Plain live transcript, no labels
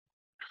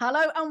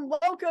Hello and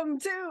welcome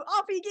to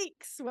RP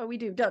Geeks, where we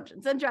do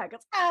Dungeons and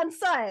Dragons and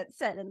science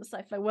set in the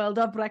sci-fi world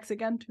of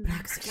Braxigantu.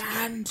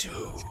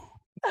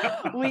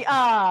 We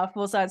are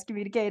full science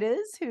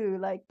communicators who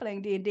like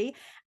playing D&D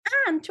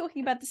and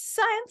talking about the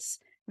science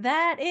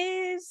that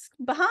is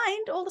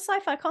behind all the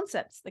sci-fi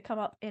concepts that come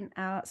up in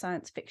our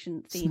science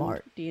fiction themed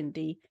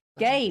D&D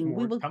game.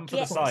 We will come for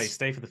the sci,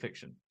 stay for the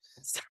fiction.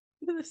 Say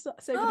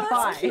for the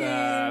fi.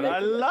 I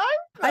like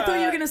that. I thought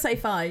you were going to say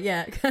fi,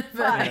 yeah.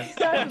 Fi.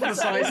 Come for the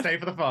sci, stay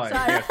for the fi.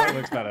 Yes, that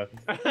looks better.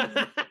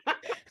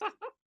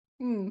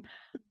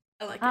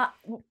 I like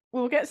it.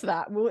 We'll get to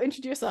that. We'll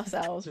introduce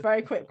ourselves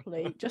very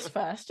quickly, just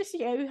so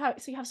you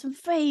have some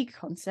vague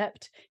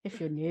concept,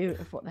 if you're new,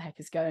 of what the heck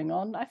is going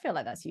on. I feel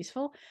like that's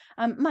useful.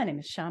 My name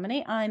is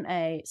Shamini. I'm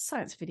a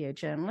science video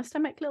journalist. I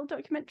make little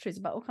documentaries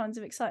about all kinds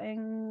of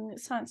exciting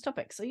science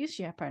topics. I use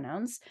she, her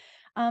pronouns.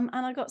 And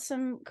I got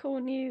some cool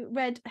new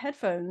red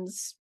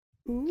headphones.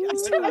 I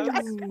was trying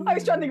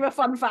to think of a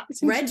fun fact.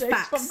 Red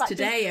facts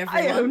today,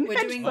 everyone. We're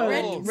doing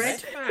red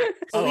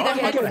facts. Oh, We don't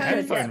I like get the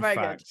headphones. headphone very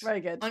fact. good.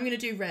 Very good. I'm going to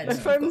do red.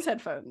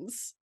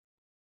 Headphones.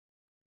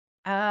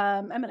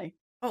 Emily.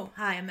 Oh,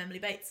 hi, I'm Emily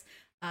Bates.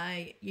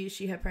 I use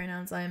she, her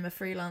pronouns. I am a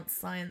freelance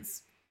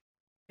science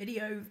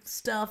video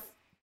stuff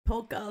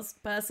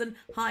podcast person.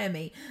 Hire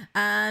me.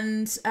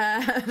 And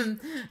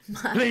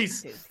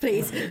Please.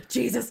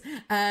 Jesus.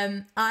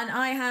 And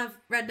I have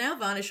red nail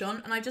varnish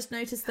on, and I just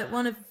noticed that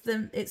one of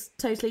them, it's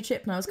totally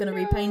chipped, and I was going to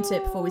repaint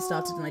it before we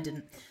started, and I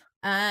didn't.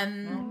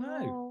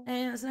 Oh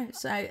no.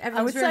 So I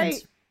everyone's would ruined.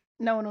 say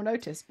no one will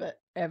notice, but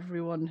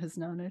everyone has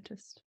now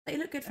noticed. They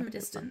look good from a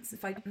distance.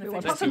 Apart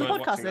Apart from the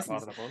podcast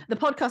listeners. The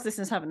podcast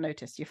listeners haven't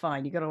noticed. You're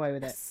fine. You got away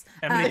with it.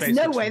 Emily there's Bates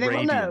no looks way they will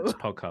radiant, know.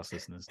 podcast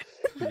listeners.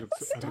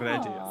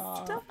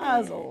 Aw,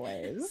 as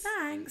always.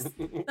 Thanks.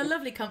 The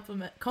lovely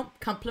compliment,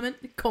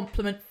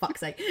 fuck's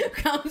sake,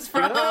 comes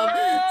from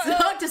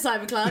Dr.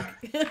 Simon Clark.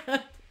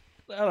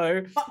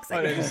 Hello, Fuck's my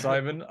sake. name is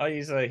Simon. I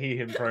use he,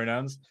 him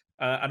pronouns.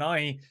 And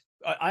I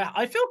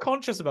feel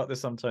conscious about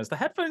this sometimes. The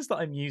headphones that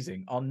I'm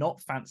using are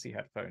not fancy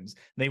headphones.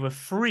 They were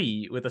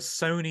free with a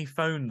Sony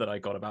phone that I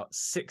got about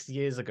 6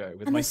 years ago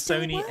with And my they're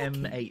still Sony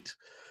working?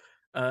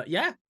 M8.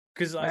 Yeah,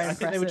 because I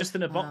think they were just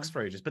in a box Wow.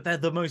 for ages. But they're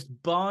the most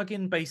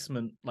bargain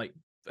basement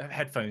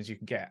headphones you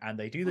can get, and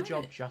they do the Mine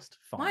job are- just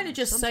fine. Mine are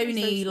just Sometimes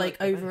Sony those, like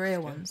the over ear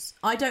most- ones.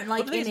 I don't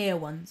like the thing is- in ear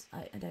ones.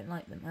 I don't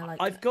like them. I like.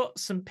 I've got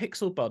some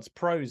Pixel Buds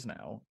Pros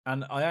now,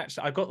 and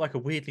I've got like a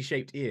weirdly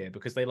shaped ear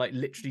because they like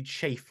literally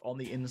chafe on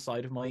the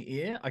inside of my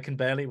ear. I can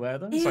barely wear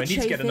them, so I Ear need to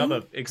get chafing?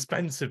 another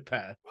expensive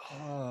pair.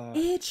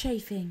 ear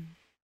chafing.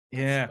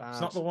 Yeah, That's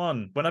it's not bad. the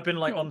one. When I've been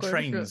like Not on good, is it?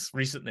 trains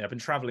recently, I've been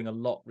traveling a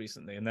lot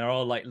recently, and there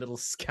are like little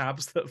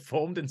scabs that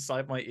formed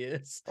inside my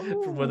ears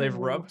from where they've Ooh.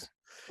 rubbed.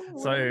 Ooh,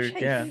 So,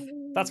 yeah,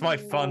 chafing. that's my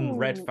fun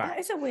red Ooh, fact. That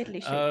is a weirdly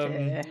shaped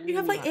ear. You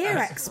have like ear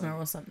That's eczema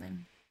or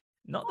something.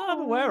 Not that I'm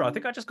aware of. I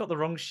think I just got the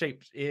wrong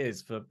shaped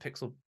ears for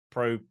Pixel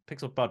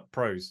Bud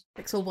Pros.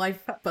 Pixel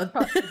wife, bud.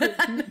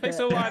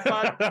 Pixel wife,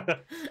 bud.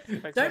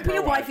 Don't put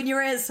your wife in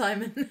your ears,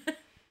 Simon.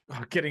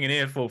 Getting an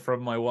earful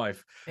from my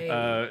wife.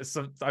 Hey.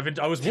 So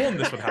I was warned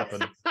this would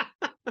happen.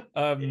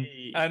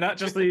 And that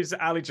just leaves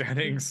Ali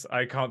Jennings.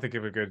 I can't think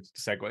of a good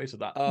segue to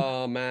that.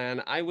 Oh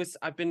man, I was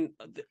hoping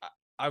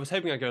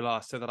I'd go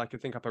last so that I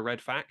could think up a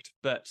red fact,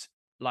 but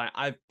like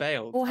I've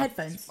bailed. Or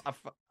headphones.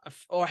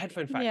 Or a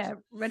headphone fact. Yeah,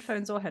 red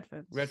phones or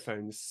headphones. Red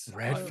phones.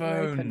 Red Oh,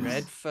 phones.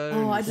 Red phones.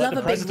 Oh, I'd Like love the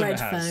a big president red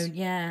has. phone.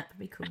 Yeah, that'd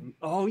be cool.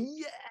 Oh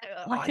yeah.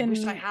 Like I wish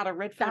in I had a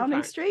red phone Downing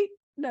fact. Street?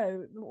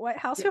 No, the White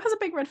House. Who has a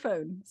big red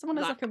phone? Someone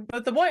has like a.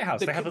 But the White House,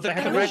 The they have co- they the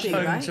have a red commission,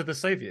 phone right? to the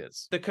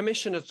Soviets. The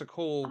commissioner to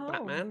call Oh.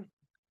 Batman.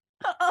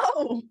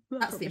 Oh,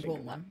 That's the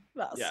important one.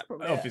 That's Yeah,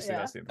 probably Obviously, it,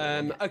 that's the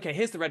important one. Okay,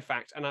 here's the red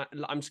fact, and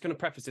I'm just going to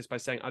preface this by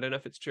saying I don't know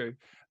if it's true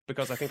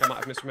because I think I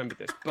might have misremembered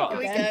this, but Here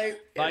we Okay. go. Here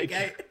we Like-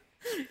 go.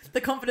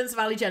 The confidence of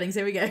Ali Jennings.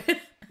 Here we go.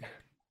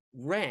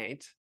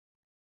 red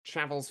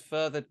travels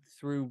further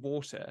through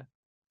water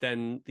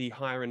than the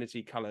higher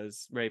energy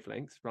colors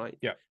wavelength, right?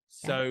 Yeah.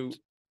 So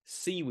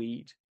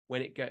seaweed,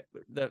 when it get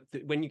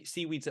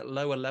seaweeds at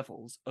lower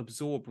levels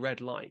absorb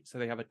red light, so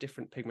they have a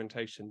different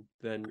pigmentation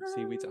than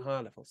seaweeds at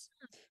higher levels.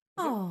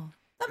 Oh,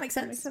 that makes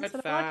sense. Makes sense. Red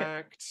Sort of like it.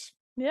 fact.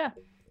 Yeah,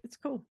 it's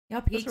cool. The RP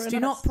That's Geeks very do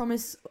not nice.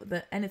 promise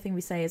that anything we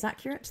say is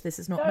accurate. This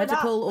is not Do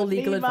medical not or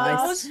legal believe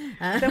advice.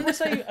 us. There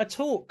was a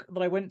talk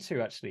that I went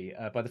to actually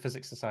by the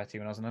Physics Society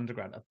when I was an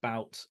undergrad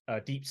about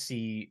deep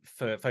sea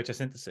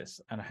photosynthesis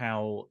and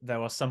how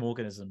there are some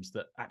organisms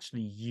that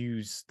actually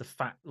use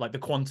the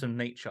quantum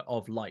nature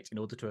of light in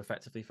order to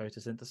effectively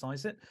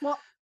photosynthesize it. What?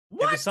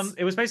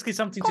 It was basically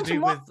something Quantum to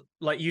do what? with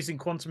like using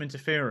quantum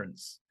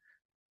interference.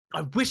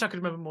 I wish I could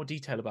remember more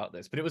detail about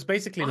this, but it was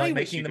basically I like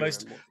wish making you the could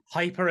most remember.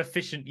 hyper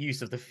efficient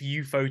use of the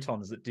few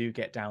photons that do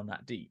get down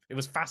that deep. It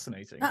was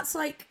fascinating. That's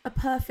like a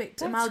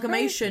perfect That's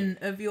amalgamation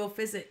of your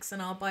physics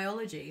and our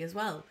biology as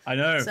well. I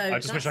know. So I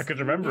just wish I that's- could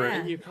remember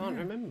yeah. it. You can't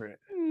remember it.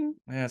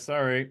 Yeah,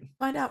 sorry.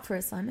 Find out for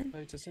us, Simon.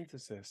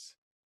 Photosynthesis.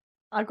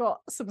 I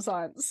got some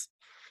science.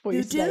 for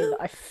you today that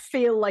I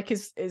feel like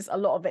is a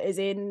lot of it is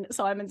in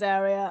Simon's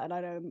area, and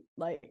I know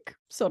like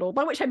sort of,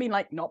 by which I mean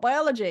like not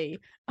biology.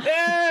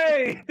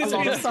 Hey, this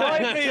lot is of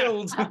side science.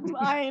 field.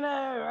 I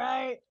know,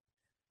 right?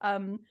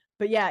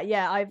 But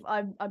yeah,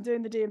 I'm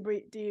doing the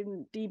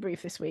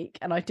debrief this week,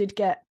 and I did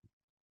get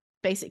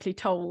basically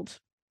told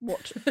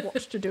what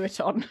to do it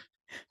on.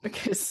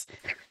 Because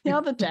the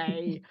other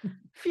day, a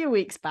few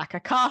weeks back, I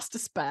cast a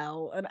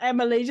spell, and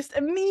Emily just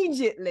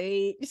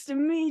immediately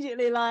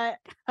like,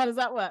 how does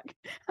that work?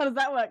 How does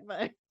that work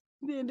though?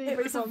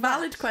 It was a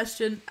valid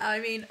question. I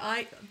mean,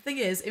 thing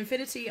is,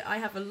 Infinity, I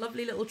have a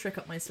lovely little trick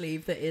up my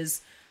sleeve that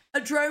is a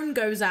drone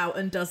goes out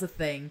and does a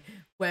thing,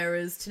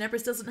 whereas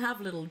Tenebris doesn't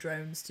have little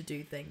drones to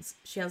do things.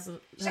 She has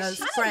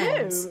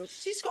friends.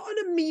 She's got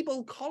an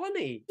amoebal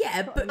colony.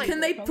 Yeah, but can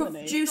they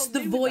produce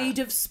the void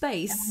of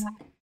space?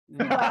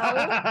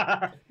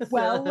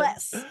 Well,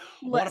 let's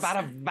what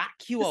about a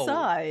vacuole?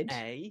 Decide.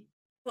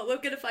 Well, we're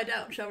going to find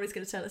out. Shelby's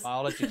going to tell us.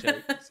 Biology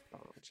jokes.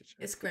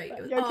 It's great.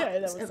 It was, okay,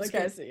 that was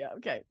okay. So yeah,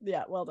 okay,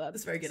 yeah, well done.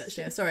 That's very good,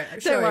 actually. Sorry,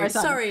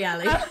 sorry,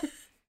 Ali.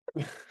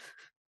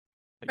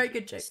 Very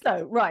good joke.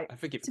 So, right, I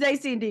forgive today's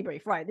D&D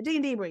brief. Right, the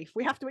D&D brief.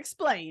 We have to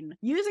explain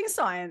using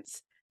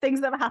science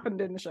things that have happened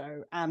in the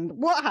show, and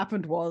what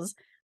happened was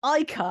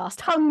I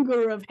cast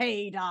Hunger of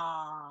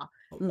Hadar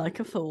like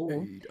a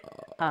fool.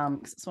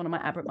 Because it's one of my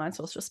Aberrant Mind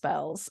Sorcerer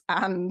spells,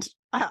 and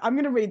I'm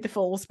going to read the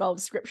full spell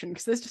description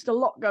because there's just a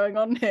lot going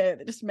on here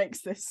that just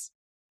makes this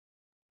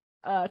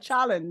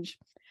challenge.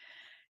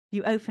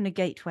 You open a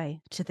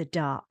gateway to the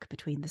dark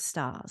between the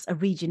stars, a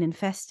region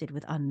infested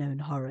with unknown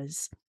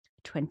horrors.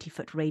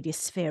 20-foot radius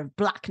sphere of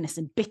blackness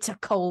and bitter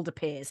cold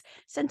appears,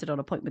 centered on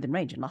a point within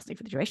range and lasting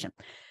for the duration.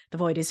 The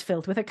void is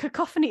filled with a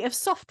cacophony of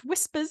soft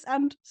whispers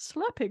and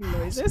slurping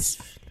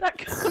noises that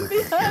can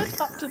be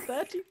heard up to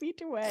 30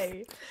 feet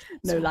away.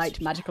 No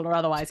light, magical or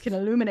otherwise, can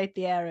illuminate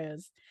the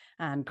areas,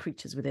 and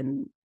creatures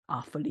within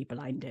are fully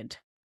blinded.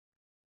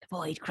 The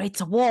void creates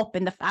a warp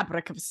in the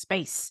fabric of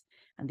space,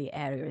 and the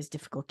area is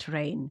difficult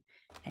terrain.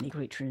 Any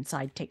creature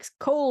inside takes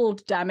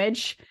cold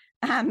damage,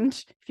 and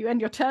if you end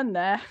your turn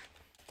there,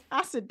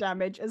 acid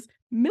damage as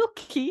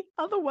milky,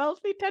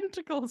 otherworldly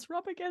tentacles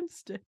rub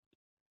against it.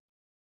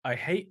 I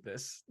hate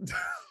this.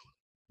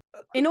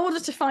 In order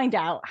to find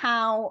out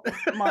how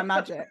my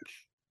magic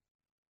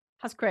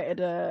has created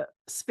a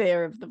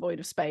sphere of the void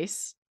of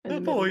space. The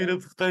void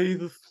of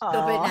space.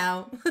 Stop it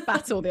now.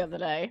 Battle the other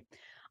day.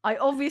 I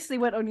obviously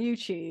went on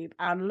YouTube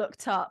and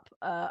looked up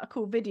a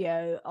cool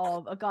video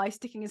of a guy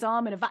sticking his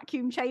arm in a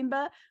vacuum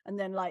chamber and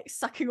then like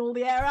sucking all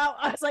the air out.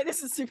 I was like,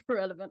 this is super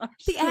relevant.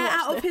 The air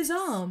out of his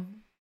arm.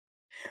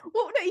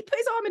 Well, no, he put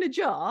his arm in a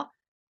jar,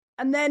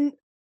 and then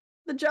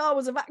the jar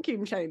was a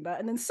vacuum chamber,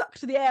 and then sucked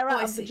the air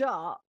out of the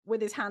jar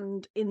with his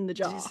hand in the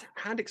jar. Did his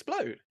hand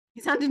explode?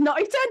 His hand did not.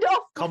 He turned it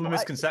off. Common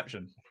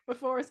misconception.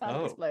 Before his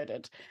hand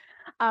exploded.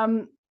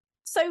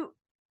 So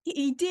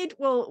he did.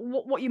 Well,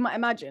 what you might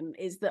imagine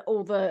is that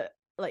all the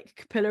like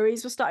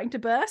capillaries were starting to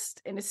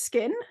burst in his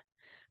skin.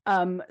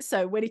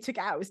 So when he took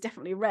it out, it was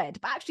definitely red.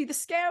 But actually, the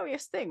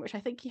scariest thing, which I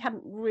think he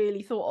hadn't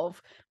really thought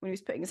of when he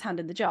was putting his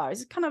hand in the jar,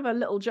 is kind of a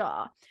little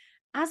jar.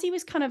 As he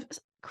was kind of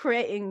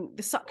creating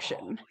the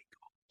suction,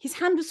 his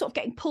hand was sort of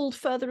getting pulled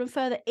further and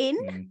further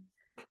in,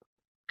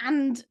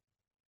 and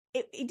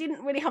he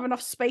didn't really have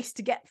enough space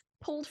to get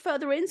pulled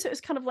further in, so it was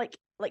kind of like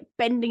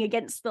bending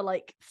against the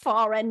like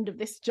far end of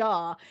this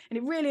jar, and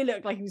it really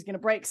looked like he was going to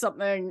break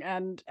something,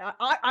 and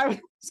I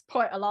was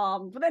quite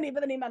alarmed. But then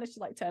he managed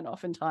to like turn it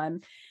off in time,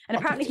 and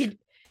apparently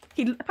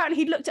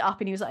he'd looked it up,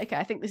 and he was like, okay,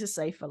 I think this is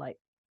safe for like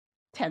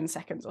 10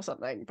 seconds or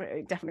something, but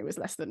it definitely was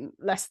less than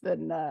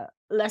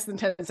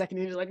 10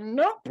 seconds. He was like,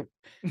 nope.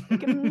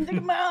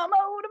 Can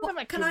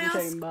I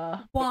ask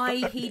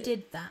why he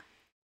did that?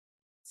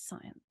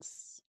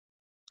 Science.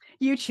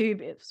 YouTube.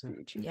 It's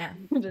YouTube. Yeah.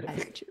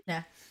 YouTube.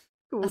 Yeah.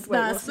 Cool.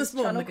 That's the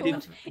small one.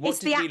 It's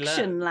the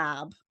Action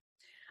Lab.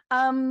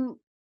 The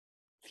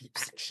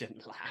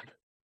Action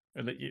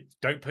Lab. You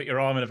don't put your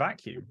arm in a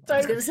vacuum. I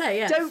was going to say,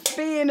 yeah. Don't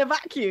be in a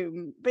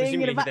vacuum.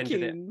 Being in a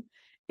vacuum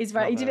is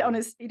very. He did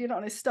it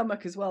on his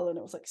stomach as well, and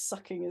it was like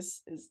sucking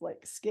his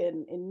like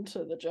skin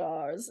into the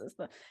jars.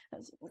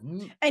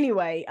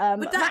 Anyway,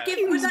 would that give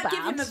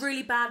him a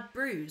really bad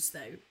bruise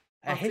though?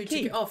 A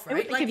hickey. Took it off, right?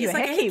 It would give you a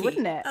hickey,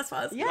 wouldn't it? That's what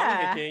I was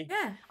yeah.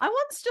 Yeah. I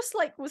once just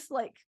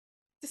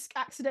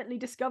accidentally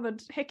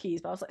discovered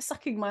hickeys, but I was like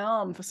sucking my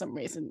arm for some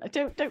reason. I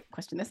don't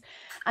question this.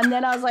 And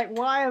then I was like,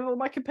 why have all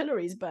my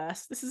capillaries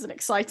burst? This is an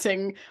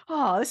exciting.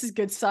 This is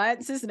good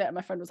science, isn't it? And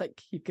my friend was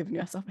like, you've given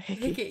yourself a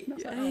hickey.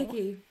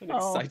 Hickey. An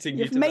exciting.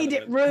 You've made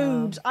it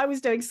rude. I was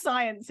doing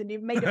science, and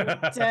you've made it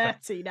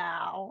dirty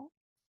now.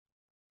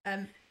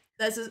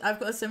 I've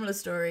got a similar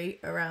story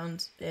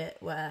around it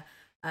where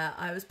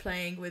I was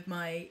playing with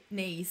my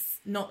niece,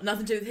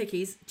 nothing to do with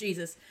hickeys,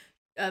 Jesus.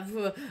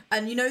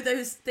 And you know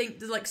those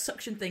things, like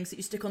suction things that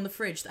you stick on the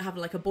fridge that have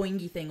like a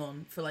boingy thing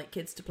on for like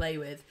kids to play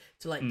with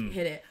to like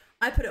hit it.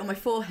 I put it on my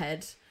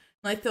forehead,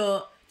 and I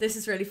thought this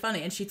is really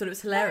funny, and she thought it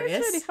was hilarious.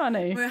 It's really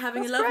funny. We were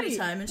having a lovely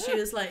time, and she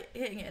was like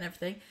hitting it and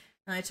everything.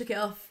 And I took it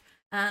off,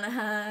 and I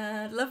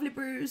had a lovely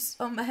bruise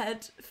on my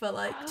head for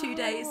like 2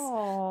 days,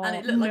 and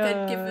it looked like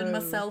I'd given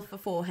myself a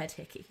forehead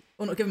hickey.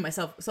 Or not given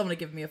myself, someone had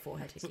given me a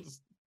forehead hickey.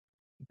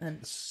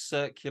 And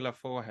Circular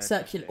forehead.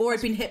 circular, or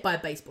I'd been hit by a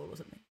baseball or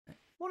something.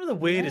 One of the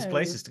weirdest No.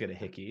 places to get a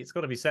hickey. It's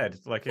got to be said.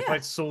 Like if Yeah. I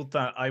saw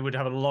that, I would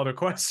have a lot of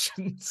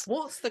questions.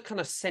 What's the kind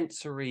of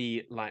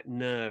sensory like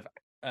nerve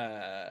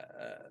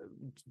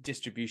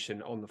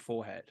distribution on the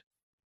forehead?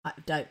 I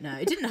don't know.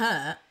 It didn't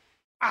hurt.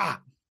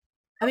 Ah,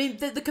 I mean,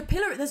 the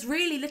capillary, there's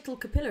really little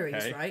capillaries,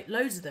 Okay. right?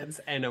 Loads of them. That's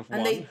N of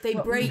And one. they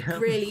break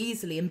really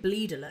easily and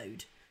bleed a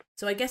load.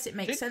 So I guess it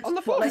makes Did- sense. on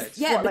the What, like, forehead?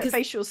 Yeah, what, like because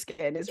facial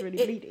skin is really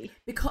it- bleedy.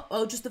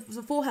 Because just the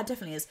forehead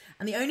definitely is.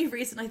 And the only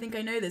reason I think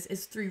I know this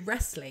is through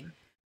wrestling,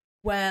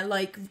 where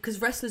like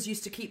because wrestlers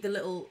used to keep the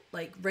little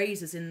like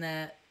razors in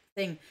their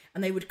thing,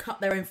 and they would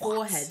cut their own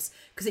foreheads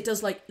because it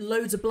does like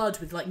loads of blood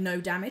with like no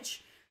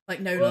damage,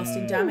 like no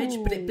lasting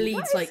damage, but it Ooh, bleeds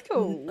that is like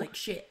cool. like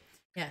shit.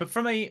 Yeah. but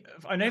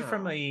I know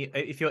from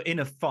if you're in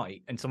a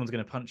fight and someone's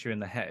going to punch you in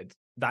the head,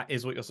 that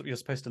is what you're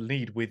supposed to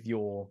lead with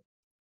your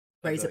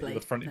Razor the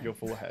blade. front of No. your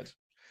forehead.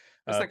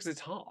 It's Uh, like 'cause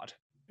it's hard.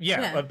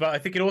 Yeah, but I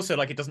think it also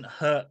like it doesn't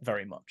hurt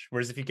very much.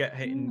 Whereas if you get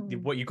hit,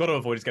 what you got to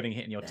avoid is getting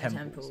hit in your Their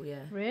temples. temple,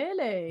 yeah.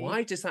 Really?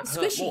 Why does that It's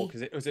hurt more? squishy.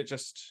 Because was it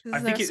just? Is I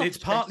there think a it's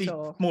soft partly bit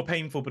or- more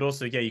painful, but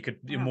also you're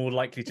Wow. more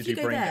likely to If do you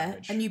go brain there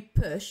damage. and you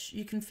push,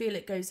 you can feel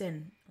it goes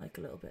in like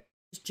a little bit,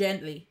 just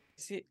gently.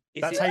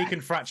 That's how you can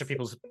fracture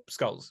people's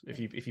skulls. If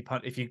you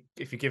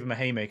give them a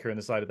haymaker in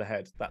the side of the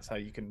head, that's how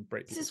you can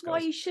break This people's is why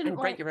skulls. you shouldn't And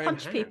break like your own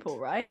punch hand. people,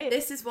 right?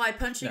 This is why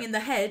punching Yeah. in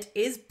the head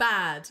is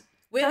bad.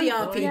 We're the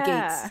Don't- RP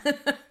yeah. geeks.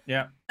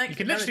 Yeah, Thank you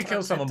can very literally much,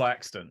 kill someone Content. by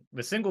accident.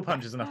 The single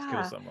punch is enough to kill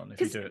Yeah, someone if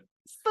you 'cause- do it.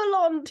 Full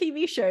on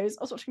TV shows.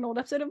 I was watching an old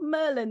episode of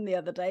Merlin the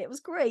other day. It was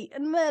great.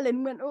 And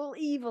Merlin went all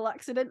evil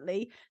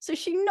accidentally. So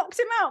she knocked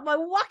him out by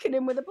whacking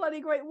him with a bloody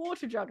great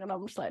water jug. And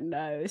I'm just like,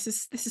 no, this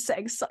is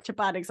setting such a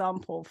bad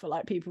example for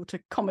like people to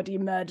comedy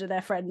murder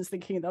their friends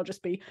thinking they'll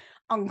just be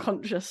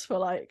unconscious for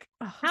like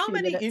a How few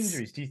many minutes.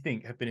 injuries do you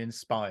think have been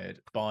inspired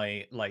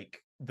by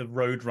like the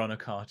Roadrunner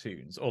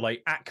cartoons or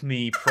like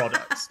Acme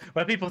products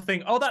where people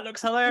think, oh, that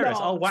looks hilarious.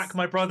 I'll whack Lots.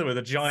 my brother with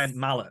a giant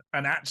mallet.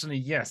 And actually,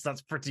 yes,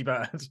 that's pretty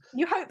bad.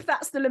 You hope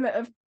that's the limit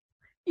of,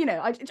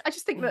 I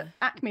just think that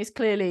Acme is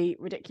clearly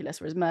ridiculous,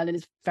 whereas Merlin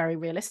is very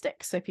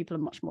realistic. So people are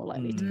much more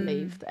likely to Mm.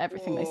 believe that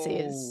everything they see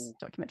is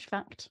Whoa. documentary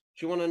fact.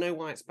 Do you want to know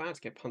why it's bad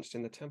to get punched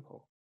in the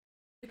temple?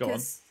 Go on.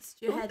 Because it's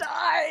your You'll head.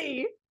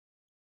 die.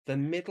 The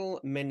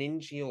middle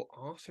meningeal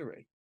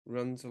artery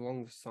runs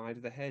along the side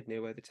of the head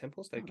near where the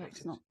temple's Oh,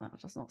 located. that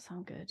does not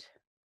sound good.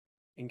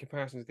 In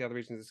comparison to the other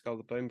regions of the skull,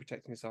 the bone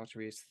protecting this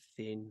artery is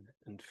thin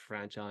and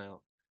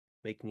fragile,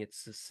 making it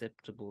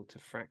susceptible to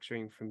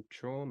fracturing from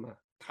trauma.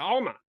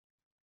 Trauma!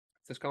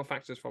 If the skull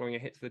fractures following a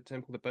hit to the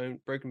temple, the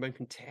broken bone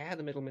can tear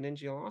the middle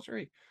meningeal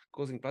artery,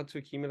 causing blood to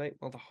accumulate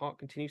while the heart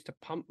continues to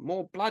pump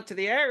more blood to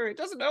the area. It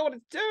doesn't know what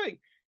it's doing.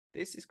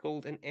 This is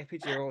called an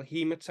epidural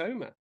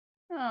hematoma.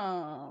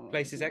 Oh,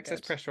 Places not excess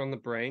good. pressure on the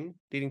brain,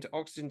 leading to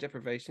oxygen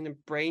deprivation and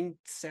brain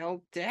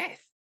cell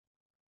death.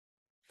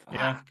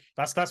 Yeah,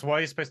 Fuck. that's why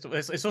you're supposed to.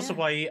 It's also Yeah.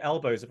 why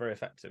elbows are very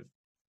effective.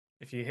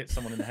 If you hit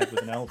someone in the head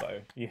with an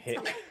elbow, you hit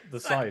the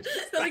side.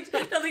 nothing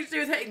to do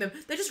with hitting them.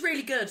 They're just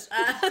really good. Just,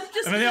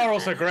 I mean, they are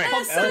also great.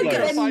 They're so Elbows.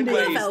 good. Find I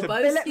ways have to-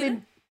 elbows. They let you me,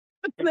 know?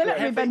 they let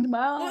me Heavy- bend my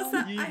arm. What's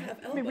that? I You- have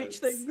Let elbows. me reach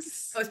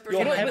things. Oh, it's You're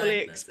brilliant. heavily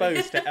That's-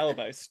 exposed to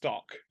elbow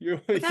stock.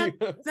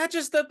 They're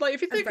just that like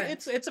if you And think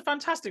friends. it's a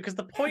fantastic because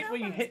the point where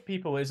you hit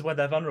people is where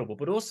they're vulnerable,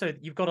 but also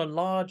you've got a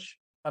large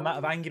amount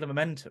of angular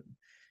momentum.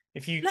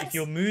 If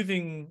you're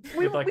moving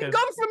We've with like a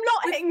gone from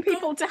not hitting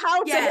people to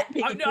how to Yeah. hit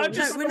people. I'm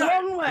just- the we're not-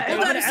 wrong way. I'm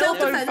Well, an no,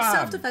 elbow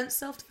fan.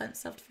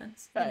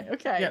 self-defense. Okay,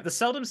 okay. yeah, the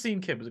Seldom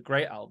Seen Kid was a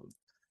great album.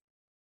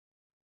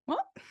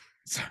 What?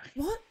 Sorry.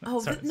 What? Oh,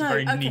 Sorry, it's a no.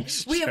 very Okay.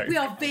 niche We are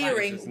joke.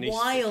 veering just niche to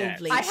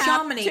wildly. death. I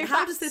have Shamini, two how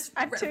facts. does this I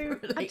have two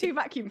relate?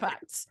 vacuum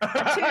facts.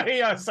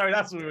 Yeah, sorry,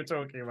 that's what we were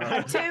talking I have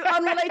about. two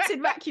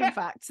unrelated vacuum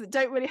facts that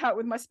don't really help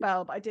with my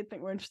spell, but I did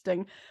think were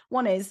interesting.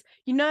 One is,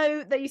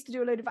 they used to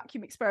do a load of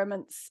vacuum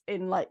experiments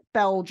in like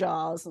bell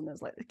jars, and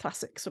there's like the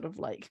classic sort of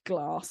like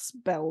glass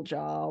bell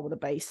jar with a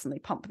base, and they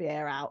pump the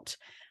air out.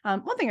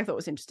 One thing I thought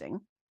was interesting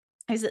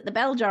is that the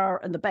bell jar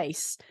and the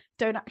base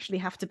don't actually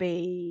have to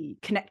be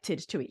connected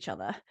to each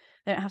other.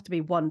 They don't have to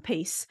be one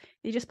piece.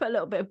 You just put a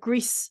little bit of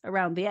grease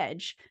around the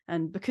edge,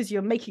 and because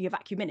you're making a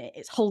vacuum in it,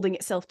 it's holding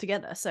itself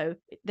together. So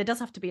there does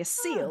have to be a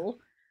seal,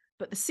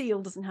 but the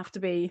seal doesn't have to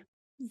be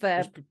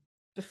there Which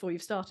before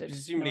you've started.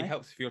 presumably in a way.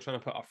 helps if you're trying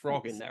to put a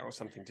frog in Thanks. there or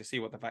something to see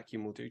what the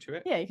vacuum will do to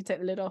it. Yeah, you can take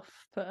the lid off,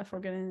 put a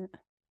frog in it,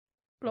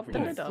 plop the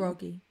Frog. lid on,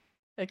 Froggy.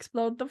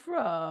 explode the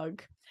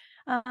frog.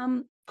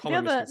 Common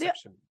other- the-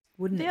 misconception.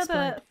 Wouldn't The explode.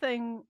 other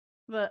thing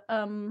that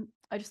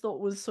I just thought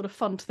was sort of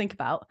fun to think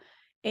about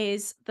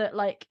is that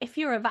like if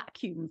you're a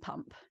vacuum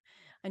pump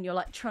and you're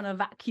like trying to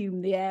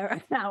vacuum the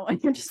air out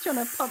and you're just trying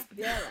to pump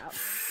the air out,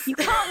 you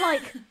can't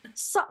like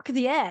suck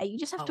the air. You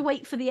just have to Oh.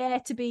 wait for the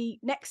air to be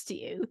next to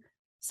you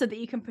so that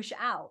you can push it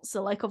out.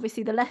 So like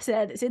obviously the less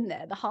air that's in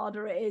there, the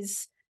harder it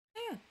is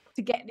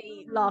to get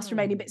the last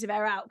remaining bits of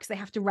air out because they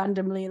have to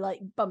randomly like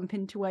bump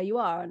into where you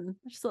are. And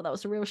I just thought that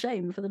was a real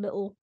shame for the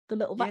little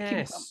vacuum pump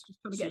Yes. just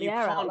trying to So get the you air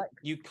out. can't Like,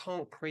 you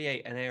can't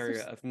create an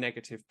area of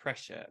negative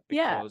pressure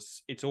Yeah.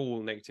 because it's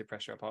all negative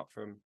pressure apart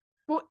from.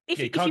 well, if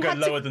Yeah, you if can't you go had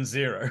lower to, than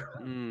 0.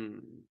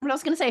 well, I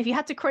was going to say if you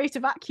had to create a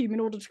vacuum in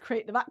order to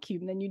create the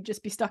vacuum, then you'd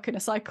just be stuck in a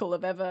cycle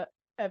of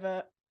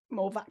ever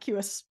more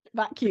vacuous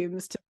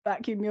vacuums to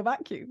vacuum your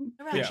vacuum.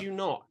 Could Yeah. you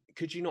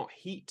not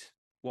heat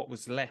what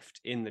was left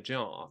in the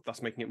jar,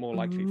 thus making it more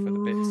likely for the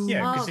bits?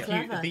 Yeah, Oh, because if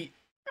you clever.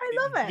 I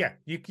love it. Yeah,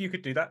 you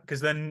could do that because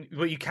then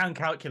what you can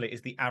calculate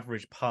is the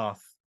average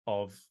path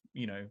of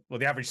the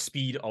average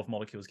speed of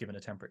molecules given a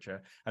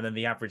temperature, and then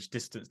the average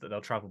distance that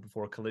they'll travel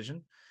before a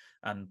collision,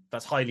 and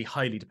that's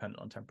highly dependent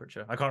on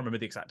temperature. I can't remember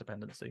the exact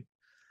dependency,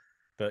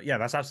 but yeah,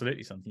 that's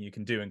absolutely something you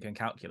can do and can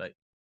calculate.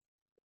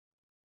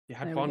 You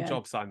had There we one go.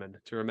 job, Simon,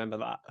 to remember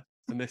that,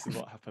 and this is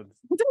what happens.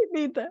 We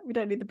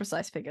don't need the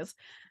precise figures.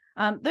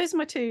 Those are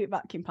my 2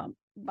 vacuum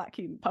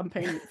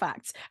pumping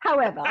facts.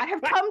 However, I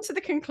have come to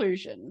the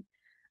conclusion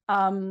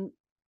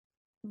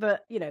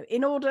that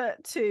in order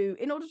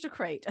to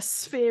create a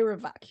sphere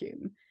of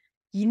vacuum,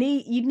 you'd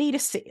need a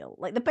seal.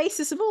 Like the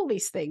basis of all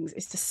these things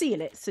is to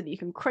seal it so that you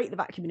can create the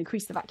vacuum and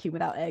increase the vacuum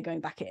without air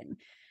going back in.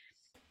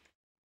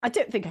 I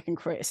don't think I can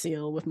create a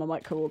seal with my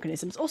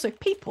microorganisms. Also,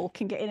 people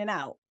can get in and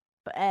out,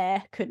 but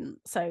air couldn't.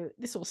 So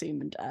this all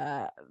seemed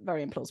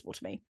very implausible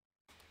to me.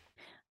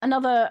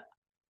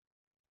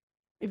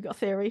 You've got a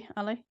theory,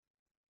 Ali?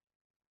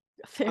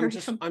 A theory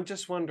I'm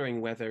just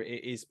wondering whether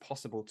it is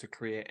possible to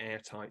create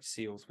airtight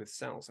seals with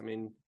cells. I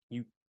mean,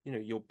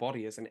 your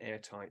body is an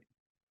airtight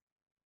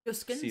Your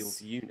skin's sealed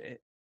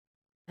unit.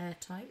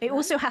 airtight. It right?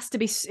 also has to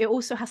be.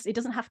 It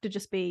doesn't have to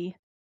just be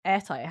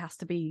airtight. It has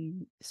to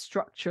be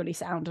structurally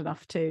sound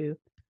enough to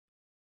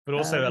But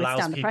also allows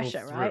withstand the people pressure,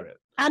 through right? it.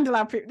 And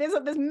allow people.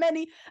 There's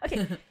many.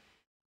 Okay,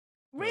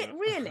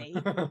 really,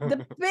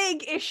 the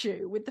big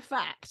issue with the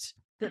fact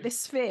that this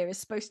sphere is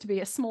supposed to be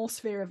a small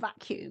sphere of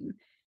vacuum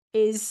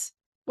is,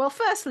 well,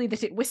 firstly,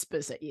 that it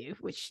whispers at you,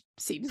 which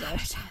seems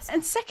odd,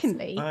 and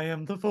secondly, I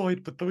am the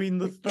void between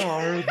the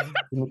stars.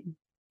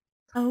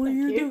 How are Thank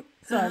you, you, do-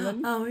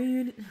 Simon. How are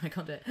you? I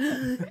can't do it.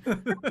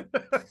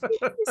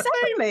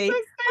 secondly,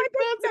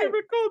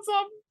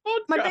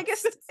 my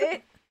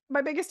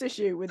podcast. biggest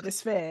issue with the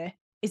sphere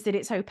is that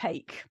it's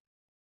opaque.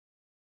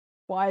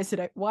 Why is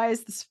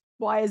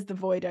the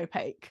void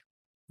opaque?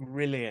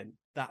 Brilliant.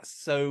 That's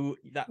so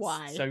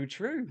Why?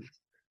 true.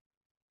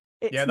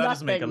 It's Yeah, that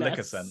doesn't make a lick of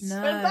nothingness. sense.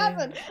 No. It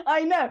doesn't.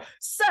 I know.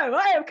 So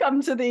I have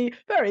come to the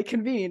very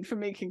convenient for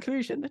me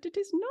conclusion that it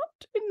is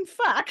not, in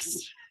fact,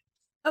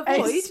 a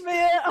Avoid.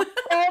 sphere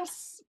of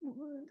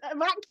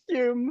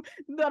vacuum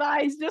that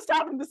I just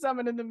happened to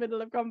summon in the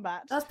middle of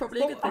combat. That's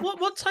probably a good thing.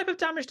 what type of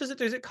damage does it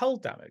do? Is it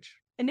cold damage?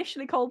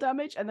 Initially cold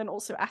damage and then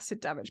also acid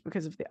damage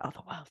because of the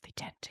otherworldly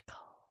tentacles.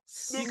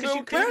 Where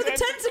are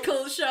the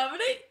tentacles,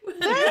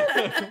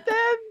 Shamini?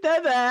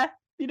 They're there.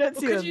 You don't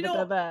see Well, them, could you but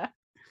not- they're there.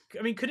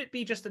 I mean, could it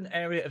be just an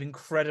area of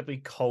incredibly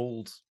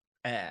cold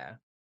air?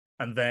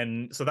 And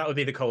then, so that would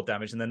be the cold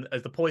damage. And then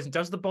as the poison,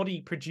 does the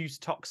body produce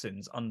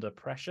toxins under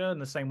pressure in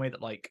the same way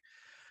that, like,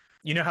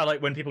 you know how,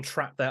 like, when people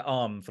trap their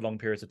arm for long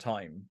periods of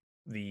time,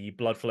 the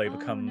blood flow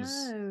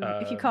becomes no.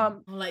 If you can't,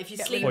 Or like if you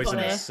Get sleep rid of on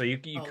poisonous, it. so you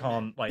Oh,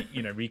 can't, like,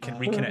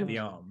 reconnect the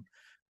arm.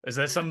 Is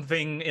there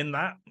something in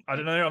that? I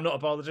don't know. I'm not a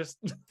biologist.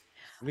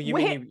 You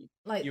Wait. mean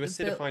Like you the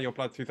acidify your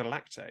blood through the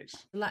lactate?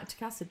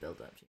 lactic acid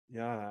buildup.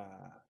 Yeah.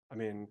 I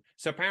mean,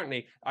 so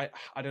apparently, I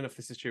don't know if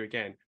this is true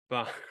again,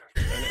 but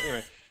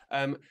anyway,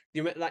 when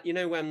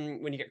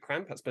you get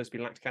cramp, that's supposed to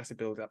be lactic acid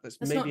buildup. That's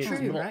That's maybe not it's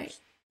true, not. right?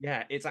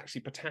 Yeah, it's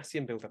actually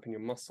potassium buildup in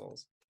your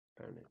muscles.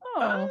 Apparently.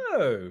 oh,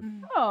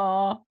 Mm.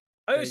 oh,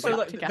 Oh, so like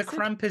Lactic the acid?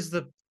 cramp is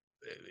the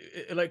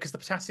like because the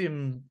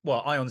potassium,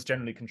 well, ions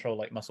generally control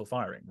like muscle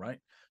firing, right?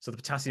 So the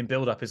potassium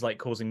buildup is like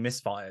causing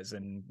misfires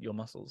in your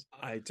muscles.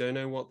 I don't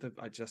know what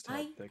I just had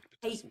I the hate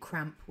potassium.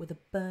 cramp with a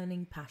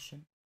burning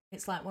passion.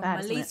 It's like one Bad, of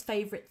my isn't it? least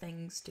favourite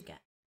things to get.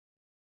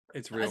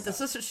 It's real. That's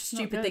bad. such a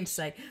stupid good. thing to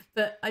say,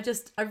 but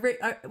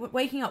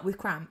waking up with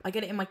cramp, I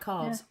get it in my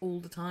calves all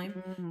the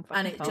time, and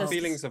fucking it calves. just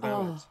Feelings of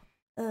hours.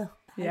 I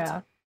hate Yeah.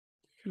 it.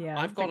 Yeah,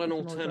 I've I got think an we can all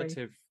agree.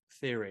 alternative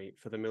theory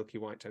for the milky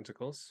white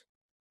tentacles.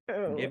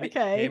 Oh, Hear me,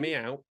 okay. hear me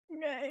out.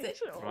 Okay, Is it-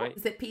 sure. Right.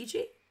 Is it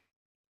PG?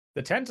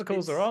 The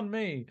tentacles are It's- on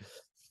me.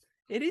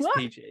 It is What?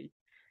 PG.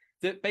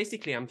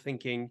 Basically, I'm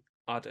thinking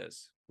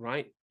udders,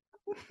 right?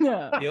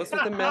 No. Deals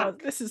with the Oh,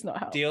 milk. this is not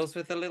help. Deals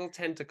with the little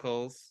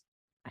tentacles.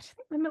 I just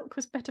think the milk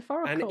was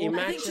metaphorical. And I think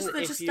Imagine just,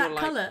 they're if just you're that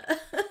like- colour.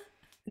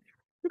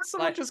 Could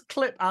someone Like- just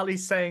clip Ali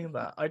saying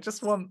that? I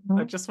just want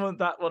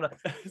that one.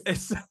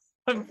 It's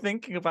I'm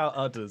thinking about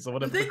udders or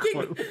whatever.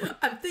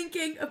 I'm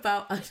thinking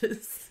about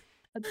others.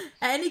 At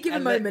any given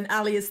And the- moment,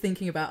 Ali is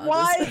thinking about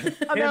Why? others.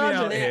 I mean, Hear me I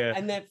out don't- here.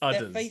 And they're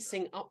udders.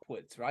 facing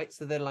upwards, right?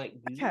 So they're like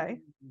Okay.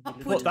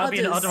 Upward What, that'd be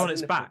an udders. udder on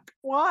its back.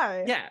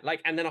 Why? Yeah,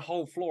 like and then a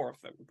whole floor of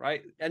them,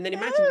 right? And then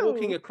imagine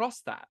walking No.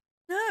 across that.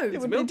 No, It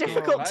would be milk,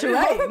 difficult right?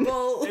 terrain.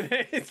 horrible.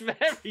 It's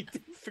very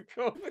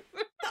difficult.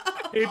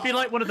 It'd be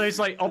like one of those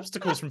like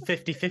obstacles from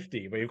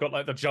 50-50 where you've got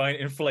like the giant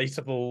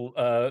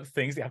inflatable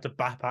things that you have to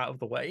bap out of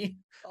the way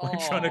when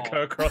trying to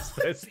go across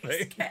this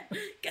thing.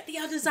 Get the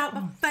udders out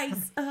my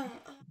face.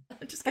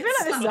 Just I get feel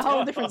like this is a slapped whole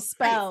in different the face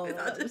spell. with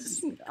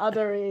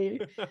udders.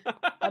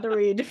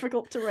 Uttery,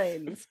 difficult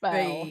terrain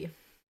spell.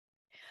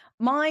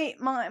 Right.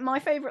 My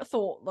favorite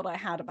thought that I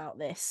had about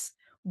this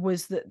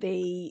was that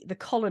the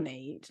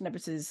colony,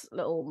 Tenebris's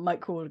little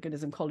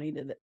microorganism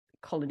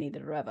colony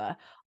that are ever,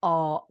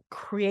 are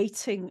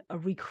creating a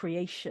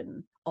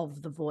recreation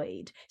of the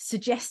void,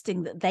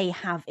 suggesting that they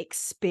have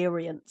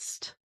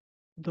experienced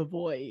the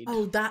void.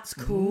 Oh, that's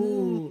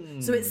cool.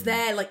 So it's Mm.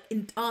 their like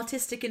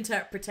artistic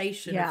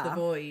interpretation of the Yeah.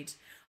 void.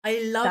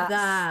 I love That's-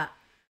 that.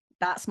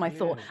 That's my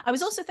thought. Yeah. I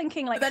was also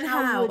thinking, like, Then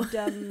how how? would They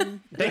how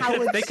could, have,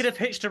 would they could have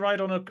hitched a ride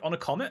on a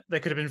comet.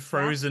 They could have been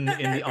frozen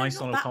in the ice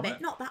not on a that comet.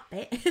 bit, not that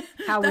bit.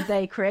 how would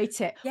they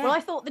create it? Yeah. Well, I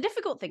thought the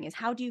difficult thing is,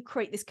 how do you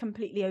create this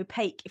completely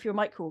opaque? If you're a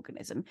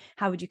microorganism,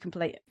 how would you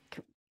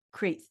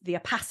create the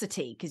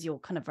opacity, because you're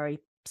kind of very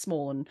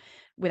small and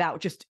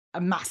without just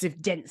a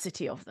massive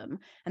density of them?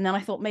 And then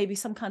I thought maybe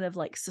some kind of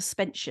like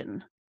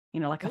suspension,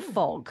 like a Ooh.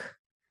 fog,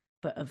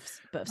 but of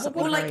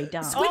something Or very like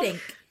dark. squid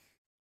ink.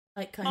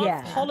 Like kind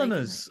Yeah. of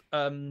Polymers,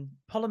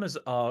 polymers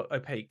are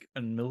opaque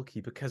and milky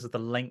because of the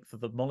length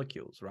of the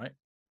molecules, right?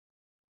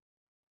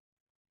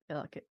 I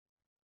like it.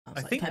 Sounds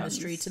I like think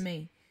chemistry to that's-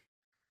 me.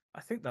 I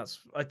think that's.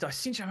 I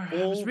seem to.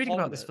 I was All reading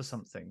about this for polymers?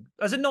 something.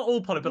 As in, not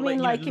all polymers, but mean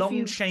like, like if long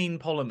you chain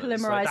polymers. like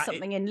Polymerize that-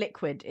 something in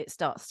liquid, it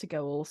starts to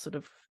go all sort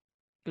of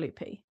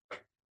gloopy.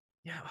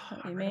 Yeah,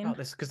 what I you read mean? about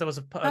this because there was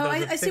a. Oh, There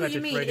was a I see thing what you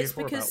did for mean. Radio It's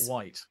 4 because- about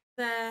white.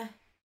 They're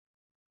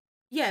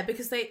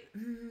because they.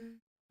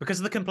 Because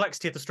of the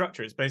complexity of the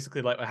structure, it's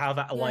basically like how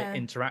that light Yeah.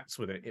 interacts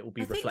with it. It will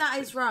be I think reflected. that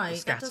is right. or That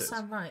scattered. does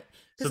sound right.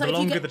 So 'Cause, the like, if you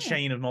longer get- the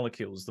chain of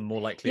molecules, the more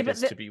likely Yeah, it but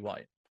is the- to be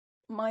white.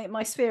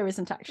 My sphere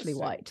isn't actually Interesting.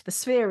 white. The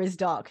sphere is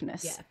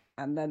darkness. Yeah.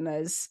 And then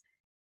there's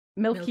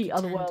milky, Milky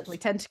otherworldly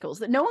tentacles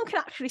that no one can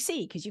actually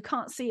see because you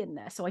can't see in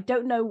there. So I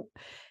don't know.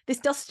 This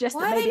does suggest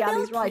Why that are they maybe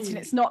Ali's right and milky?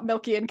 it's not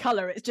milky in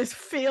color. It just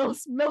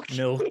feels milky,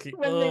 Milky.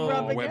 when they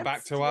rub Oh, we're against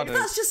back to you. others.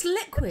 That's just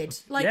liquid,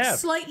 like Yeah,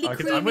 slightly I'm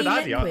creamy with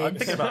Addy. liquid. I'm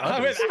thinking about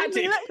I'm others. with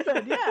Creamy Addy.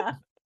 liquid, yeah.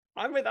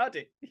 I'm with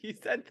Addy. He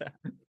said that.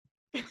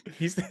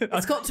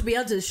 It's got to be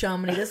udders,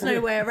 Shamini. There's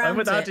no way around I'm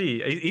with it.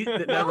 Addy.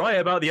 They're right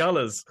about the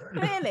others.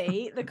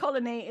 Clearly, the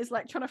colony is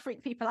like trying to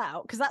freak people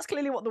out because that's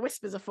clearly what the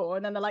whispers are for.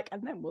 And then they're like,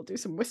 and then we'll do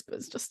some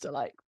whispers just to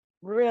like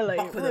really,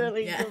 Fuck with 'em,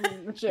 really yeah. give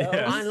 'em the chills.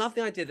 Yeah. I love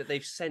the idea that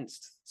they've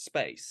sensed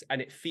space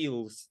and it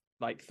feels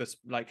like this,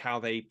 like how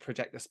they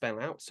project the spell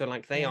out. So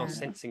like they Yeah. are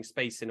sensing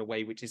space in a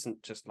way which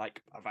isn't just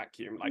like a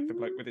vacuum, like the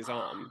bloke with his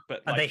arm,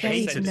 but And like they They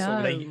hate it.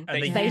 know. And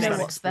they They use know that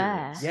what's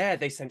there. experience. yeah,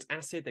 they sense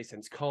acid, they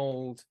sense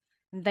cold.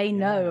 They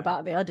know Yeah.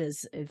 about the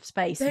udders of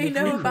space. They We've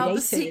know about the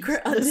recreated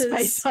secret the udders.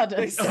 space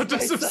udders.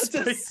 Udders of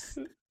space.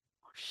 Oh,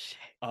 shit.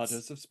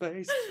 Udders of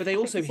space. But they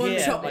also One hear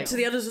shot like, to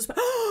the others.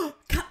 Oh,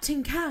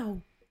 Captain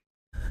Cow!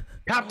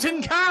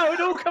 Captain Cow, it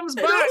all comes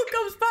It back. all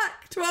comes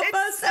back to our It's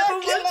first ever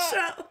one circular.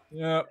 shot.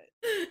 Yeah.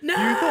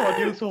 No,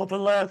 You saw the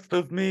last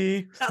of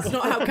me. that's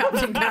not how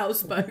Captain Cow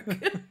spoke.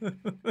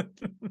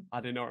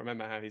 I do not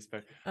remember how he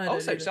spoke. I don't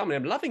Also, either. Shamini,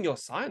 I'm loving your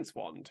science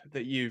wand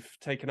that you've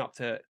taken up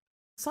to.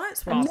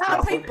 Science And one, now-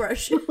 a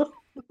paintbrush.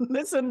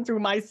 Listen to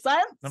my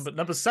science.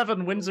 Number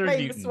 7, Windsor and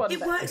Famous Newton. one. It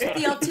works with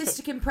the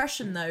artistic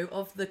impression though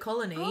of the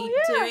colony Oh,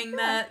 yeah, doing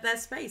yeah. their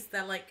space.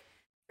 They're like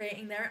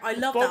creating their. I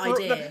love Bob that Ro-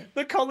 idea.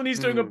 The colony's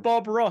doing a Mm.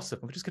 Bob Ross.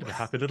 We're just going to have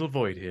a happy little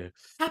void here.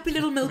 Happy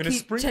little We're going to milky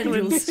sprinkle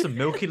in tendrils. some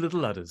milky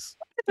little udders.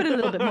 Put a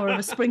little bit more of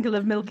a sprinkle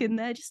of milk in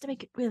there just to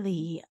make it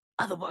really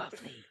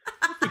otherworldly.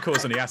 If it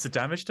cause any acid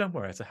damage, don't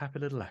worry, it's a happy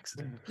little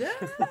accident. Yeah.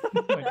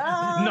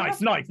 Knife.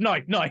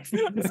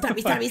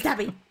 Stabby, stabby,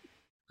 stabby.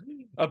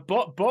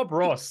 Bob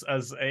Ross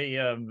as a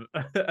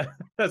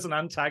as an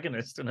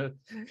antagonist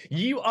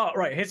you are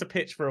right. Here's a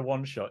pitch for a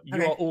one shot. You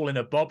Okay. are all in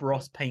a Bob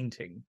Ross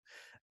painting,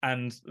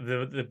 and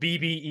the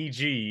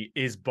BBEG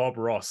is Bob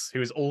Ross,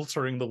 who is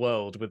altering the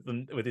world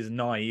with his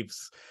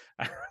knives.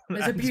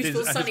 There's a and his- beautiful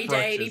and his sunny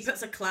day, and he brushes.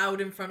 puts a cloud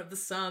in front of the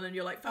sun, and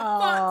you're like, for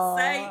Aw.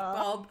 fuck's sake,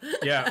 Bob.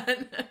 Yeah.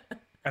 And-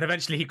 And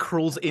eventually he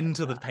crawls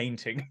into the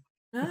painting.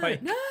 no,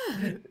 Like- no.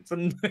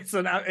 It's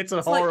a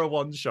like- horror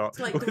one shot. It's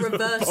like the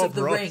reverse of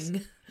the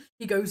ring.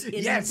 He goes into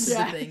Yes. the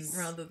thing Yes.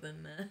 rather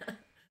than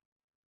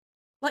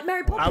like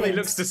Mary Poppins. Ali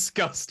looks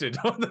disgusted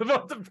on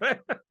the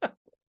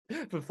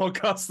for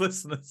podcast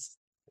listeners.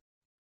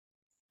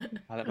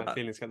 I let my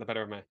feelings get the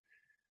better of me.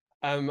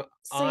 So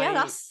yeah, I-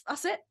 that's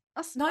it.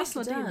 That's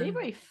Nicely that's the done.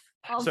 debrief.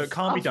 So it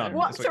can't be done, is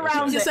Worked what you're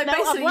around saying. it. So No,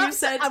 basically I've you worked-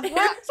 said- I've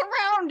worked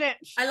around it.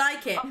 I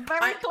like it.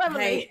 Very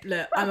cleverly. Hey,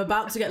 look, I'm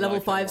about to get I level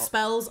like it a 5 lot.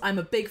 spells. I'm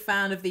a big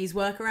fan of these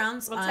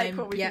workarounds. We'll take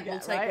what we can we'll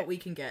get, take right? what we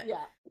can get.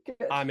 Yeah.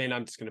 Good. I mean,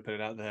 I'm just going to put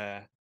it out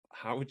there.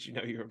 How would you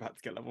know you're about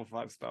to get level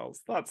 5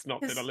 spells? That's not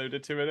been 'Cause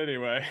alluded to in any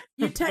way.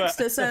 You text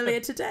us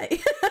earlier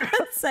today.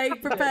 Say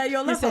prepare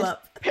your You level said-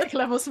 up. Pick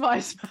level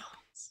 5 spells.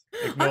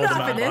 Ignore I'm the not man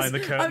having this. behind the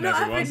curtain, I'm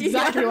not everyone. having you.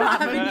 Exactly I'm what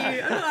not having happened.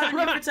 you. I'm not having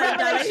you pretend,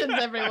 Danny.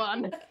 Revelations,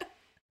 everyone.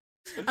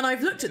 And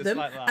I've looked at Just them,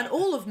 like and that.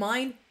 all of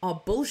mine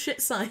are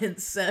bullshit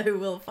science. So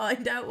we'll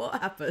find out what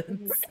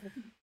happens.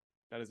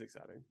 That is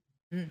exciting.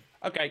 Mm.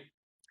 Okay.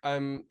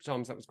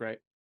 Charms, that was great.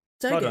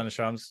 So Well good. done,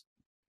 Shams.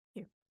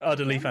 You.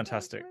 Utterly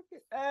fantastic.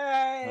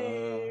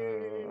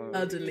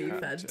 Utterly Captain.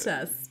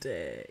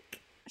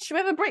 fantastic. Should we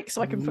have a break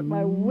so I can put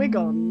my wig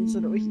on so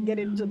that we can get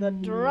into the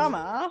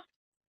drama?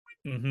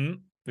 Mm-hmm.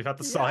 We've had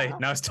the sigh. Yeah.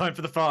 Now it's time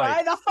for the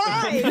By fight. the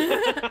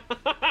five!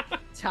 It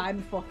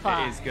Time for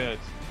five. is good.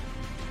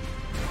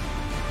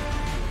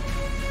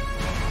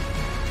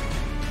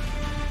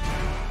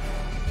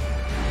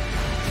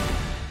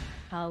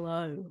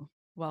 Hello,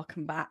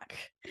 welcome back.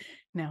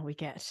 Now we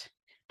get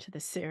to the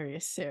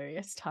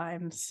serious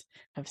times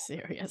of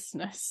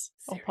seriousness,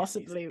 or Serious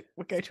possibly music.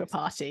 we'll go to a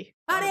party.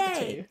 One of the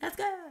Party! Let's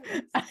go!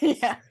 two.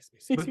 Yeah.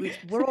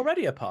 We're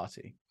already a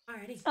party.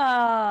 Alrighty.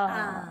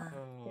 Ah,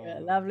 Oh. yeah,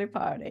 lovely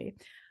party.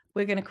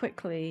 We're going to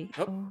quickly.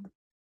 Oh.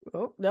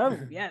 Oh no!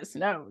 Yes,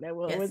 no. There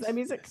was Yes, there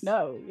music. yes.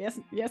 No,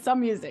 yes, some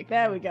music.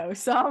 There we go.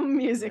 Some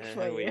music There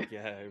for we you.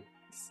 go.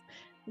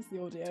 It's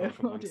the audio Talk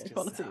amongst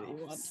quality that you want.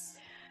 yourselves.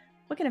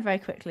 We're going to very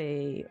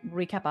quickly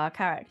recap our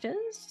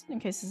characters in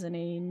case there's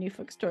any new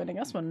folks joining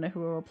us. Want to know who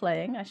we're all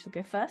playing? I shall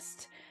go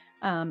first.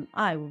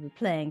 I will be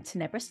playing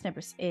Tenebris.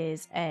 Tenebris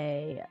is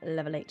a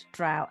level 8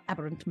 drow,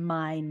 aberrant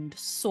mind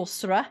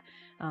sorcerer.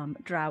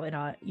 Drow in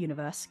our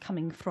universe,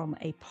 coming from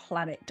a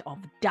planet of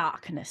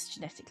darkness,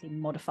 genetically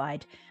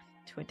modified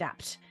to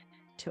adapt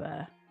to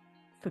a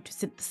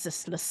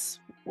photosynthesis-less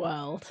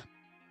world.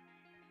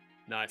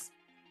 Nice.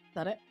 Is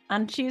that it?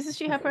 And she uses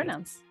she, her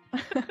pronouns.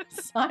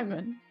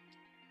 Simon.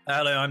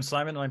 Hello, I'm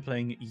Simon. I'm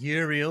playing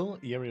Uriel.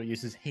 Uriel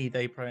uses he,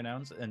 they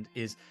pronouns and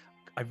is,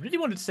 I really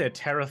wanted to say a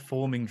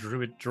terraforming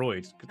druid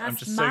droid. 'Cause I'm That's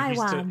just so my used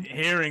one. to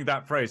hearing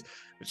that phrase.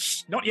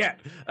 Shh, not yet.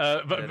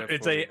 But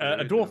it's a Terraforming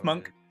dwarf druid.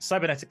 monk,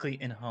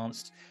 cybernetically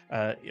enhanced,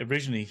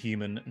 originally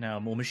human, now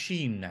more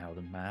machine now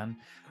than man,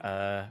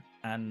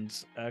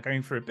 and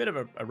going through a bit of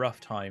a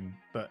rough time,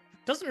 but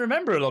doesn't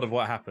remember a lot of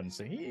what happened.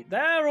 So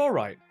they're all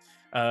right.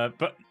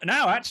 But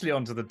now actually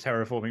onto the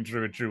terraforming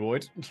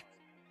druid.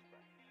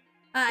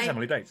 Hi, It's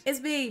Emily Dates. it's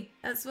me.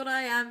 That's what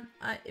I am.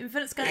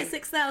 Infinite Sky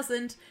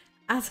 6000,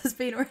 as has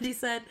been already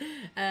said.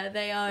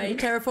 They are a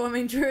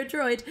terraforming druid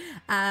droid.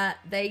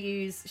 They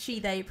use she,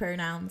 they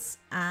pronouns,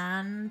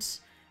 and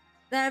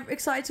they're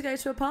excited to go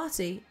to a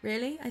party,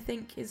 really, I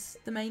think is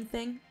the main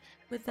thing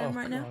with them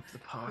right now. The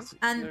party.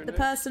 And No, the no.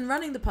 person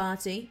running the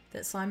party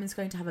that Simon's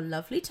going to have a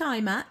lovely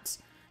time at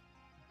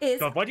is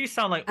God, why do you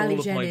sound like Ali all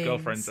of my Jennings.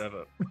 girlfriends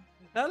ever?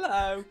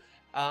 Hello,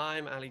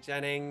 I'm Ali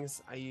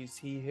Jennings. I use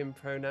he, him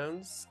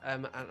pronouns,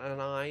 and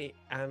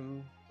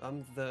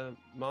I'm the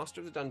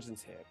master of the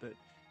dungeons here. But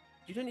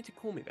you don't need to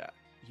call me that.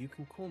 You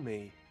can call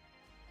me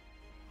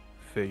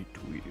Fate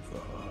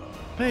Weaver.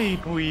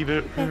 Fate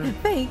Weaver.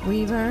 Fate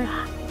Weaver.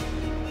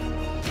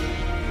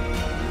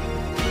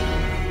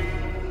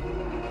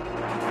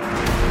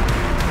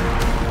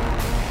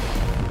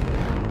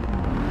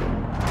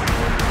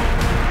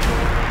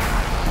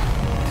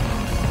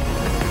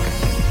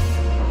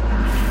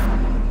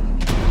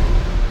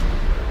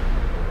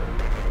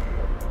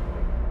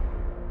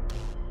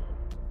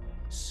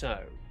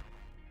 So,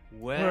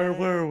 Where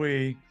were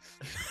we?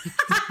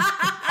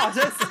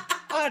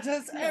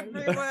 Otters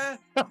everywhere.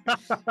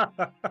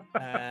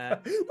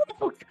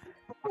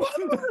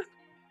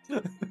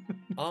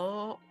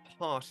 Our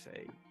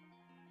party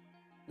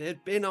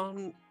had been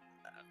on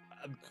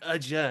a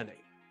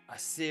journey, a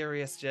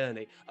serious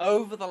journey.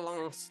 Over the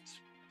last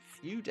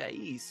few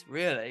days,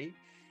 really,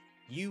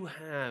 you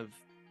have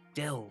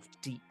delved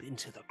deep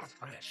into the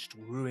crashed,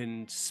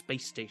 ruined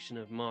space station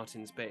of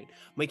Martin's Bane,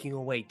 making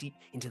your way deep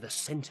into the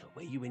center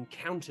where you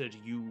encountered,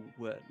 you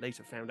were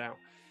later found out,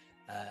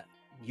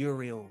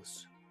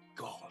 Uriel's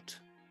god,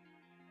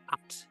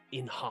 cut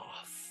in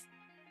half,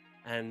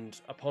 and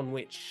upon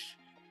which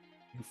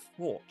you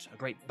fought a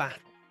great battle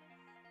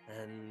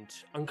and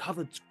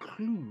uncovered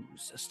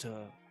clues as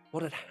to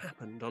what had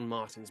happened on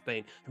Martin's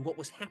Bane and what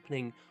was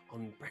happening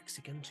on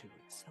Brexigantu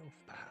itself,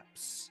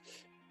 perhaps.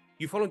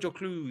 You followed your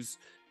clues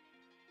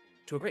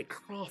to a great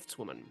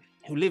craftswoman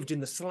who lived in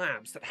the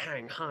slabs that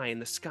hang high in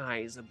the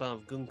skies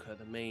above Gunka,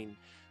 the main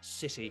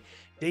city,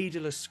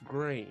 Daedalus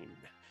Grain.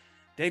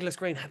 Daedalus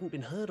Grain hadn't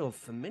been heard of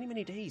for many,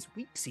 many days,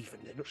 weeks even.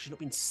 She'd not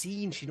been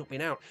seen, she'd not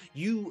been out.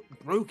 You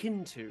broke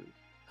into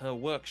her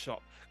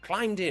workshop,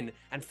 climbed in,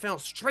 and fell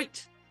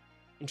straight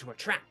into a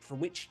trap from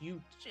which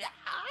you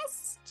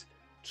just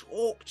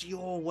talked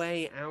your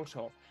way out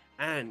of.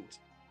 And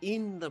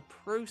in the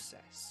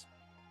process,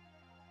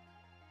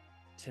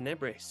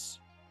 Tenebris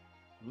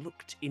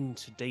looked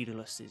into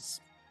Daedalus's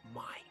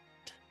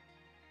mind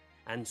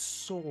and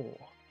saw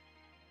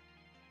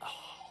a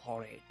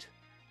horrid,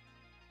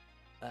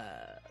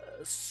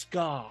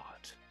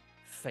 scarred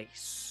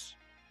face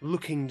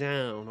looking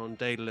down on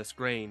Daedalus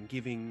Grain,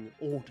 giving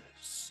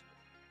orders,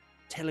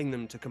 telling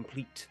them to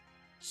complete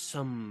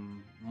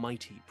some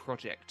mighty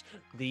project,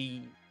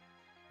 the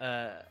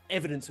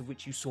evidence of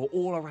which you saw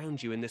all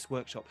around you in this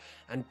workshop.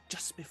 And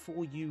just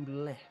before you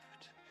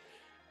left,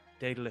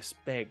 Daedalus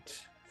begged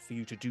for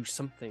you to do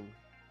something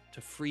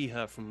to free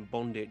her from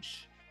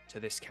bondage to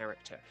this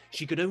character.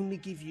 She could only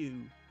give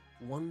you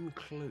one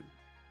clue.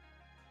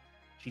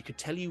 She could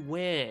tell you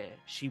where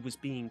she was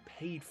being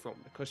paid from,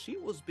 because she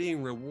was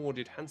being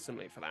rewarded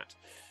handsomely for that.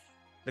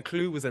 The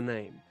clue was a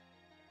name.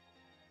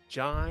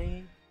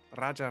 Jai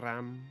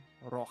Rajaram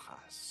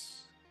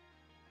Rojas.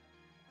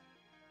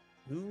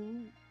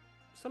 Who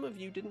some of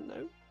you didn't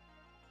know,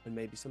 and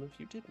maybe some of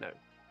you did know.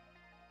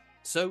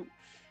 So,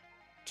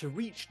 to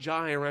reach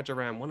Jai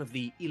Rajaram, one of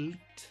the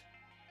elite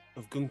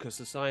of Gunka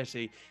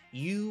society,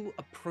 you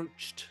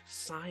approached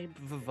Saib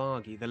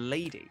Vivagi, the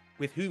lady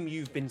with whom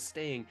you've been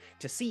staying,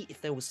 to see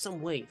if there was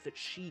some way that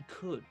she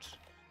could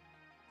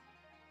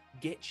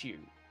get you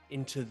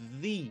into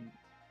the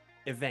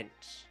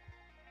event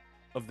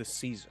of the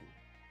season.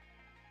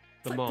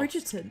 It's like Masked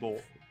Bridgerton.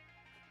 Ball.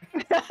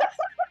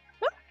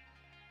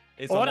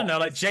 It's Oh, a I don't lot. know,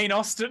 like Jane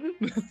Austen.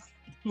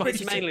 Like-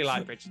 It's mainly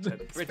like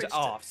Bridgerton.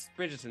 It's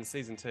Bridgerton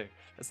season 2.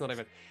 That's not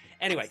even.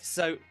 Anyway,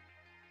 so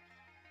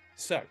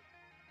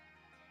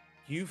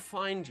you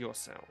find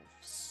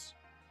yourselves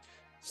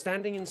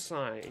standing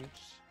inside,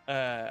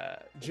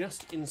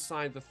 just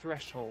inside the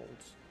threshold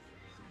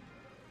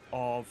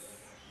of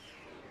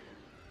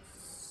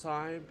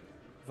Saib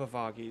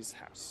Vivagi's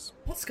house.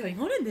 What's going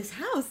on in this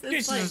house?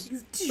 There's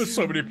There's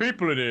so many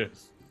people in here.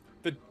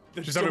 The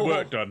She's having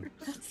work done.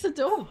 That's the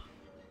door.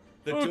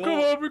 The Oh, door come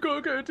on, we've got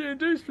to get a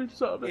D&D stream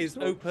started. is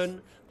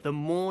open. The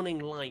morning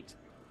light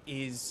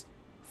is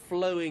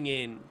flowing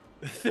in.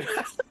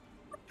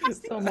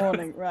 Still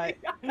morning, right?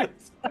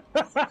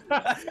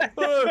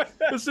 Oh,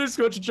 it's this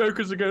got your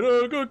jokers again.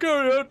 Oh, go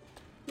carry on.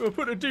 I'll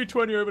put a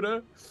D20 over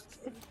there.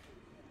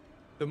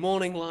 The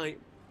morning light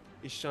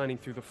is shining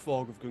through the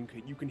fog of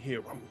Gunka. You can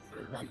hear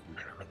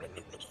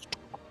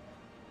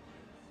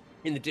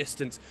in the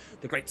distance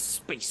the great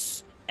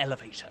space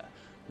elevator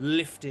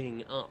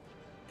lifting up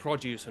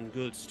produce and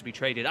goods to be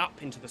traded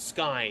up into the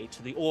sky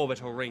to the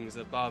orbital rings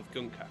above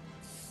Gunka.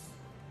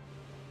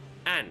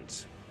 And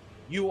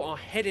you are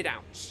headed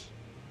out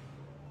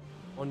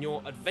on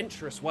your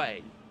adventurous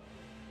way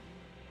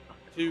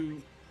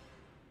to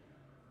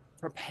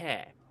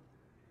prepare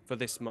for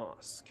this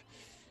mask.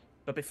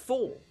 But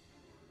before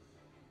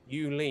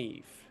you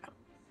leave,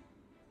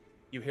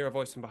 you hear a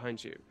voice from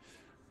behind you.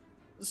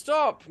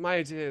 Stop,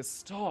 my dears,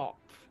 stop.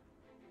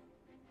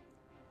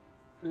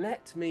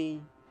 Let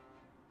me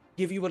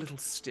give you a little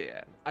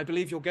steer. I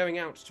believe you're going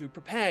out to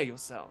prepare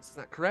yourselves. Is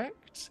that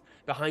correct?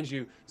 Behind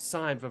you,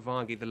 Saib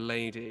Vivagi, the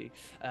lady,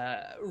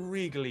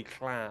 regally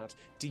clad,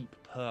 deep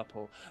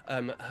purple,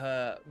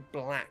 her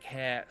black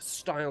hair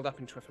styled up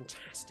into a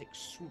fantastic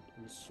swoop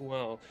and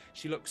swirl.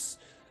 She looks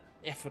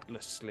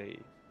effortlessly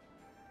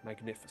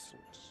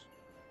magnificent.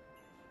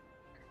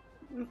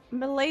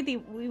 Milady,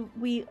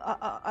 we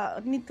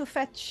need to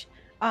fetch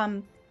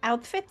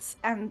outfits,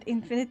 and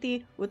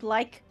Infinity would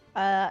like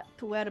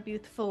to wear a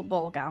beautiful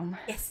ball gown.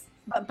 Yes.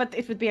 But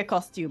it would be a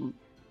costume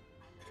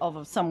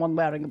of someone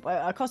wearing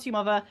a costume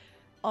of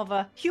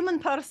a human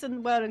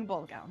person wearing a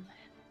ball gown.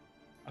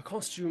 A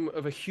costume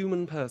of a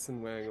human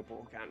person wearing a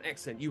ball gown.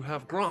 Excellent. You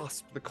have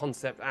grasped the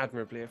concept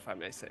admirably, if I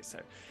may say so.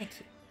 Thank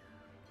you.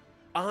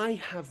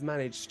 I have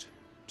managed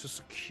to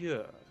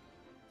secure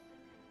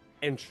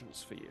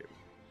entrance for you.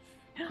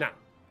 Now,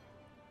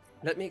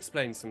 let me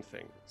explain some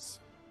things.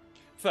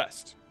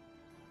 First,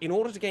 in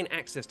order to gain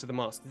access to the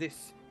mask,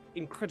 this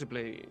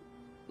incredibly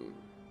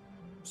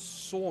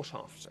sought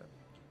after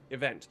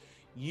event,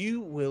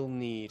 you will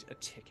need a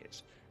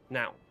ticket.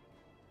 Now,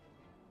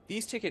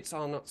 these tickets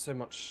are not so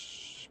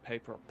much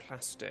paper or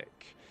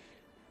plastic.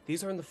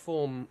 These are in the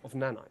form of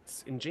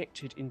nanites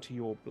injected into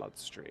your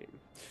bloodstream.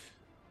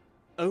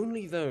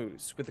 Only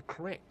those with the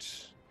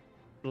correct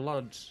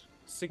blood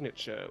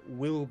signature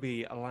will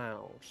be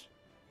allowed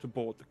to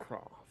board the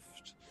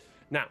craft.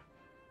 Now,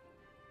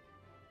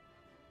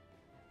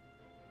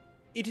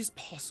 it is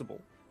possible,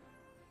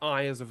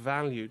 I as a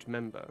valued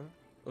member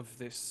of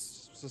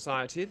this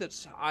society,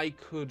 that I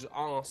could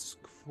ask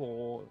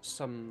for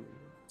some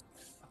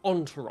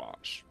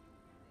entourage,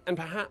 and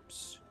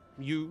perhaps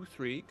you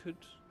three could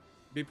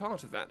be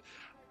part of that.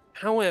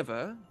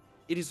 However,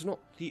 it is not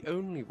the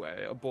only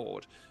way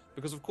aboard,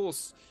 because of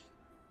course,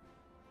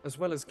 as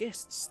well as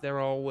guests, there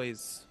are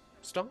always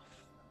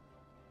staff.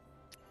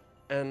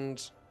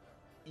 And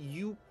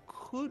you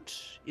could,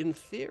 in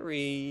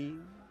theory,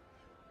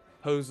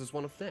 pose as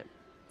one of them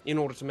in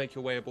order to make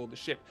your way aboard the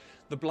ship.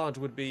 The blood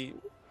would be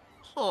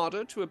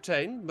harder to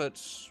obtain,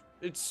 but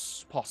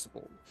it's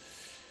possible.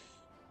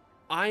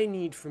 I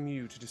need from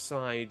you to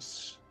decide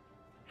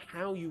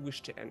how you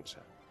wish to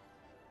enter.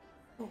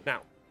 Oh.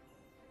 Now.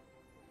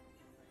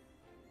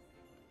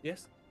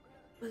 Yes?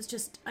 It was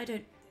just I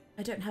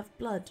don't have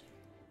blood,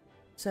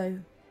 so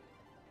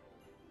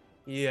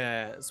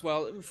Yes,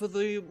 well, for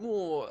the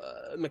more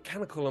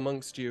mechanical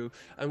amongst you,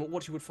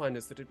 what you would find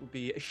is that it would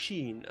be a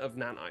sheen of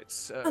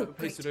nanites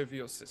pasted great. over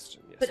your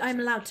system. Yes, but I'm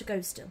exactly. allowed to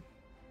go still.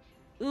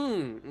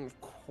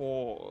 Of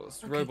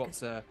course. Okay,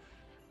 Robots are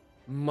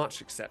much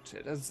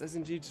accepted, as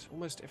indeed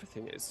almost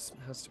everything is,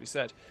 has to be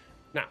said.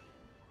 Now,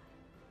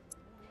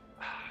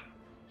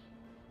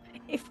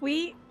 if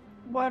we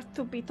were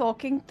to be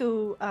talking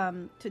to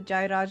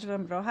Jairaj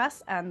and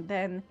Rojas, and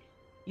then,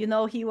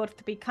 he were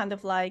to be kind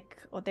of like,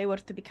 or they were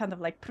to be kind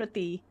of like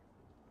pretty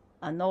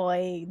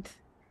annoyed.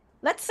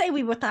 Let's say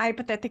we were to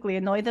hypothetically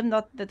annoy them,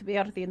 not that we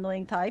are the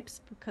annoying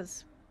types,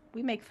 because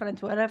we make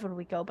friends wherever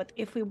we go, but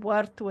if we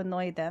were to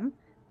annoy them,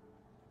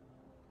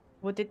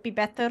 would it be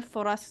better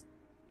for us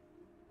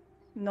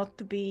not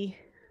to be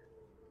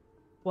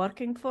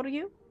working for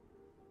you?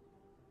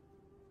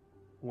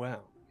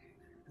 Well,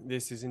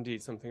 this is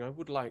indeed something I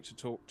would like to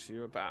talk to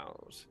you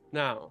about.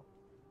 Now,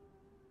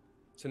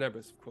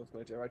 Tenebris, of course,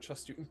 my dear, I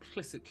trust you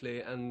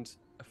implicitly, and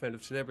a friend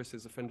of Tenebris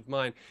is a friend of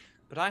mine,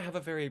 but I have a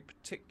very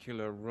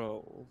particular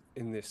role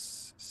in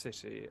this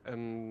city,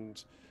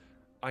 and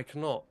I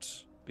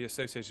cannot be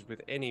associated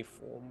with any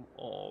form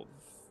of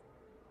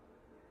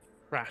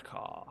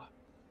fracas.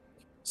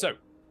 So,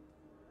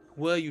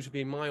 were you to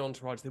be my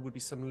entourage, there would be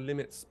some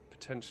limits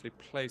potentially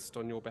placed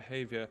on your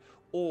behavior,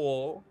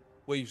 or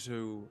were you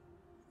to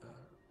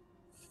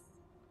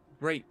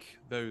break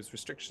those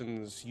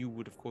restrictions, you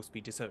would, of course,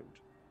 be disowned.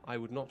 I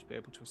would not be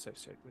able to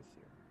associate with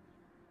you.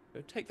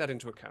 So take that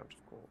into account,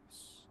 of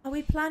course. Are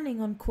we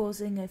planning on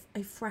causing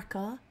a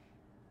fracas?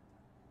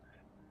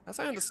 As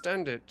I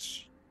understand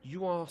it,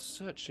 you are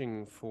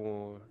searching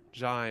for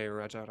Jai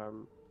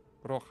Rajaram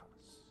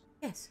Rojas.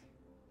 Yes.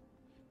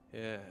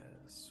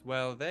 Yes.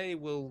 Well, they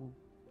will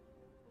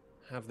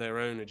have their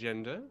own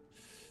agenda.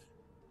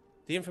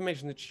 The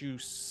information that you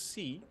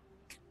seek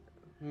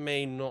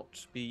may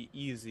not be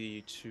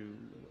easy to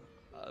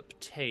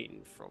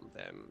obtain from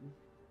them.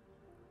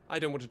 I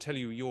don't want to tell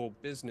you your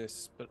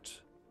business, but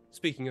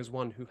speaking as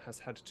one who has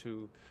had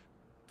to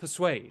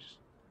persuade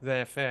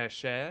their fair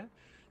share,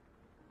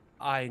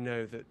 I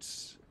know that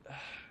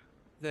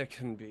there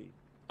can be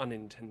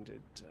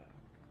unintended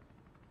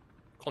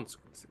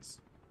consequences.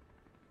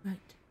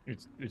 Right.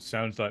 It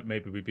sounds like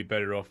maybe we'd be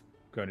better off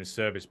going to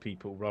service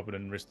people rather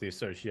than risk the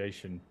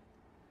association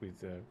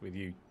with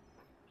you.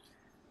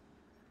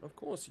 Of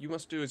course, you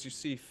must do as you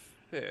see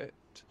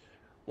fit.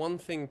 One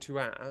thing to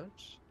add,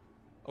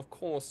 of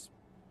course,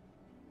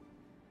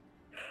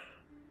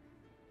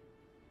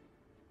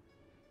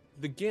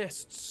 the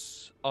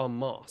guests are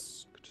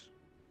masked.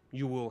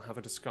 You will have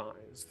a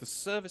disguise. The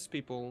service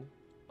people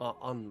are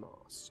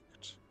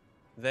unmasked.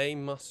 They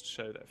must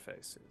show their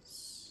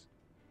faces.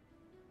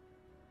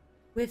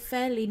 We're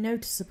fairly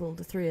noticeable,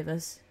 the three of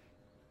us.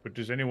 But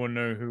does anyone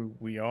know who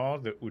we are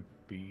that would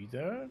be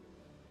there?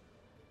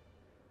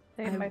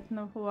 They might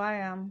know who I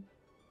am.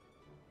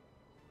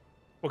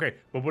 Okay,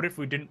 but what if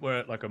we didn't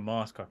wear like a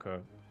mask, like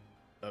a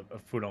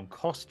full-on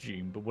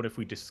costume, but what if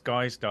we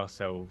disguised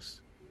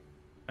ourselves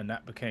and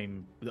that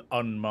became the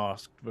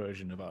unmasked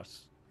version of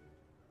us?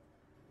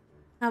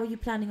 How are you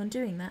planning on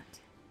doing that?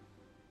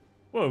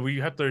 Well, we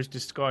had those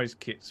disguise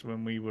kits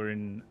when we were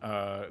in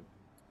what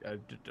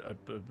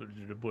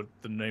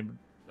the name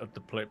of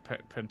the play,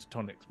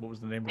 Pentatonics. What was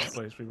the name of the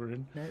place we were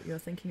in? No, you're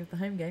thinking of the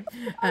home game.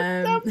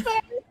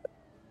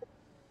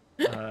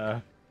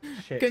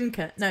 Shit.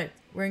 Gunka. No,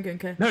 we're in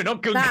Gunka. No,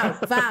 not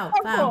Gunka. Vow.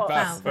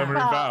 When we were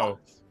in Vow,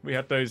 we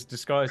had those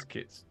disguise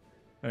kits.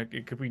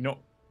 Could we not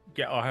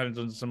get our hands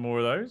on some more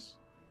of those?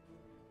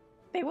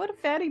 They were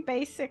very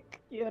basic,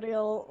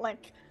 Uriel,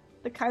 like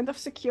the kind of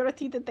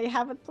security that they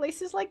have at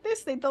places like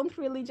this. They don't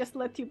really just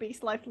let you be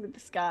slightly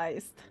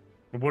disguised.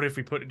 But what if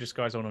we put a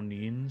disguise on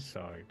the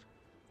inside?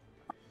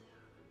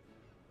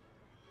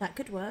 That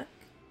could work.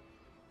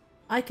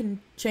 I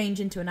can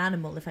change into an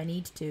animal if I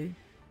need to.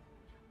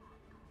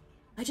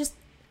 I just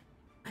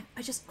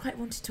quite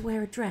wanted to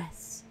wear a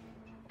dress.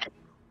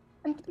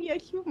 And be a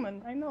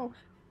human, I know.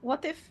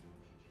 What if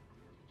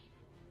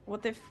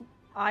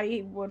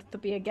I were to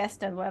be a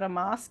guest and wear a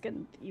mask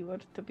and you were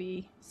to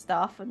be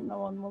staff and no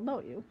one will know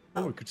you?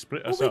 Oh, we could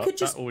split Well, us we up. could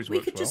just That always we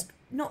works could well. just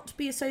not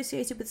be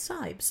associated with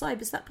Saib.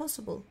 Saib, is that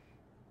possible?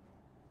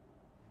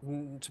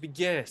 To be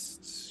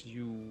guests,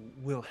 you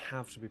will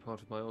have to be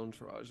part of my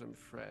entourage, I'm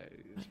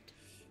afraid. Right.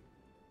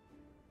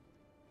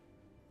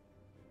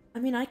 I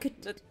mean, I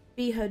could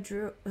be her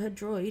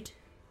droid.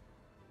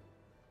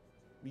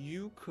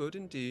 You could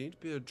indeed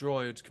be a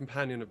droid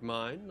companion of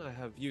mine. I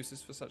have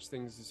uses for such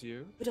things as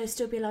you. Would I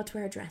still be allowed to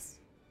wear a dress?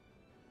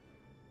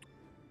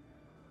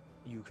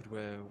 You could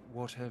wear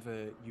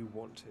whatever you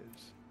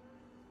wanted.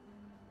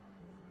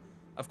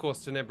 Of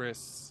course,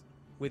 Tenebris,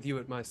 with you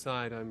at my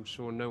side, I'm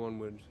sure no one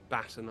would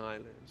bat an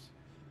eyelid.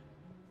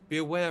 Be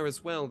aware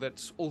as well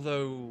that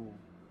although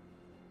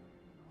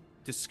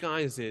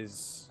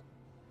disguises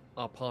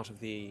are part of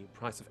the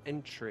price of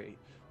entry,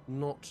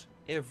 not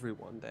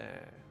everyone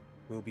there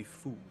will be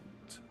fooled.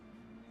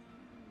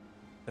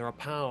 There are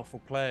powerful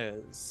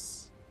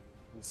players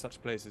in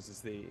such places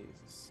as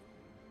these.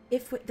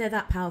 If they're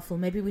that powerful,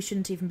 maybe we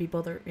shouldn't even be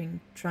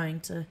bothering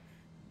trying to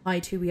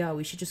hide who we are.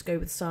 We should just go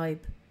with Saib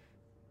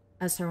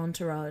as her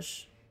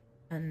entourage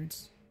and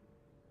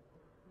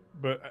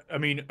But I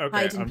mean, okay,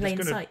 hide in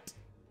plain sight.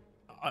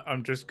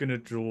 I'm just gonna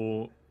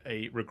draw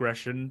a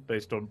regression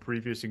based on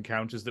previous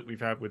encounters that we've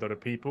had with other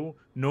people.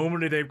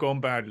 Normally they've gone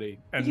badly,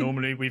 and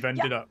normally we've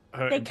ended up They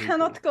hurting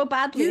cannot people. go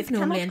badly. You've It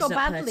normally cannot go ended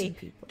up badly. hurting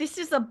people. This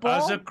is a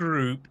ball. As a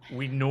group,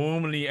 we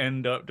normally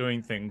end up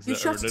doing things You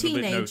that are a shot a little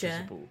bit teenager.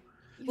 noticeable.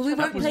 Well, we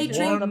won't was play one-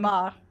 drink. the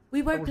bar.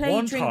 We won't was play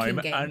one drinking time,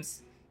 and-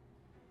 games.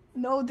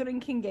 No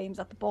drinking games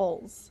at the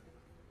balls.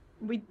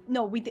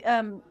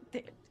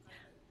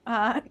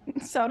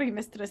 Sorry,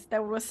 mistress.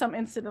 There were some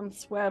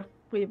incidents where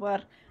we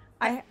were.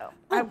 I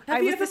have I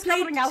you was ever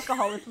discovering played-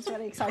 alcohol. It was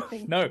very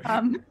exciting. No.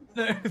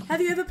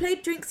 Have you ever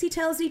played Drinksy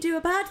Tells You Do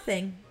a Bad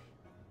Thing?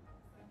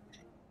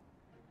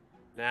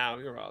 Now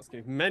you're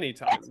asking many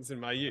times in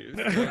my youth.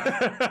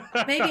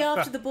 Maybe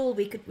after the ball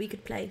we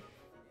could play.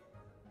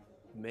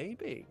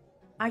 Maybe.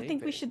 I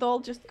think we Maybe. should all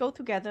just go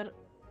together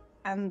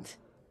and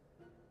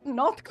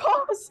not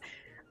cause.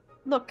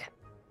 Look,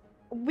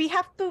 we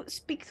have to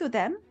speak to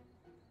them,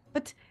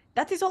 but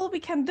that is all we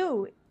can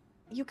do.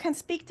 You can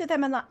speak to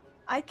them, and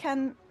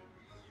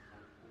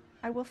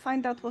I will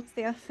find out what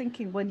they are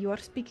thinking when you are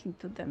speaking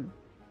to them.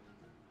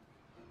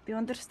 Do you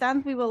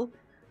understand? We will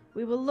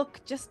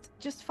look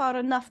just far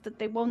enough that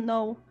they won't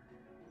know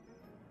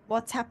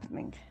what's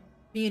happening.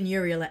 Me and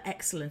Uriel are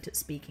excellent at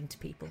speaking to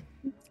people.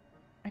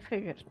 I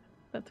figured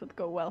that would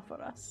go well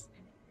for us.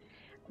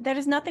 There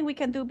is nothing we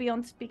can do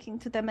beyond speaking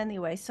to them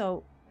anyway,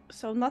 so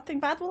nothing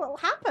bad will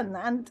happen,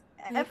 and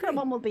agree.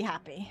 everyone will be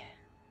happy.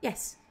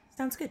 Yes,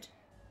 sounds good.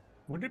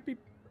 Would it be?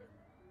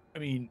 I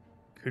mean,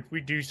 could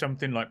we do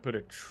something like put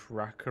a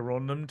tracker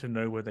on them to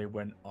know where they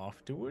went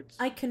afterwards?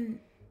 I can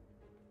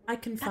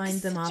find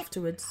them such a-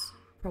 afterwards,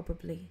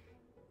 probably.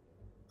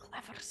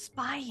 Clever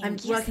spying. I'm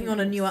yes, working we on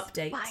a will new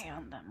update. Spy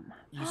on them.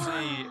 You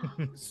see,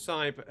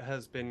 Saib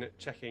has been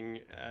checking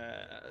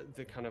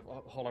the kind of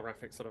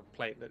holographic sort of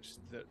plate that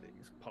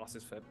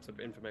passes for sort of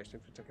information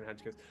for taking hand.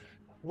 She goes,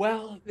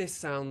 "Well, this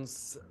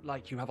sounds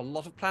like you have a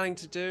lot of planning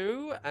to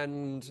do,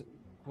 and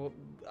well,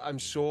 I'm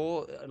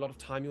sure a lot of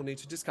time you'll need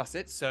to discuss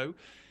it. So,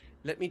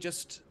 let me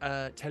just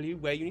tell you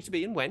where you need to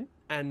be and when,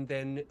 and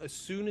then as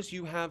soon as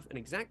you have an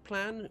exact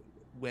plan,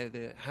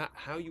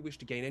 how you wish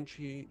to gain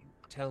entry,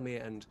 tell me,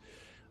 and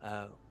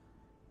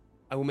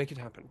I will make it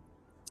happen.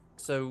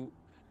 So,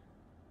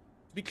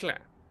 to be clear,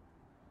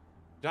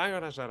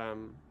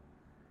 Dairajaram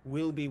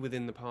will be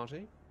within the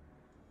party,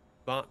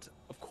 but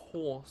of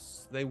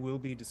course they will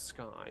be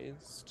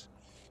disguised.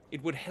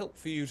 It would help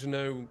for you to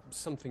know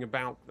something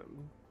about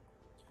them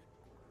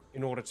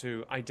in order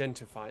to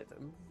identify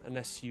them,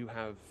 unless you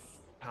have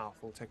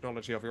powerful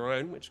technology of your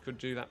own, which could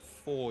do that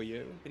for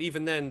you. But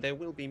even then, there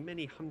will be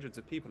many hundreds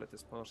of people at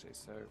this party,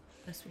 so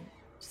That's all.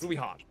 it'll be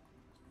hard.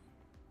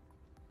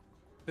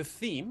 The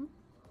theme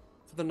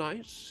for the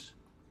night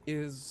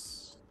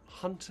is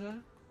Hunter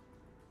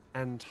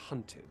and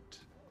Hunted.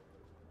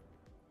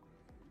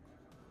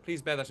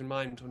 Please bear that in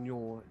mind on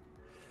your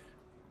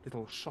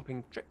little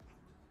shopping trip,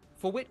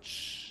 for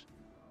which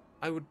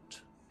I would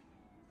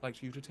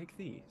like you to take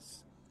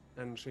these.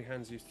 And she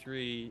hands you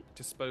 3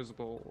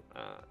 disposable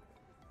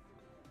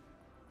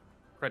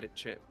credit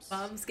chips.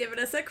 Mum's giving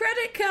us a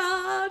credit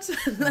card.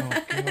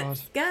 God.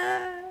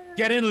 Go.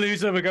 Get in,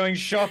 loser. We're going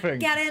shopping.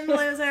 Get in,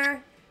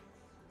 loser.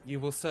 You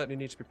will certainly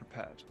need to be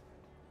prepared.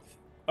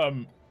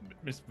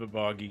 Miss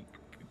Vavagi,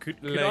 could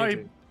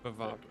Lady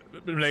Bavard.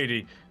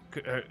 lady,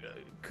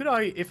 could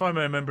I, if I'm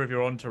a member of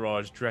your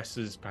entourage, dress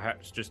as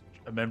perhaps just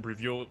a member of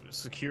your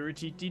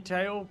security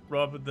detail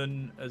rather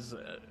than as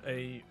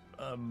a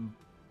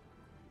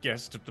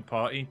guest of the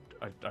party?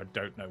 I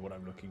don't know what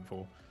I'm looking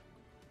for.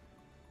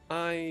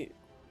 I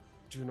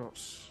do not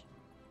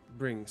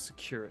bring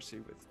security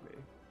with me.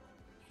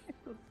 It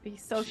would be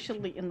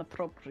socially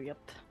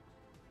inappropriate.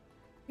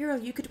 Uriel,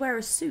 you could wear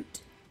a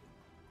suit.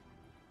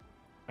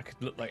 I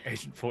could look like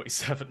Agent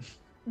 47.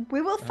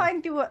 We will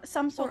find you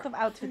some sort of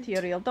outfit,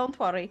 Uriel. Don't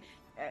worry.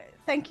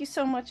 Thank you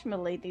so much,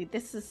 milady.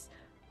 This is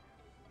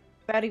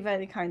very,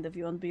 very kind of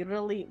you, and we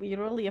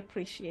really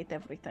appreciate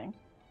everything.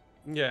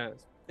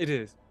 Yes, it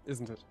is,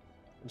 isn't it?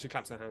 And she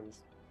claps her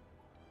hands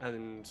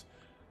and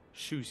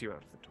shoos you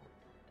out of the door.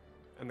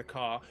 And the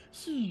car.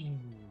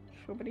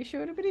 Shoobity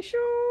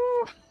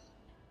shoo.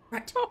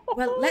 Right.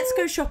 Well, let's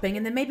go shopping,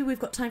 and then maybe we've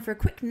got time for a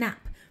quick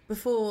nap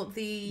before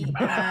the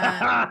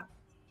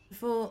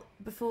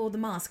before the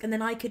mask, and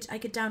then I could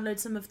download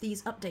some of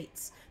these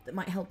updates that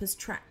might help us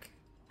track.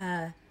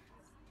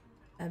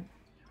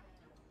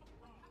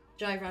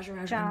 Jai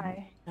Rajaram.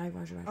 Jai. Jai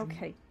Rajaram.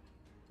 Okay.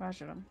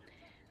 Rajaram.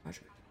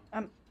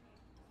 Rajaram.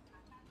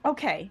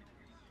 Okay.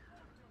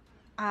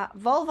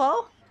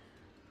 Volvo,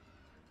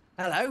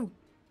 Hello.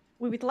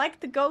 we would like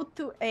to go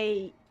to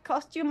a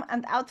costume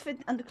and outfit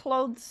and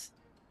clothes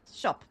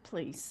shop,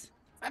 please.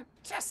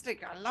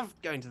 Fantastic. I love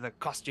going to the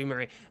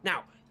costumery.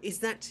 Now, is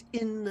that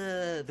in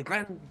the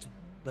Grand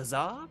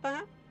Bazaar,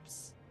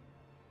 perhaps?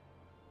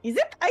 Is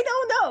it? I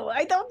don't know.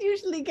 I don't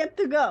usually get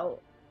to go.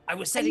 I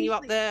was setting you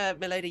up usually- there,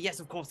 milady. Yes,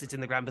 of course it's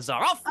in the Grand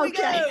Bazaar. Off we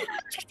Okay.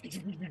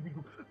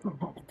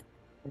 go!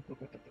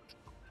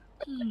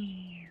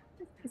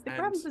 Is the And-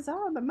 Grand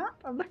Bazaar on the map?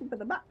 I'm looking for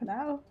the map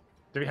now.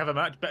 Do we have a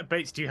map?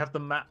 Bates, do you have the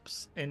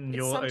maps in It's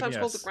your sometimes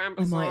called the OBS? Grand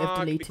I might have Bazaar. It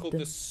could be deleted called them.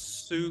 the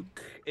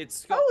souk.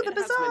 Oh, the it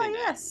has bazaar. many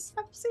names. Yes,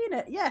 I've seen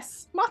it.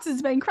 Yes,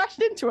 Martin's been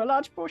crashed into a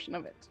large portion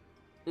of it.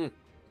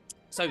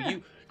 So Yeah.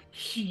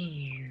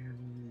 you,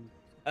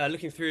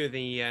 looking through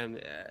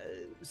the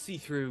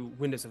see-through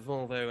windows of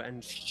Volvo,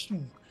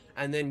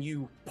 and then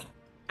you pop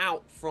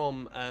out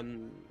from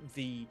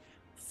the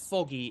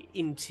foggy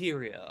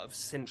interior of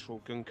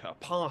central Gunka,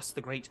 past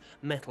the great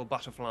metal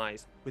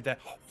butterflies with their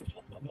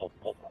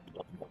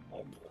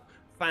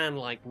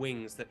fan-like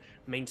wings that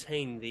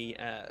maintain the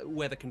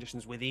weather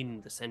conditions within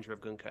the center of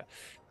Gunka,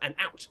 and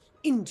out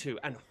into,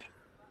 and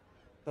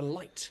the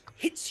light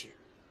hits you.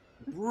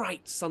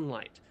 Bright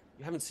sunlight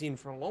you haven't seen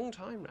for a long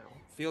time now.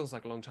 Feels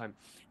like a long time.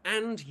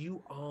 And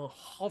you are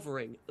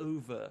hovering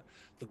over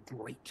the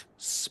great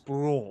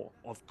sprawl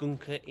of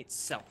Gunka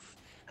itself.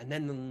 And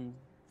then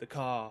the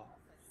car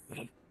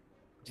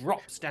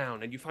drops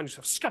down and you find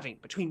yourself scudding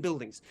between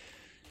buildings.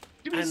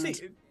 Do we And-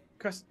 see?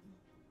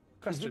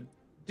 Question.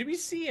 Do we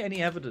see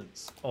any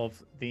evidence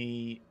of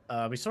the?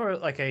 We saw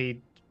like a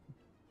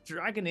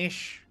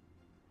dragonish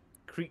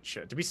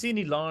creature. Do we see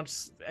any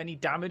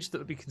damage that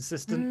would be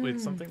consistent with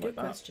something Good like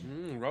that?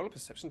 question. Roll a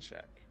perception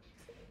check.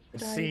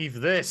 Could I- Perceive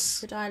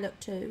this. Should I look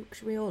too?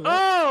 Should we all look?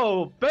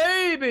 Oh,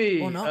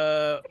 baby! Or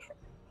not.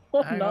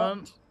 Or Hang not.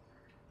 on.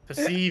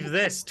 Perceive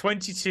this.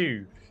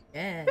 22.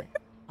 Yeah,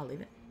 I'll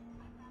leave it.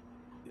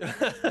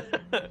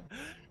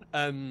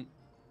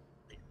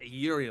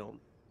 Uriel,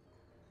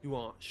 you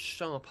are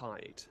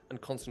sharp-eyed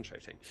and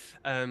concentrating.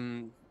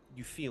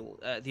 You feel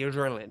the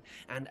adrenaline,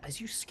 and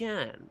as you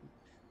scan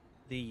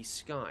the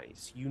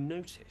skies, you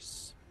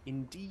notice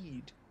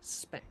indeed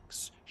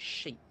specks,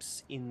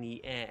 shapes in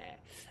the air.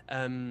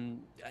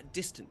 At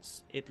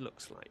distance, it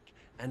looks like,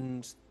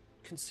 and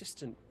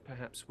consistent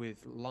perhaps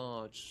with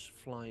large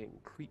flying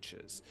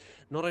creatures.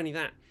 Not only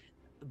that,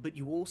 but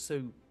you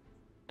also,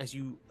 as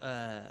you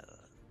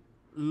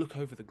look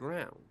over the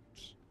ground,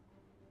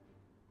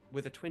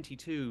 with a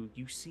 22,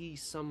 you see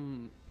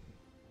some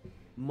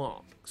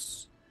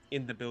marks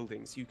in the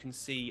buildings. You can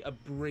see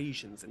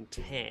abrasions and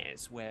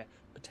tears where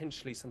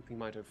potentially something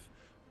might have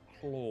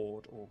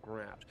clawed or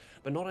grabbed.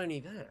 But not only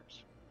that,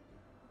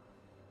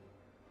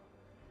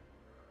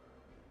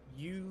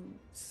 you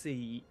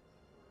see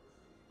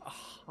a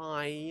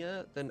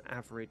higher than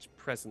average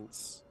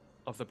presence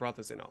of the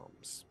Brothers in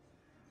Arms.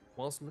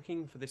 Whilst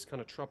looking for this kind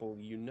of trouble,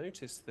 you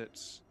notice that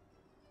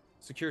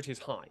security is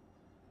high.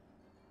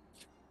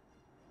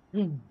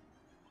 Hmm.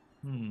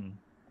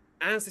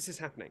 As this is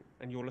happening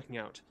and you're looking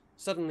out,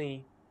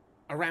 suddenly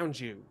around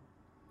you,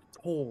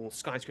 tall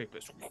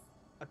skyscrapers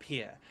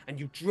appear and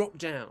you drop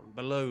down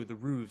below the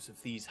roofs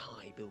of these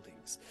high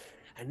buildings.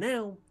 And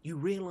now you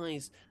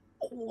realize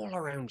all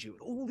around you,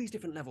 at all these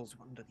different levels,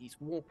 under these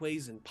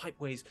walkways and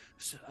pipeways,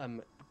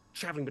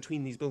 traveling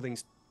between these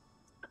buildings,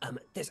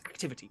 there's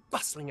activity,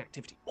 bustling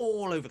activity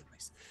all over the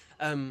place.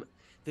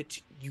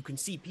 That you can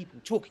see people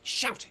talking,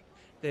 shouting.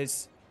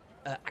 There's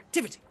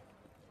activity.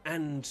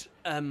 And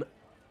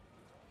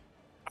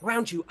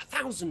around you,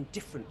 1,000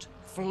 different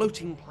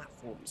floating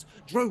platforms,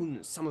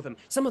 drones, some of them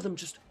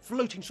just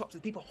floating shops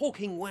with people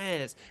hawking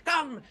wares.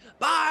 Come,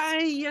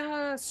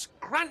 buy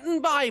Scranton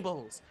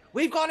Bibles.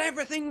 We've got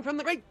everything from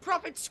the great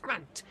prophet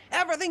Scrant.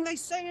 Everything they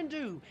say and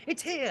do.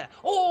 It's here,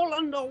 all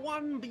under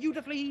one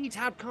beautifully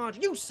tabbed card.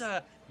 You,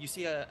 sir. You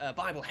see a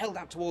Bible held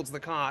out towards the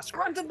car.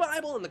 Scranton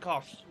Bible, and the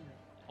car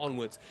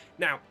onwards.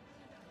 Now,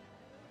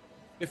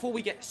 before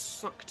we get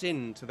sucked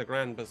into the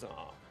Grand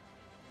Bazaar,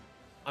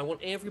 I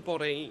want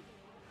everybody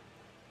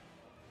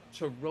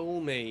to roll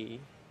me.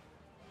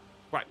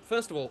 Right,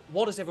 first of all,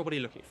 what is everybody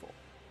looking for?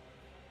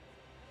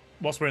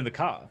 Whilst we're in the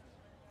car.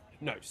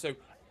 No, so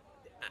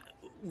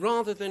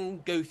rather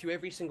than go through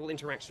every single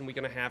interaction we're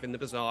going to have in the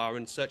bazaar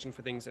and searching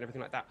for things and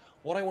everything like that,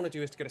 what I want to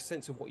do is to get a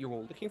sense of what you're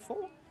all looking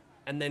for,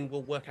 and then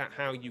we'll work out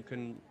how you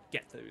can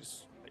get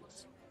those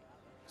things.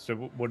 So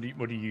what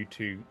are you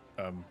two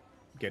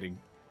getting?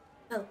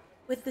 Well,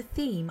 with the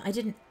theme,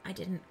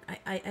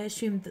 I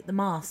assumed that the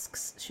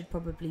masks should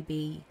probably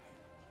be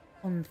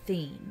on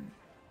theme.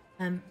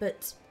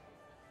 But,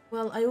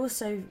 well,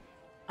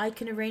 I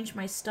can arrange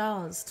my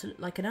stars to look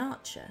like an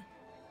archer.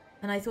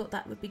 And I thought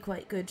that would be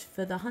quite good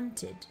for the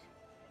hunted.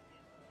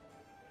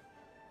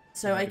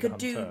 So I could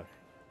do...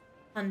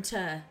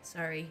 Hunter,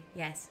 sorry,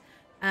 yes.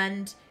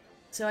 And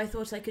so I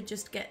thought I could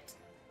just get...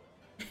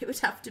 It would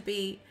have to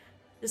be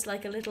just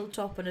like a little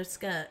top and a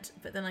skirt,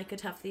 but then I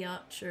could have the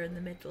archer in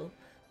the middle,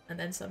 and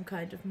then some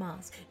kind of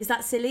mask. Is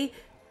that silly?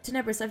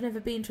 Tenebris, I've never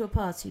been to a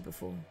party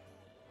before.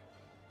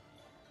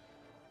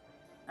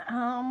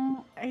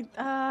 Because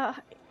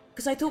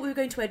I thought we were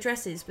going to wear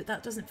dresses, but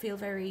that doesn't feel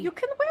very... You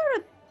could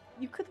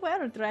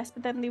wear a dress,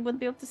 but then they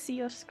wouldn't be able to see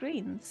your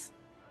screens.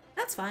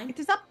 That's fine. It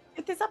is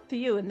up to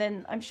you, and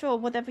then I'm sure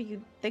whatever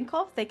you think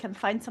of, they can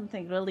find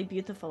something really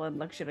beautiful and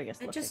luxurious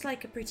I looking. just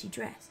like a pretty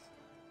dress.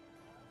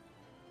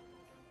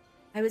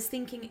 I was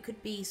thinking it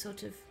could be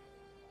sort of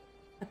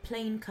a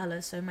plain colour,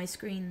 so my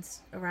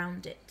screens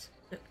around it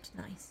looked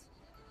nice.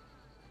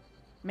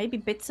 maybe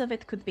bits of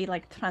it could be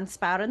like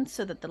transparent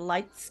so that the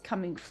light's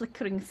coming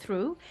flickering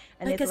through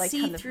and Like it a like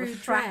kind of see-through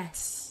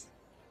refracts.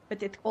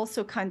 But it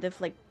also kind of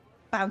like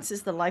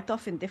bounces the light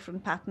off in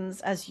different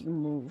patterns as you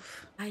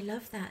move. I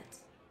love that.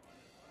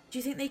 Do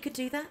you think they could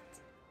do that?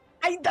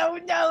 I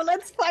don't know.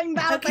 Let's find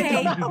out. I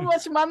don't know Okay. how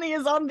much money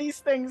is on these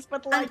things,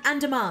 but like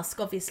And a mask,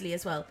 obviously,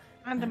 as well.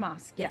 and a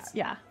mask. Yeah, yes.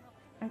 yeah.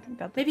 I think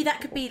that Maybe that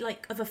could be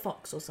like of a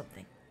fox or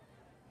something.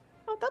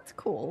 Oh, that's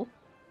cool.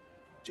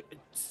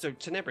 So,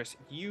 Tenebris,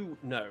 you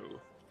know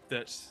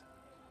that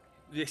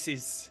this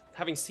is,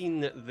 having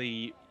seen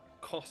the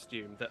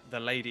costume that the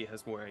lady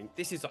has wearing,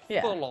 this is a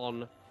Yeah.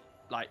 full-on,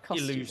 like,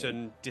 Costume.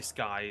 illusion,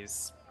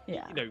 disguise.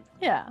 Yeah. You know,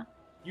 Yeah.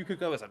 you could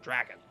go as a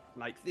dragon.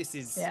 Like, this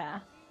is... Yeah.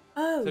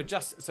 Oh,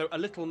 So a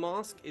little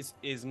mask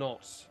is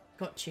not...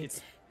 got you.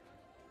 It's...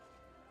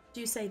 Do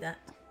you say that?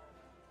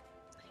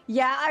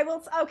 Yeah, I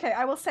will. Okay,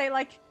 I will say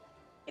like,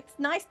 it's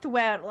nice to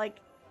wear like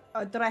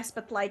a dress,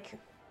 but like,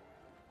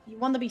 you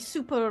want to be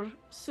super.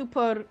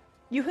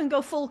 You can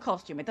go full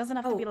costume. It doesn't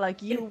have to be Oh,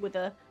 like you in- with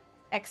a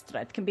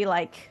extra. It can be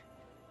like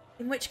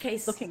In which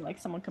case, looking like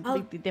someone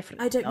completely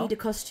different. I don't you know? need a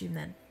costume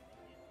then.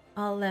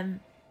 I'll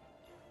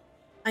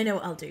I know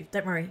what I'll do.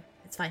 Don't worry,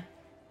 it's fine.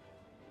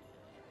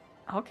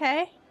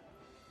 Okay.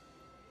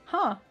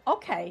 Huh.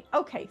 Okay.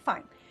 Okay.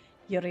 Fine.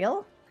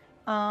 Uriel.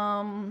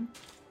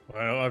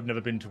 Well, I've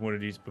never been to one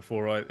of these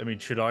before. I mean,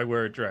 should I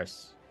wear a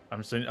dress?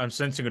 I'm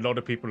sensing a lot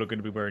of people are going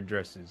to be wearing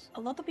dresses. A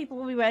lot of people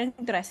will be wearing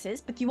dresses,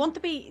 but you want to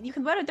be. You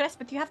can wear a dress,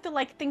 but you have to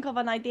like think of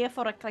an idea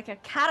for like a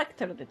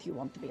character that you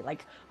want to be.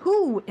 Like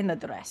who in a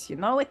dress? You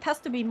know, it has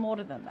to be more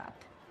than that.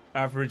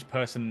 Average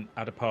person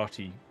at a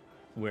party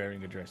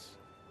wearing a dress.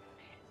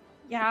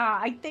 Yeah,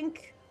 I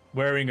think.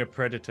 Wearing a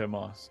predator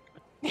mask.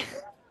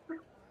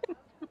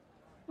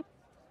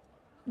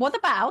 What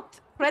about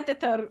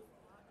Predator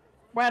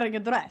wearing a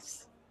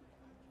dress?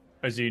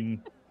 As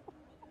in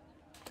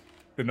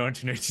the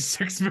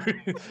 1986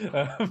 movie.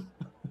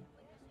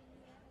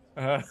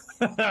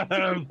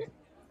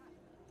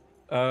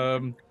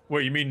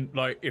 What you mean,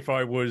 like if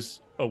I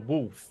was a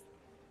wolf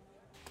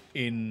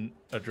in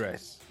a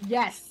dress,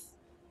 Yes,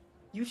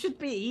 you should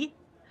be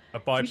a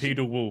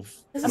bipedal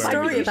wolf, There's a Well,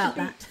 wearing story dress. about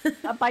that.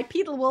 a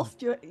bipedal wolf.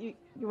 You're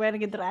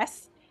wearing a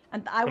dress,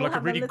 and I But will like a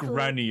have really a little.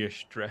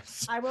 granny-ish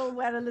dress. I will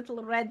wear a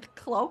little red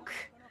cloak,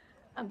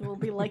 and we'll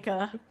be like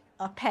a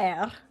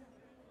pair.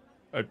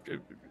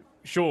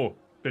 Sure,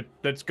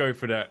 let's go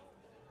for that.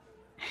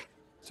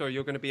 So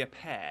you're going to be a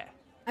pair.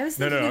 I was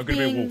No, thinking I'm of gonna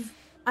be a being. wolf.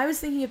 I was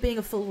thinking of being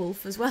a full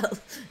wolf as well,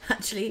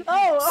 actually.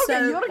 Oh, okay. So-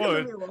 You're gonna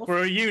Well, be a wolf.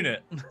 we're a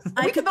unit.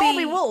 I We could could all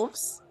be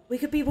wolves. We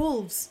could be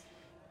wolves.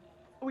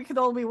 We could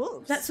all be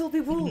wolves. Let's all be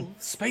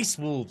wolves. Space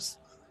wolves.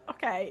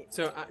 okay.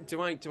 So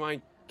do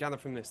I gather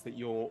from this that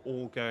you're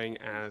all going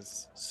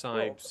as Sibes'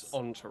 Wolves.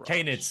 entourage?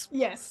 Canids.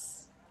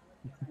 Yes,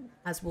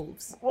 As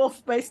wolves.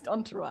 wolf-based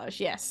entourage.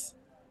 Yes.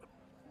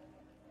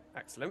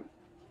 Excellent.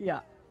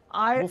 Yeah.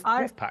 Wolf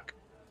I pack.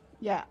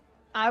 yeah.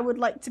 I would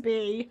like to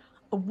be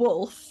a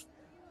wolf,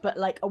 but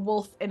like a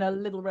wolf in a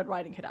Little Red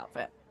Riding Hood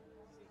outfit.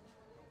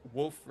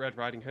 Wolf, Red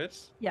Riding Hood,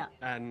 Yeah.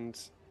 and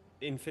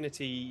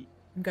Infinity.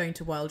 I'm going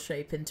to wild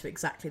shape into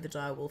exactly the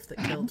direwolf that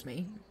killed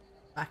me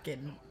back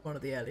in one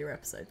of the earlier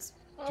episodes.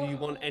 Do you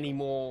want any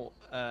more?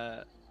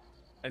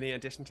 Any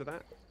addition to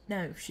that?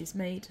 No, she's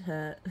made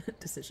her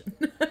decision.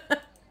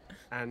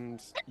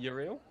 And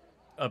Uriel?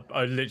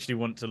 I literally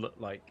want to look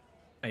like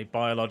a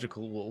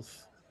biological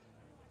wolf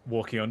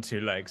walking on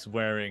two legs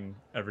wearing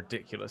a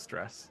ridiculous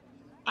dress.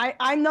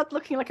 I'm not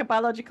looking like a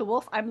biological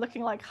wolf. I'm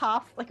looking like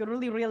a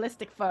really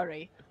realistic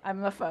furry.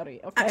 I'm a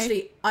furry. Okay.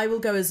 Actually, I'll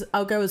go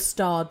as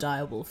Star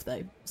Direwolf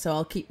though, so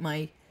I'll keep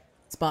my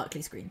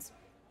sparkly screens.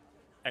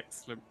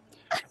 Excellent.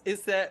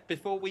 Is there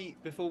before we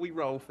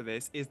roll for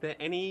this? Is there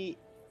anything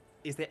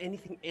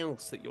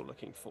else that you're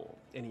looking for?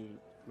 Any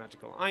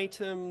magical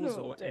items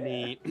Oh, or dear.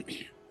 any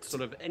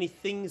sort of any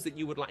things that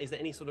you would like? Is there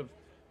any sort of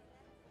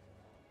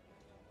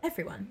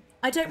Everyone.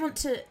 I don't want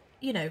to,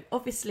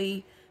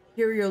 obviously,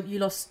 Uriel, you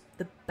lost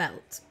the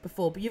belt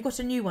before, but you've got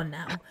a new one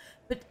now.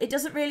 But it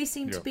doesn't really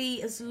seem to Yeah.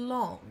 be as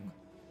long.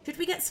 Should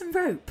we get some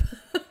rope?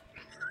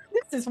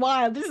 This is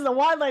wild. This is a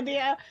wild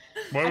idea.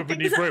 Why would we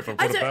need that- rope? I've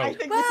I got a don't- I belt.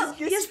 think Well,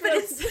 this yes, but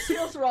feels, it's- this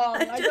feels wrong.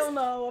 I I don't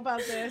know about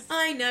this.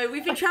 I know,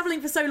 we've been travelling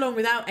for so long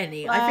without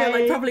any. I feel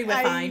like probably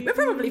we're fine. We're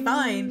probably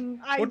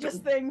fine. I What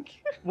just do-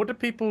 think What do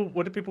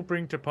people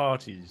bring to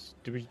parties?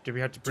 Do we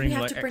have to we bring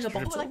have like to bring a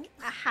extra? bottle? like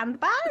a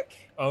handbag.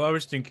 Oh, I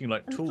was thinking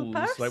like A little tools.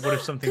 purse? Like what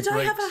if something Could I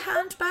breaks? have a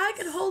handbag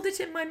and hold it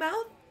in my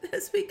mouth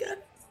as we go?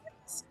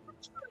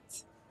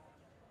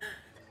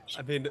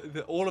 I mean,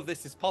 all of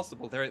this is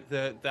possible.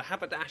 The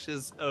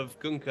haberdashers of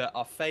Gunka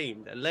are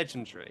famed, they're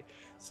legendary.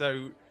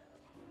 So,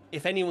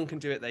 if anyone can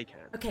do it, they can.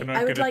 Okay, Can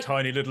I I would get a like.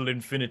 tiny little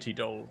infinity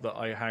doll that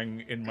I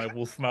hang in my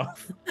wolf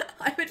mouth?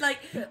 I would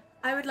like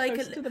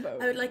Close to the bone.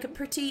 I would like a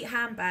pretty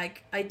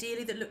handbag,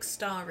 ideally that looks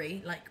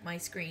starry, like my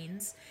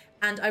screens.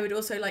 And I would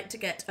also like to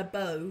get a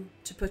bow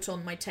to put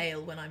on my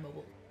tail when I'm a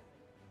wolf.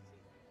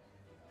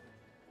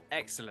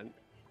 Excellent.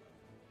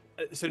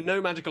 So,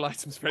 no magical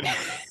items for anyone.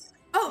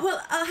 Oh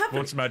well, I'll have.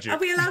 What's magic? Are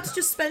we allowed to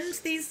just spend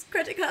these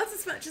credit cards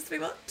as much as we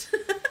want?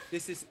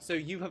 This is so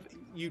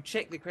you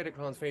check the credit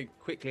cards very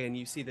quickly and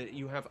you see that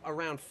you have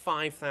around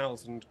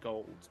 5,000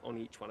 gold on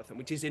each one of them,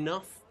 which is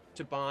enough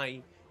to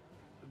buy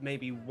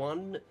maybe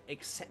one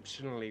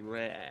exceptionally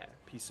rare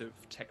piece of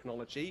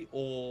technology,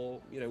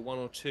 or one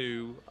or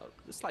two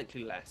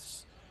slightly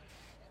less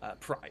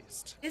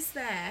prized. Is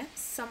there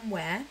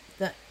somewhere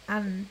that,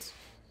 and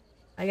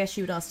I guess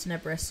you would ask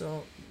Tenebris,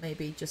 or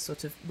maybe just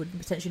sort of would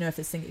potentially know if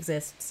this thing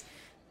exists.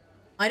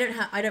 I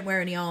don't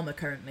wear any armor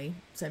currently,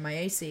 so my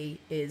AC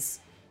is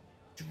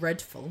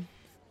dreadful.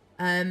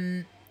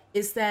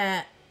 Is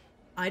there?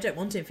 I don't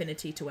want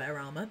Infinity to wear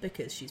armor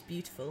because she's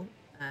beautiful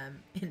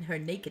in her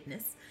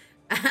nakedness.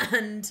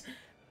 And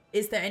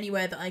is there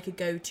anywhere that I could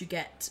go to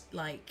get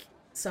like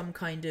some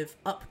kind of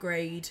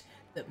upgrade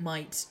that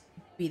might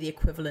be the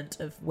equivalent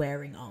of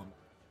wearing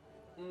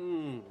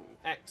armor?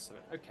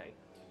 Excellent. Okay.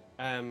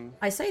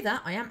 I say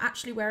that I am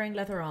actually wearing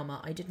leather armor.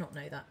 I did not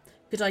know that.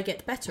 Could I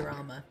get better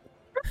armor?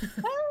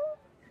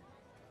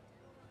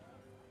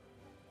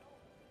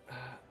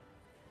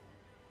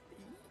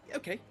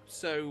 Okay.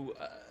 So,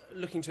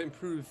 looking to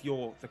improve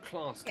the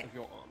class of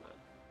your armor.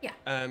 Yeah.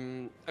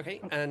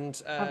 Okay.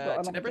 And I've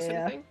got an Tenebris, idea.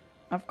 anything?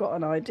 I've got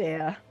an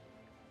idea.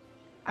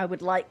 I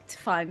would like to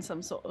find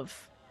some sort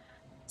of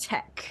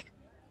tech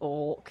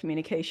or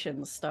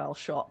communications style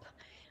shop,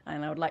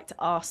 and I would like to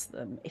ask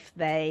them if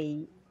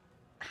they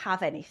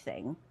have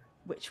anything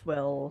which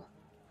will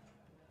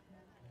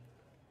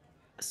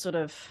sort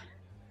of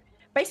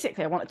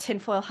basically, I want a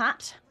tinfoil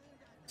hat.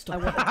 Stop. I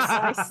want a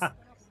device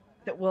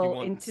that will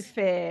want-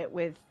 interfere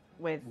with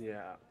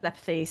Yeah.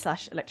 telepathy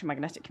 /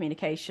 electromagnetic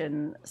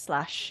communication /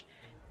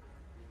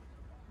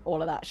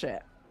 all of that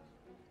shit.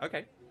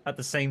 Okay. At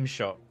the same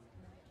shop,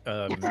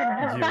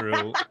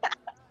 Uriel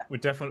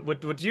would definitely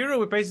would Uriel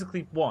would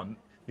basically want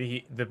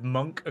the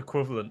monk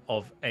equivalent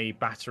of a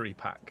battery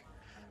pack,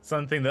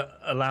 something that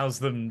allows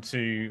them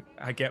to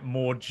get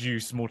more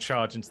juice, more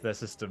charge into their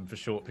system for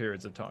short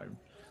periods of time.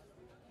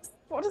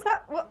 What does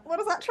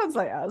that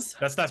translate as?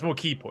 That's more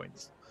key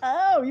points.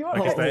 Oh, you want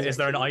Like, it? is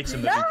there an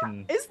item that we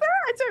can? Is there?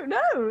 I don't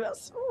know.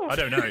 That's. Ooh. I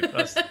don't know.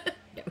 That's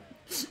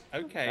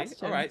Okay.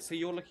 Question. All right. So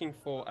you're looking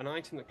for an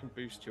item that can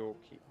boost your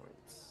key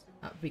points.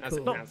 That'd be As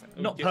cool. a- as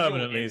a- not your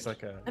permanently. int. It's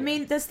like a. I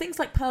mean, there's things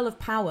like Pearl of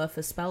Power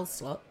for spell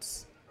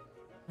slots.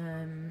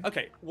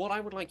 Okay, what I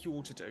would like you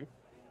all to do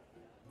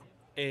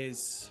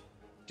is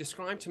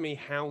describe to me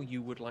how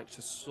you would like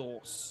to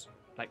source,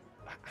 like,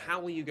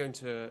 how are you going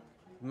to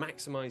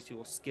maximize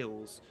your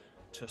skills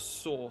to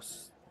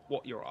source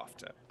what you're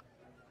after?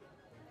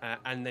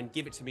 And then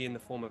give it to me in the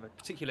form of a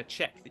particular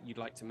check that you'd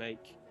like to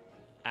make,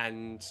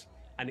 and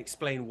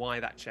explain why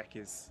that check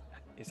is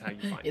how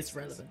you find It's it.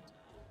 relevant.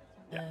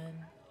 Yeah.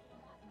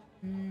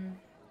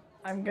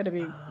 I'm gonna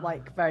be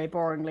like very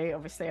boringly.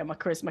 Obviously, I'm a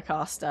charisma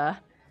caster.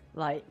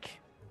 Like,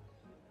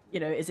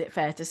 is it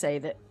fair to say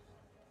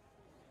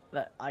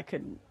that I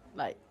can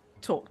like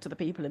talk to the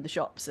people in the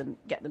shops and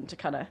get them to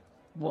kind of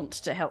want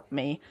to help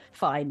me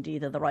find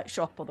either the right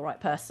shop or the right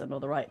person or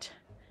the right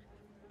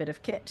bit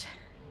of kit?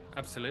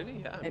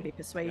 Absolutely, yeah. Maybe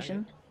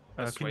persuasion.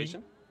 Can you-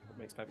 Persuasion. That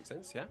makes perfect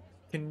sense, yeah.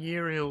 Can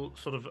Uriel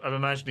sort of? I'm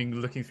imagining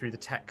looking through the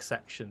tech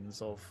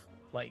sections of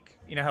like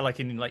how like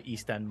in like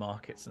East End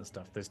markets and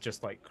stuff. There's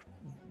just like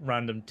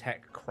random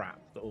tech crap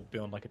that will be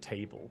on like a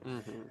table.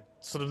 Mm-hmm.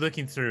 Sort of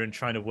looking through and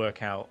trying to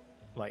work out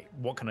like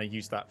what can I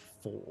use that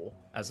for,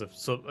 as a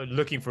sort of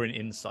looking for an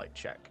insight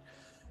check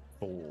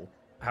for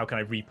how can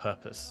I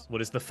repurpose,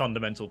 what is the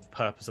fundamental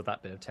purpose of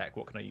that bit of tech,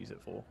 what can I use it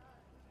for.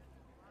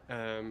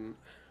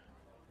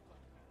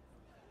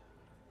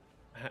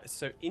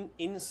 So in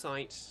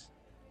insight,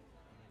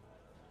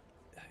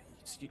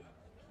 so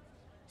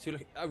you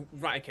look. Oh,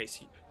 right. Okay.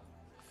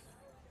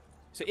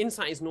 So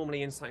insight is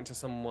normally insight into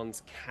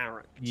someone's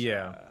character.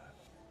 Yeah.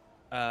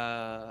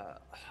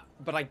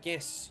 But I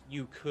guess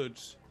you could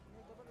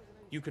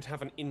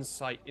have an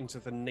insight into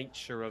the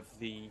nature of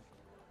the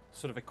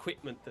sort of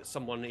equipment that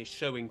someone is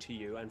showing to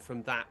you, and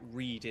from that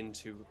read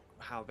into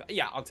how.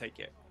 Yeah, I'll take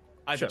it.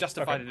 I've Sure,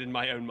 justified okay. it in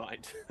my own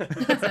mind.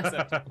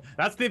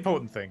 That's the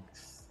important thing.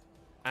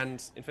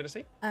 And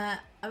Infinity. I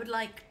would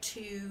like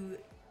to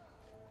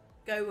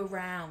go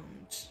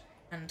around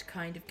and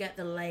kind of get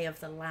the lay of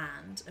the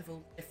land of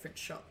all different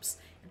shops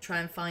and try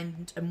and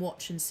find and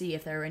watch and see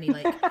if there are any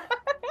like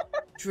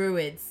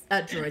droids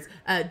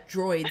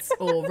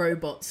or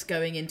robots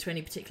going into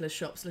any particular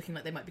shops looking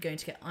like they might be going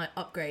to get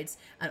upgrades.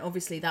 And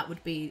obviously that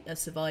would be a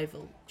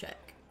survival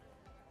check.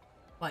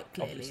 Quite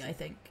clearly, Obviously. I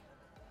think.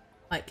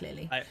 Quite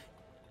clearly. I-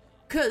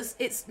 Because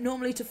it's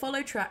normally to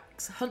follow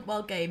tracks, hunt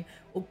wild game,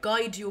 or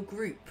guide your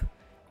group.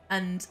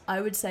 And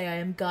I would say I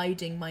am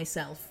guiding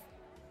myself.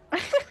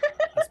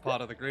 As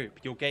part of the group.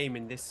 Your game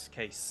in this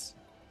case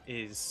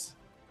is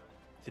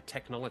the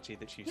technology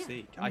that you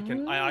seek. I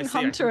see. I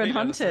Hunter and completely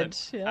understand.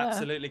 hunted. Yeah.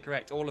 Absolutely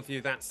correct. All of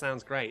you, that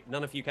sounds great.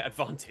 None of you get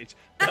advantage.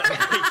 But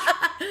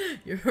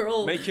You're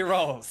all... make your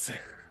rolls.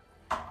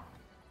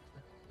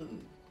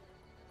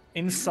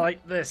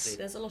 Insight this.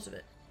 There's a lot of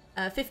it.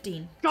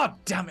 15. God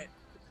damn it.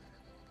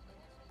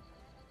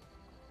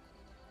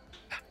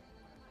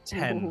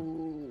 10.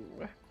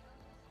 Ooh.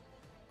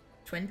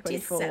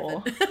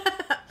 27.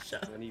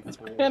 Shut up.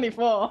 24.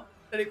 24.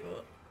 24.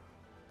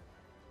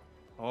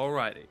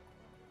 Alrighty.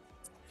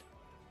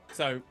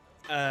 So,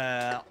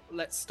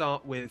 let's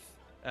start with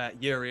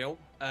Uriel.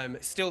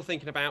 Still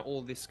thinking about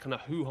all this kind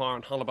of hoo-ha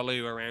and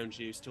hullabaloo around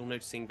you, still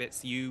noticing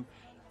bits. You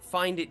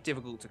find it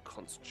difficult to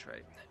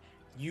concentrate.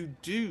 You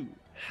do,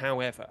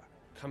 however,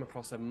 come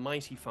across a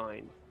mighty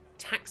fine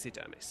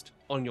taxidermist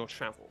on your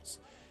travels,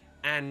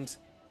 and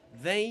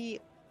they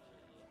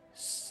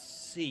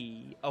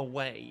see a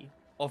way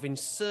of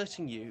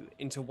inserting you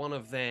into one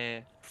of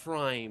their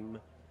prime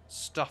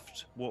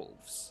stuffed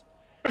wolves.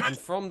 And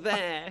from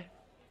there,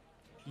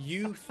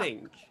 you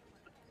think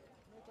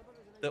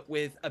that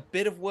with a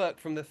bit of work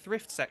from the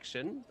thrift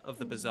section of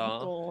the bazaar,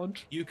 God.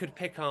 you could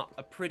pick up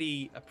a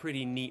pretty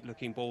neat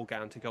looking ball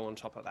gown to go on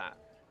top of that.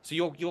 So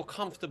you're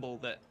comfortable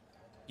that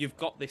you've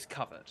got this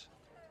covered.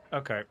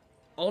 Okay.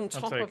 On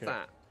top take of it.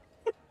 that,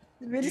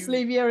 We just You-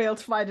 leave Uriel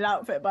to find an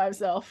outfit by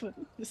himself. And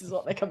this is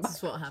what they come back. This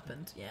is what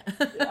happened, yeah.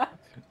 Yeah.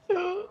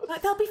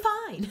 Like, they'll be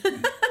fine.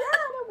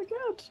 Oh my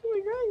god, oh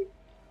my great.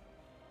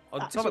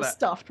 on Actual top of that,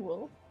 stuffed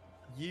wool.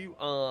 you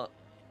are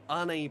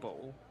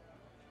unable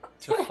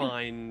to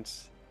find.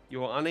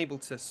 You're unable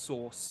to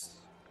source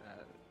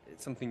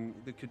something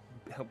that could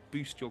help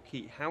boost your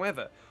key.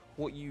 However,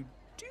 what you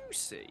do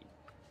see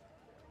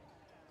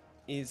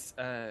is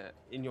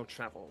in your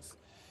travels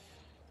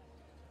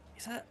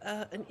is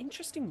an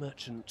interesting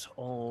merchant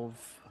of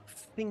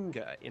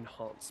finger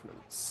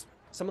enhancements.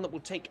 Someone that will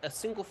take a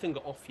single finger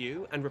off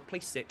you and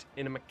replace it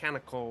in a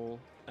mechanical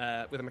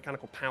with a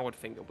mechanical powered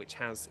finger, which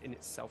has in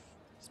itself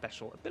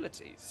special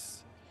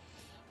abilities.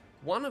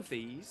 One of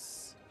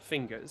these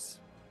fingers,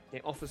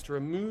 it offers to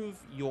remove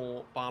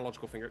your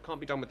biological finger. It can't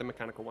be done with the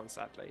mechanical one,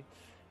 sadly,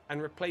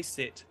 and replace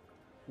it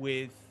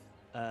with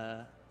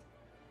a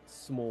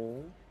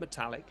small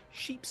metallic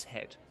sheep's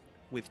head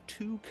with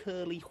 2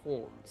 curly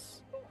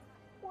horns.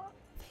 What?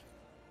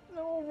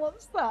 No,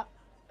 what's that?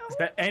 Is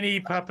there any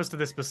purpose to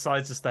this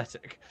besides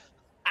aesthetic?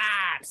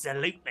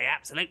 Absolutely,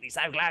 absolutely.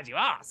 So glad you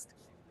asked.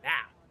 Now,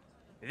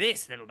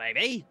 this little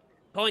baby,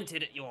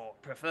 pointed at your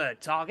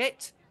preferred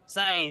target,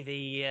 say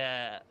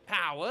the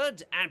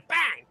powered, and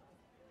bang!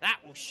 That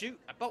will shoot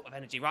a bolt of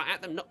energy right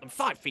at them, knock them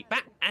 5 feet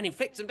back, and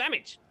inflict some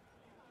damage.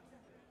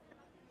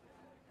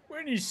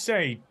 When you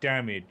say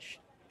damage,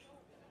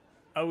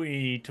 are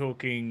we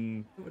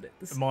talking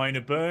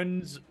minor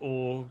burns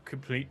or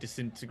complete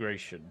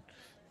disintegration?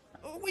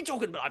 We're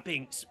talking about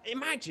being.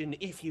 Imagine,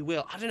 if you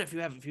will. I don't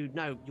know if you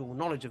know your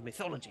knowledge of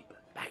mythology,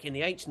 but back in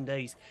the ancient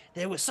days,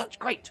 there were such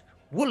great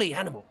woolly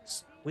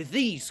animals with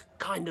these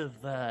kind of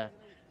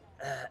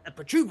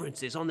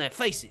protuberances on their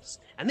faces,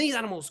 and these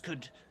animals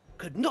could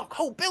knock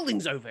whole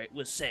buildings over. It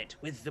was said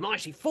with the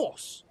mighty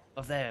force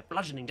of their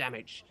bludgeoning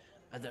damage.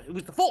 It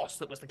was the force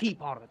that was the key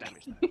part of the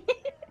damage.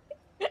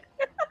 Though.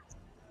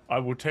 I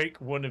will take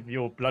one of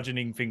your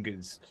bludgeoning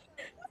fingers.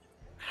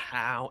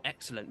 How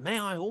excellent! May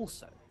I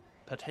also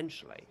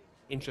potentially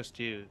interest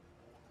you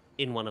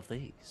in one of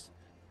these?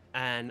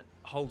 And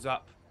holds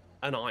up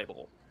an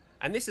eyeball.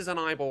 And this is an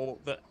eyeball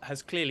that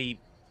has clearly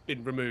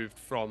been removed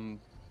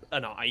from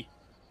an eye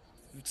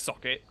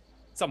socket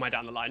somewhere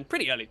down the line,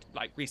 pretty early,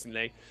 like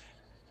recently.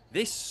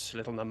 This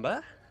little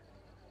number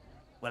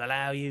will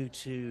allow you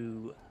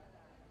to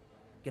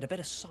get a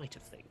better sight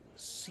of things,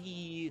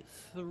 see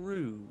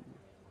through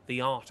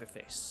the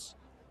artifice.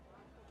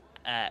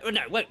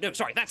 No,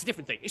 sorry, that's a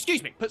different thing.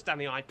 Excuse me. Puts down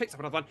the eye, picks up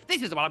another one.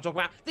 This is the one I'm talking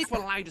about. This will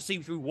allow you to see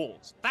through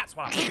walls. That's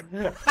what I'm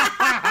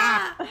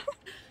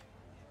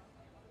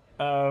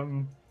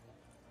talking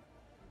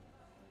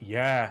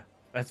Yeah,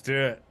 let's do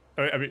it.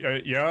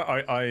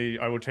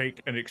 I will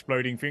take an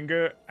exploding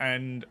finger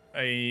and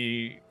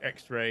a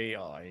X-ray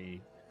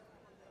eye.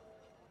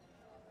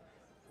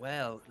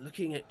 Well,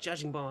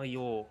 judging by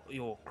your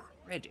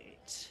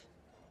credit,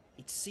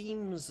 it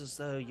seems as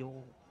though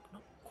you're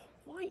not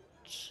quite,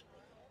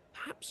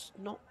 perhaps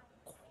don't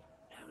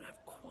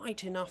have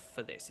quite enough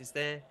for this. Is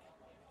there?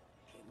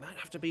 It might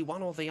have to be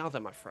one or the other,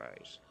 I'm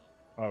afraid.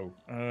 Oh,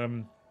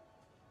 well,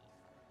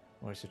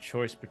 it's a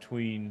choice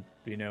between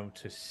being able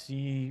to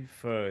see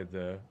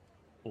further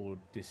or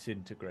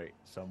disintegrate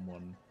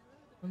someone.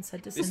 One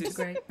said is-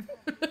 disintegrate.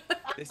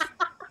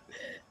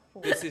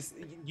 This is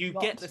you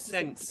Not get the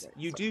sense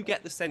disintegrate, you do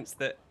get the sense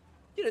that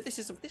this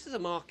is a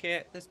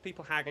market. There's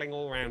people haggling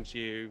all around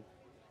you.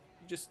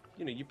 You just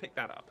you pick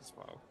that up as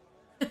well.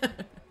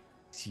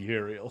 It's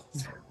Uriel.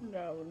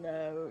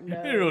 No.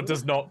 Uriel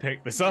does not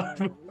pick this up.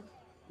 No.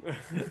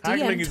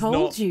 Haggling DM is told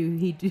not. you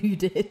you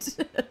did.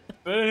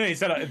 No, he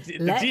said the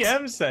Let-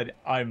 DM said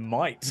I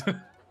might.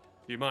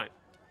 You might.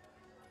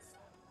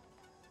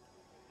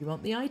 You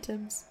want the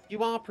items?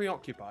 You are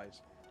preoccupied.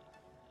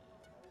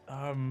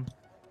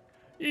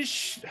 You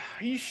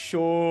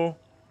sure?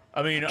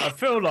 I mean, I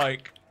feel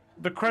like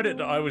the credit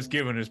that I was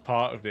given as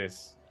part of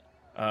this,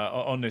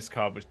 on this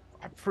card was,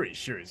 I'm pretty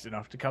sure it's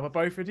enough to cover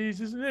both of these,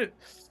 isn't it?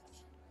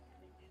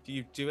 Do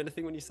you do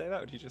anything when you say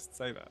that, or do you just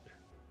say that?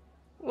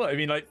 Well, I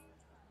mean, like,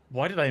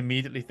 Why did I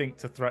immediately think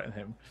to threaten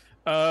him?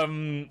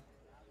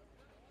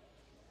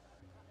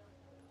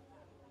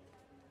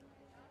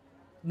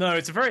 No,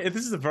 this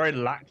is a very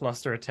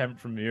lackluster attempt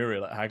from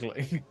Muriel at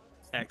haggling.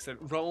 Excellent.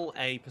 Roll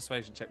a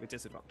persuasion check with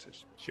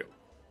disadvantage. Sure.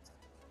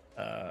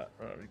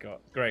 What we got?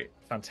 Great,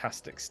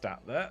 fantastic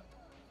stat there.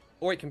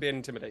 Or it can be an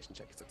intimidation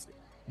check. It's up to you.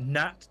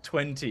 Nat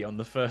 20 on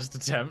the first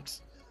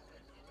attempt.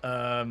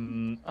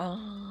 Do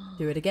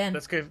it again.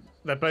 Let's go.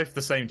 They're both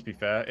the same, to be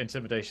fair.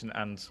 Intimidation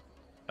and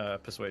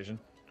persuasion.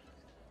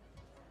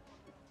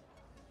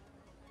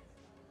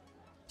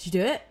 Did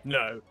you do it?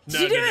 No.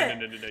 Did you do it?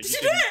 No. Did you do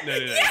it? No. You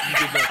did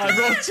not. I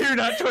rolled 2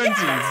 nat 20s.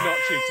 It's not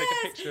true. Take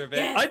a picture of it.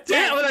 Yes, I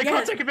did. I mean, I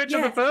can't take a picture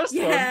of the first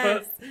one,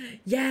 but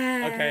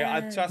Yeah. Okay,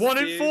 I trust 1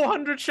 in you.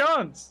 400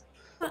 chance.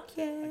 Fuck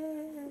yeah.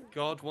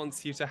 God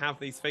wants you to have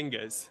these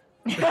fingers.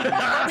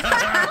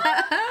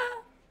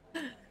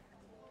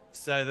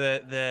 So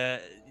the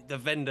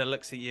vendor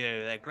looks at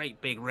you. Their great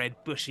big red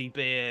bushy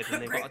beard,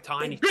 and they've got a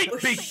tiny Big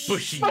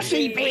bushy.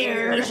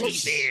 beard.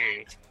 Bushy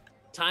beard.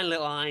 tiny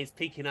little eyes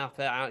peeking up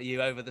at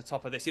you over the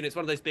top of this. You know, it's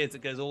one of those beards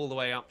that goes all the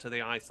way up to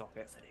the eye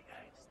sockets. And he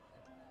goes,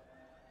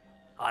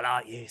 I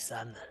like you,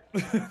 son.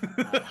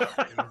 I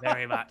like you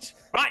very much.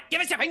 Right,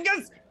 give us your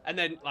fingers! And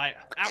then, like,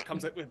 out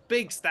comes it with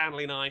big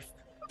Stanley knife.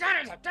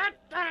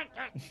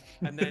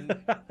 And then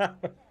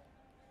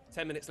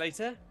 10 minutes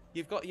later,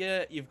 you've got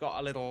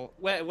a little.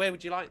 Where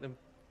would you like them?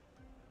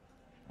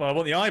 Well, I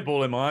want the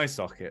eyeball in my eye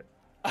socket.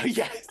 Oh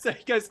yeah. So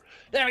he goes,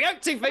 there we go,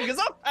 2 fingers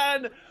up,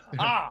 and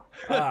Ah.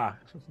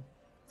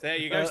 there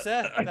you go,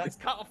 sir. That's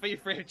cut off for you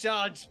free of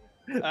charge.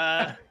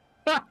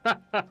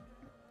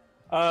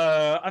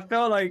 I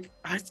feel like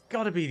it's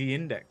got to be the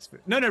index.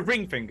 No,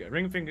 ring finger.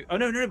 Oh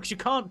no, because you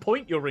can't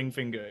point your ring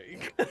finger.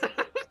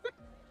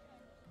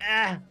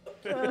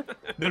 The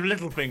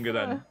little finger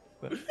then.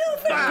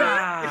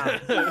 Ah!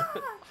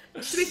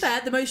 To be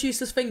fair, the most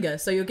useless finger,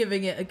 so you're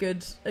giving it a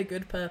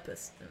good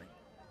purpose.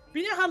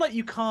 You know how like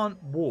you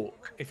can't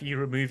walk if you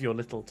remove your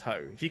little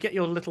toe. If you get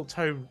your little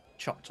toe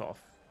chopped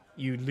off,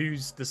 you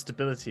lose the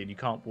stability and you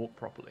can't walk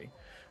properly.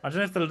 I don't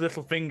know if the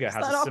little finger has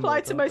Does a that similar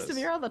apply to most of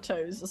purpose. your other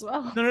toes as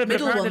well? No, but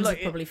Middle apparently, ones like,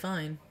 are probably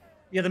fine.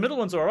 Yeah, the middle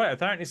ones are alright.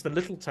 Apparently, it's the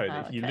little toe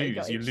that if you okay, lose,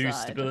 got you each lose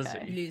side, stability.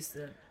 okay. You lose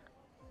the.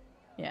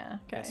 Yeah.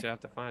 Okay. Yes, you have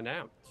to find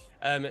out.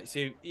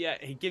 So yeah,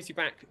 he gives you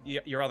back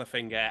your other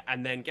finger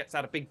and then gets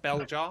out a big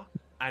bell jar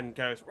and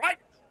goes right,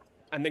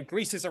 and then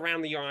greases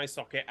around your eye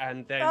socket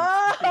and then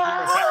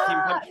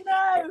vacuum pump.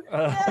 No!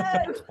 No!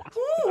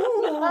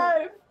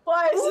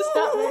 Why is this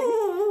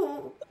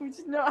happening? We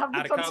did not have Out the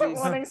it content comes.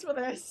 warnings for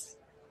this.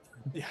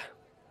 Yeah.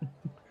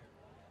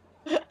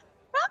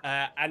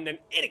 And then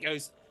in it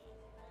goes.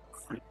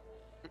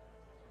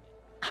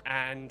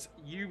 And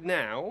you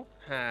now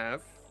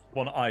have.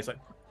 One eye's like,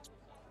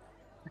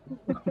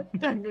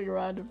 Dangling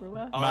around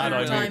everywhere. Man, I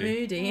I will- Time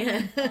moody.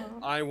 Yeah.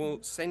 I will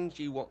send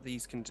you what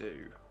these can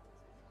do.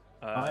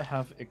 I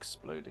have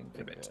exploding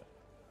finger. bit.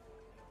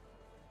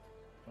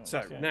 So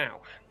Okay. now,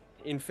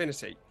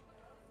 Infinity.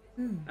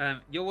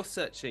 You're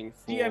searching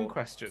for DM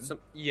question.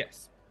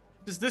 Yes.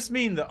 Does this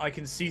mean that I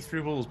can see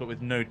through walls but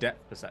with no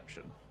depth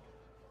perception?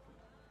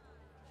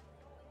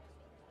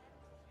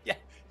 Yeah,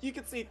 you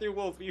can see through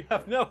walls, but you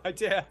have no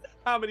idea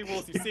how many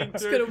walls you've seen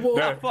Just through. gonna walk,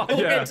 No, walk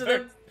yeah. into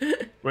them.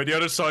 We're the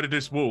other side of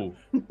this wall.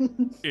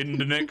 In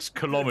the next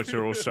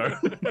kilometre or so.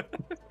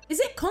 Is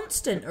it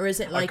constant or is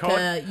it like I a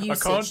can't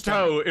usage? thing?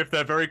 tell if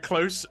they're very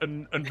close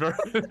and very,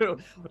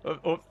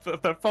 or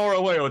if they're far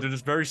away or they're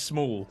just very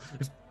small.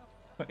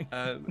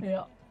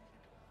 Yeah.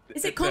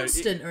 Is it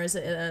constant or is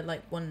it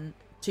like 1-2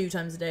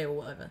 times a day or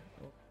whatever?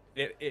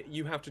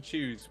 You have to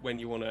choose when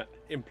you want to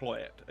employ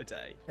it a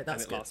day, Okay,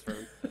 that's and it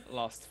good.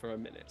 lasts for a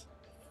minute.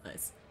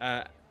 Nice.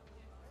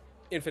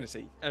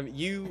 Infinity,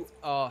 you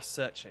are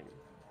searching,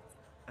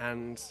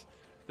 and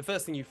the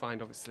first thing you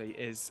find, obviously,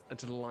 is a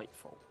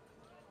delightful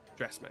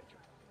dressmaker.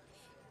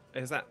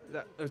 Is that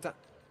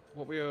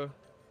what we were?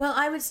 Well,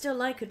 I would still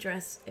like a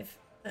dress if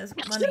there's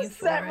money Just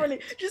for separately,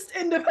 it. just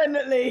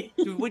independently.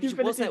 Was Infinity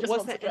there, just was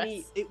wants there a dress.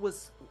 any? It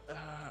was.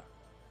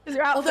 Is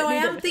your outfit Although I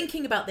need am it?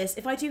 thinking about this,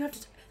 if I do have to,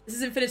 this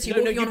is Infinity No,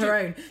 no, walking you on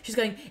her do- own. She's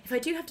going. If I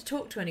do have to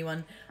talk to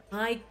anyone,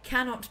 I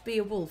cannot be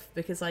a wolf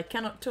because I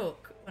cannot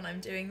talk when I'm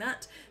doing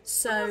that.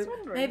 So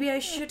wondering. maybe I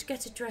should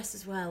get a dress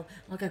as well.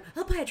 I'll go.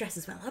 I'll buy a dress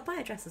as well. I'll buy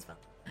a dress as well.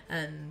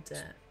 And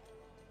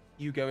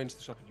You go into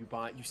the shop and you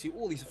buy it. You see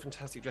all these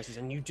fantastic dresses,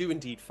 and you do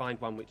indeed find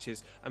one which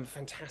is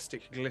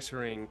fantastic,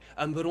 glittering,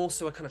 but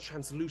also a kind of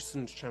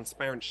translucent,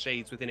 transparent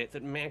shades within it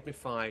that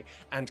magnify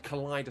and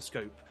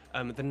kaleidoscope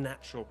the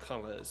natural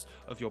colours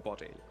of your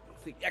body.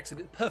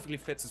 Excellent, it perfectly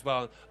fits as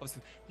well.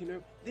 Obviously,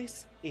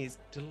 this is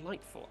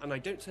delightful, and I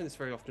don't say this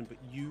very often, but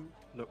you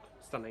look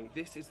stunning.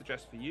 This is the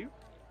dress for you,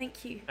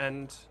 thank you.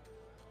 and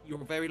you're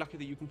very lucky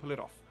that you can pull it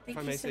off. Thank If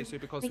I you may say so- so,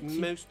 because thank you.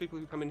 most people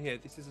who come in here,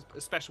 this is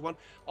a special one,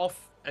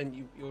 off,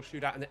 and you'll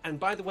shoot out. And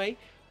by the way,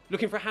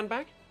 looking for a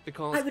handbag?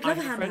 Because I would love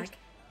a have friend- handbag.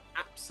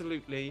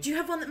 Absolutely. Do you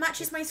have one that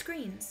matches my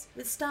screens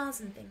with stars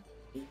and things?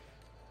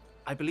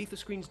 I believe the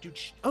screens do.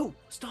 Oh,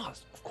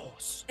 stars, of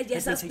course.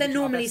 Yes, Let me take they're you to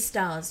our normally best-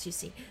 stars, you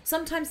see.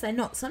 Sometimes they're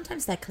not.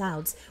 Sometimes they're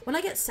clouds. When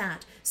I get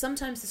sad,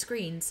 sometimes the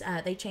screens,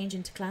 they change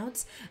into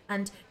clouds,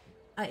 and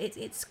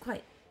it's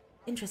quite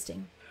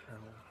interesting.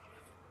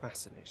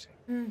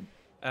 Fascinating.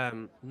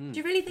 Do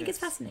you really think it's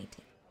yes.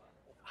 fascinating?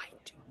 I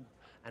do.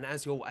 And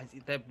as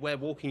we're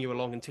walking you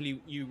along until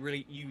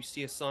you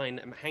see a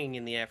sign hanging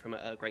in the air from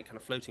a great kind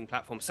of floating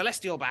platform,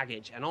 celestial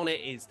baggage, and on it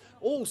is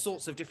all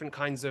sorts of different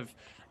kinds of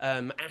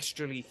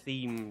astrally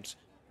themed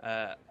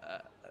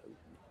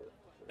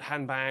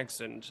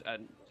handbags and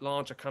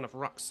larger kind of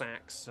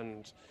rucksacks,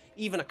 and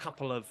even a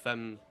couple of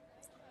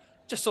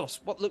just sort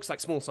of what looks like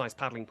small sized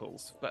paddling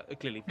pools, but are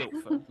clearly built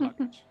for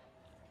luggage.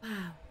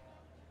 Wow.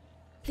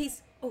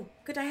 Please,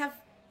 could I have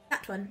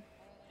that one?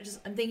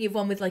 I'm thinking of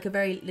one with like a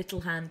very little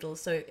handle,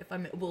 so if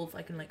I'm a wolf,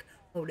 I can like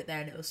hold it there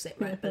and it'll sit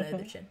right below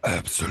the chin.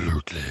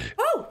 Absolutely.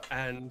 Oh!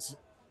 And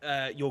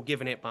you're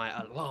given it by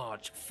a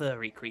large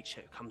furry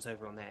creature who comes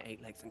over on their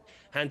 8 legs and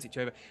hands it to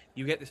you over.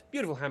 You get this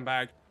beautiful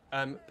handbag,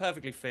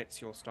 perfectly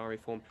fits your starry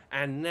form,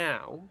 and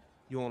now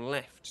you're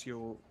left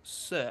to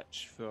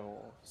search for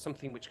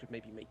something which could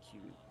maybe make you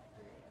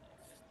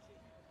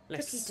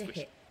less Tricky to squishy.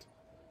 hit.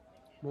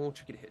 More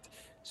tricky to hit.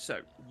 So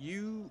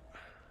you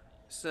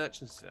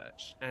search,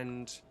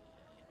 and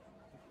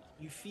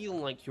you feel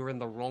like you're in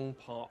the wrong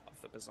part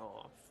of the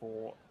bazaar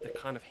for the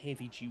kind of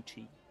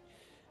heavy-duty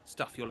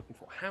stuff you're looking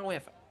for.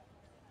 However,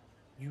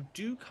 you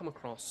do come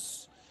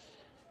across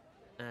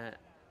an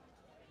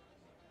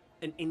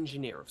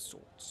engineer of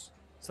sorts,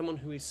 someone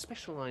who is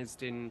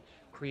specialized in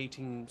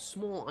creating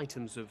small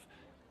items of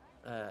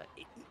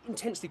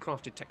intensely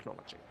crafted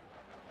technology.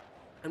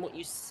 And what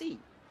you see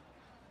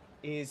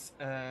is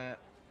a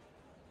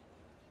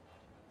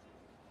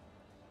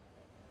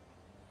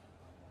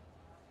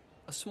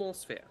small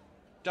sphere,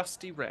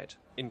 dusty red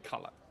in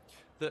color,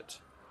 that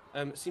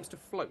seems to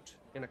float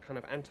in a kind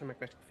of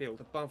anti-magnetic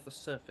field above the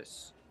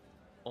surface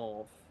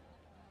of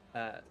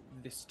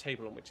this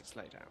table on which it's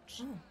laid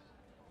out. Oh.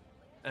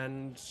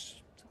 And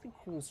something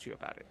calls to you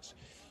about it.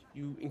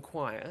 You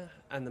inquire,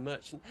 and the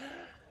merchant...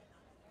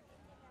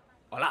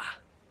 Hola!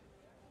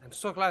 I'm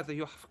so glad that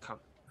you have come.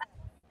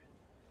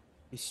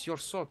 It's your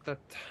sort that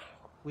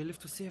we live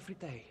to see every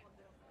day.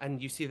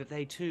 And you see that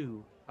they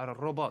too are a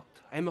robot.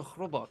 I'm a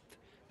robot.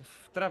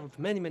 I've traveled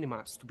many, many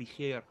miles to be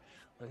here,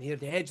 and here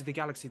at the edge of the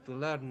galaxy to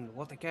learn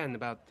what I can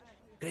about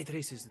great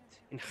races that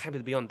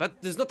inhabit beyond.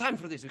 But there's no time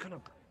for this. We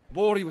cannot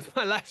bore you with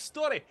my life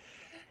story.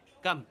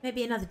 Come.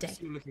 Maybe another day.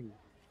 See you looking.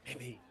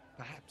 Maybe,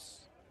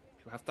 perhaps.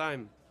 If you have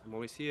time, I'm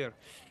always here.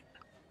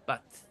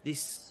 But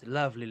this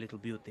lovely little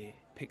beauty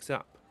picks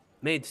up,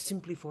 made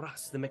simply for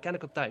us, the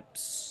mechanical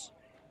types,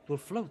 will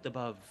float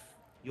above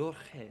your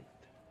head.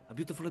 A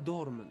beautiful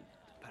adornment,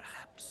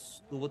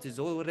 perhaps, to what is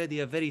already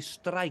a very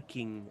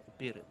striking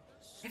appearance.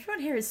 Everyone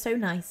here is so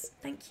nice.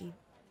 Thank you.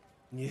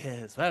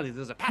 Yes, well,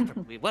 there's a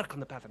pattern. We work on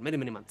the pattern many,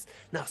 many months.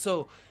 Now,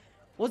 so,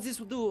 what this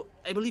will do,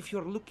 I believe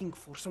you're looking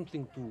for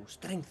something to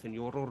strengthen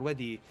your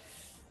already...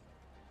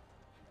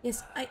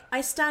 Yes,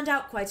 I stand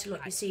out quite a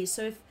lot, you see.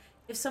 So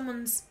if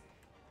someone's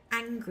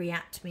angry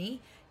at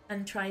me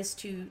and tries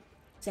to,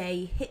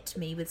 say, hit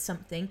me with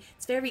something,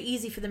 it's very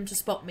easy for them to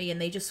spot me and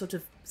they just sort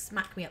of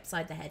smack me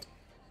upside the head.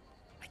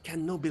 I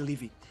cannot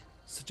believe it.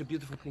 Such a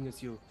beautiful thing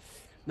as you.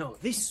 No,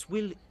 this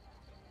will,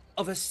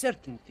 of a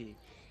certainty,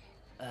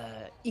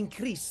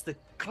 increase the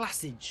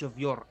classage of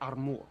your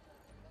armor.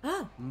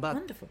 Oh, But-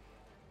 wonderful.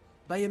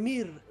 By a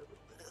mere...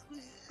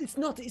 It's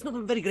not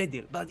a very great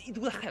deal, but it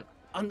will help.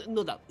 And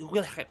no doubt, it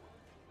will help.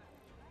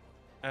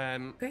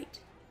 Great.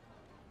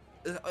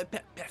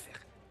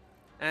 Perfect.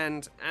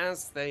 And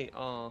as they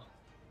are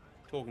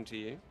talking to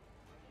you,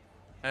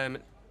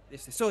 they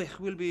say, so it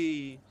will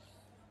be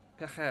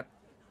perhaps...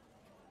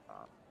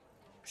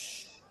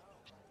 shh.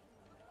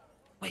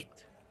 Wait.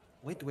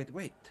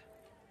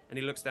 And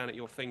he looks down at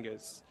your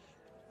fingers.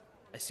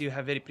 I see you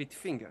have very pretty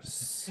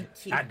fingers.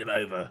 Thank you. Hand them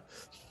over.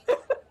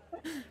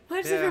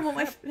 Why does Yeah. everyone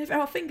want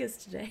our fingers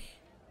today?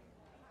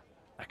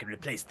 I can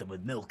replace them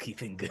with milky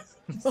fingers.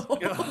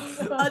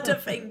 Udder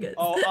fingers.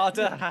 Oh,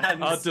 other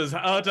hands.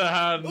 Other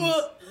hands.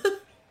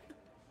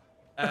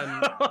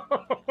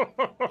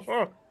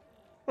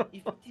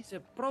 If it is a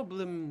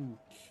problem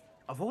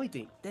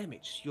avoiding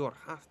damage you're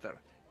after,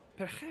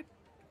 perhaps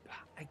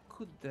I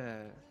could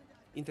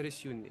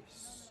interest you in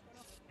this.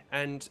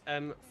 And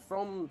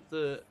from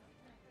the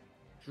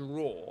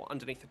drawer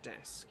underneath the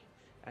desk,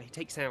 he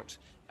takes out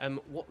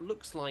what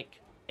looks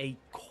like a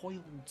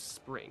coiled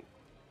spring.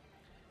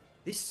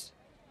 This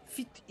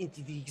fit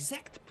into the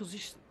exact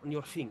position on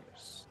your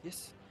fingers.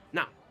 Yes?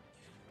 Now,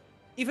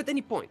 if at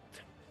any point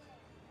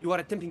you are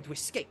attempting to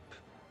escape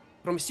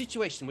from a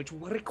situation which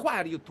will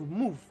require you to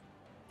move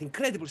with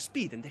incredible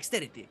speed and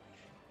dexterity,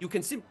 you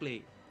can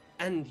simply,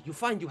 and you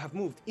find you have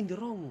moved in the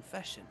wrong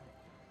fashion,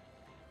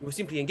 you will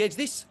simply engage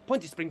this,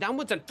 point the spring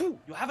downwards, and poof,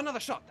 you have another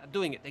shot at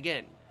doing it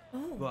again.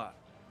 You Oh. are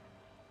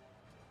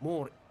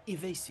more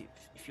evasive,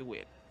 if you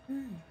will.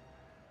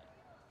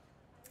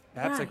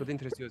 Perhaps I Right. could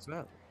interest you as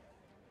well.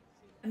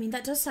 I mean,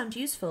 that does sound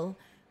useful.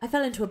 I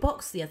fell into a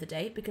box the other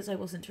day because I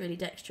wasn't really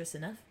dexterous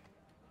enough.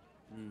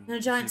 Mm, And a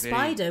giant see,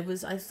 very- spider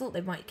was. I thought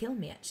they might kill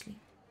me actually.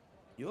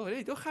 You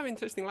really do have an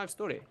interesting life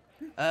story.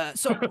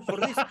 So for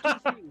this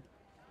thing,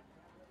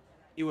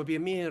 it would be a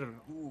mere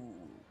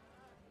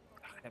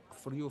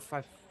for you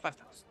 5,000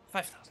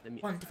 a mere.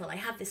 Wonderful. I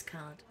have this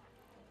card.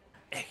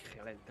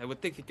 Excellent. I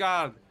would take the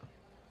card,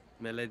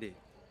 my lady.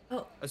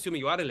 Oh,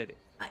 Assuming you are a lady.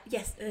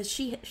 yes.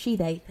 She.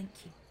 They. Thank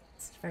you.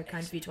 It's very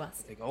kind of you to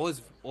ask. Take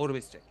always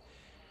check.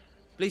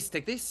 Please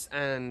take this,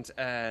 and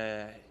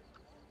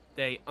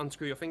they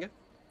unscrew your finger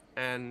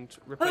and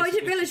replace. Oh, I it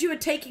didn't with- realize you were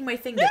taking my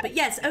finger. But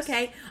yes,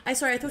 okay. I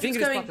thought it was Finger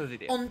is part of going the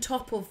deal. on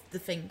top of the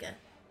finger.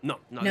 No,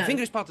 No. the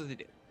finger is part of the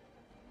deal.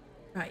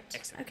 Right.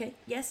 Excellent. Okay.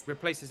 Yes.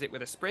 Replaces it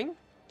with a spring.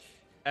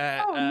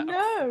 Oh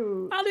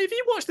no! Ali, have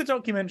you watched the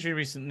documentary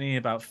recently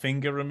about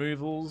finger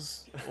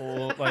removals?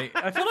 Or like,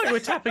 I feel like we're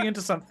tapping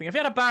into something. Have you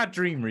had a bad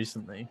dream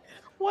recently?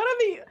 What are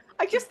the?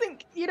 I just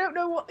think you don't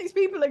know what these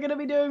people are going to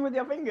be doing with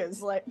your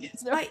fingers. Like,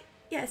 it's no... Right.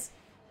 Yes.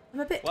 I'm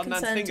a bit One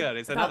man's concerned finger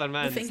is about another the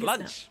man's fingers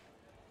lunch.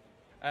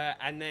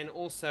 And then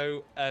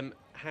also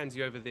hands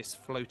you over this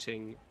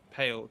floating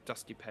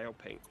dusky pale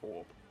pink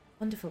orb, now.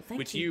 Wonderful. Thank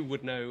which you. you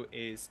would know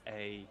is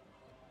a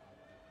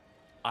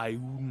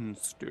Ioun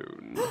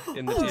stone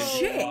in the Oh, D&D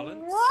shit.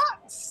 parlance.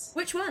 What?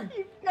 Which one?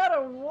 You got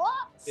a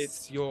what?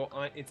 It's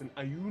an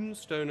Ioun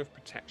stone of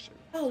protection.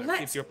 Oh, so it let's-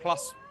 gives you a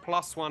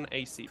 +1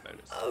 AC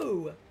bonus.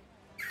 Oh.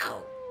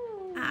 Ow.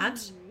 Add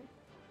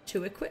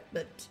to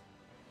equipment.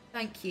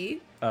 Thank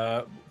you.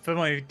 For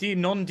my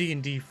non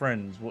D&D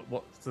friends,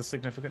 what's the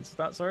significance of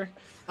that? Sorry.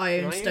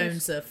 Iron Iron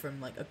stones are from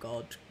like a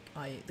god.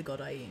 The god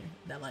Ioun.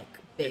 They're like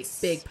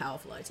big,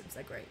 powerful items.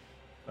 They're great.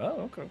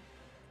 Oh, okay.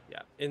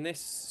 Yeah, in this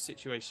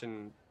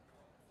situation,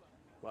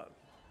 well,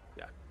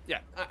 yeah,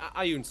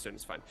 Ioun stone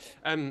is fine.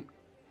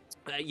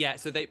 Yeah,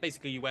 so they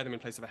basically you wear them in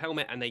place of a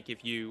helmet, and they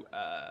give you,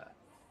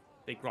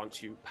 they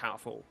grant you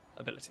powerful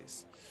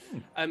abilities.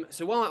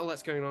 So while all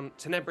that's going on,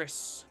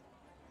 Tenebris,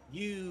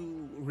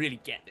 you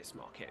really get this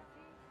market.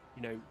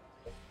 You know,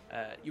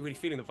 you're really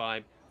feeling the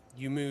vibe.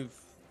 You move.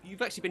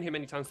 You've actually been here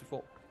many times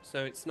before,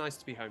 so it's nice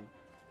to be home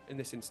in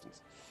this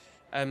instance.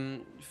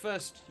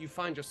 First, you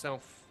find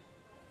yourself.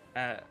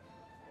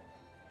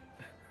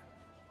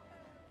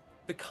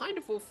 The kind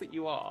of wolf that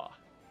you are.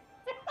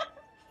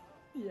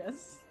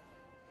 Yes.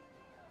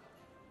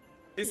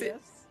 Is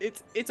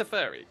Yes. It's a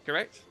furry,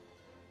 correct?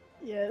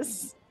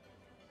 Yes.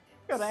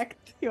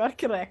 Correct. You are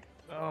correct.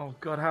 Oh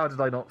God, how did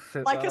I not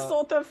fit Like that a up?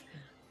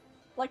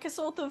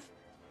 sort of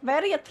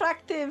very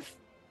attractive,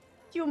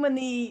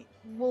 humany,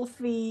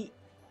 wolfy,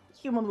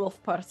 human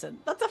wolf person.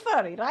 That's a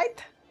furry,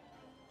 right?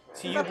 So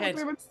Is you that head.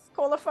 what we would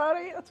call a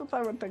furry? That's what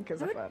I would think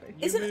is a furry.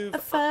 You Isn't move a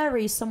up-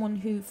 furry someone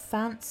who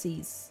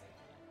fancies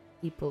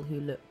people who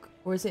look,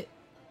 or is it?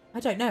 I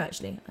don't know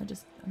actually. I'm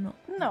not.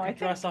 No, You I can think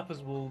dress up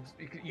as wolves.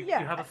 You Yeah.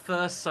 have a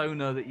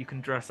fursona that you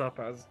can dress up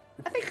as.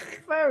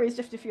 furry is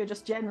just if you're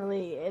just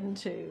generally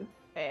into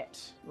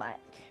it,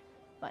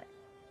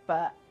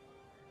 but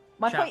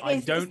my Chat, point I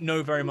is, don't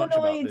know very much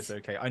about humanoids- this.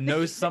 Okay, I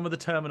know some of the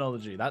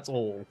terminology. That's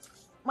all.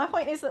 My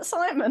point is that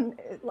Simon,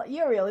 like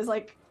Uriel, is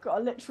like got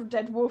a literal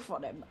dead wolf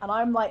on him, and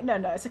I'm like, no,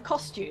 it's a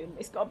costume.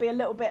 It's got to be a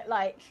little bit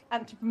like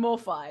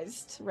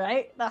anthropomorphized,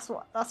 right? That's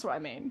what I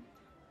mean.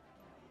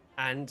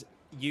 And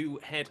you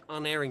head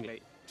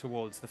unerringly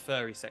towards the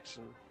furry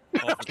section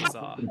of the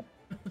bazaar.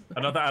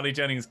 Another Ali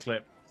Jennings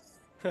clip.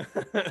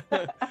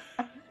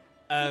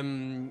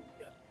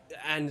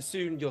 And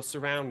soon you're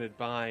surrounded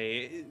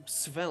by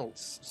svelte,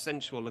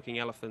 sensual-looking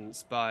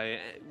elephants, by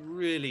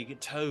really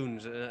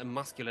toned,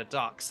 muscular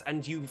ducks,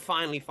 and you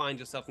finally find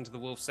yourself into the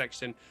wolf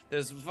section.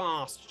 There's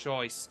vast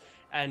choice,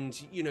 and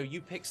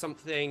you pick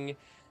something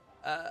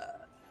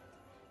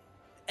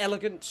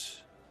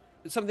elegant,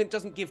 something that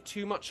doesn't give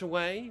too much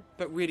away,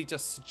 but really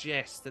just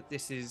suggests that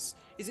this is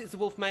it the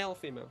wolf male or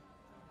female?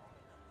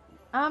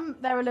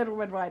 They're a little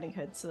Red Riding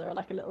Hood, so they're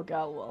like a little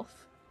girl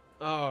wolf.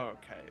 Oh,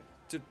 okay.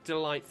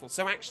 Delightful.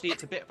 So actually,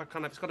 it's a bit of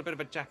a it's got a bit of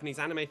a Japanese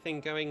anime thing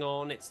going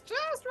on. It's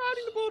just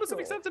riding the borders of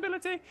Cool.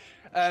 acceptability.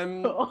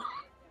 Cool.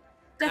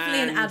 Definitely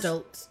an And-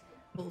 adult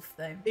wolf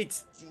though.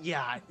 It's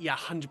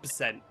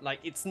 100%. Like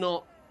it's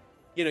not,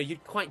 you're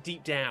quite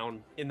deep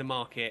down in the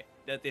market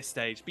at this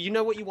stage, but you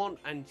know what you want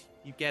and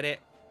you get it.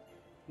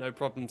 No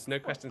problems, no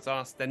questions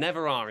asked. There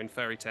never are in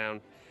Furry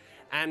Town.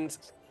 And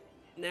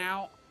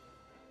now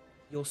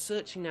you're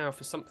searching now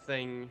for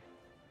something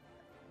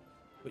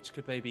which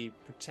could maybe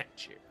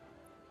protect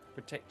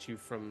you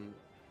from.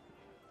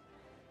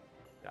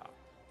 Yeah.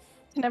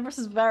 Tenebris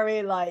is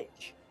very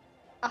like.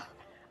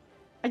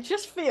 I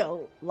just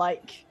feel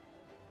like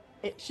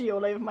itchy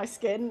all over my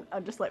skin.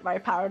 I'm just like very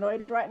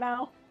paranoid right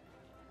now.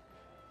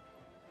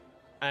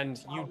 And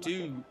Wow,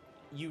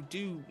 you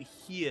do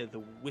hear the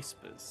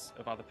whispers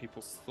of other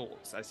people's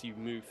thoughts as you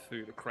move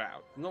through the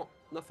crowd.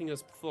 Nothing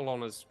as full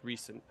on as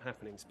recent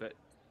happenings, but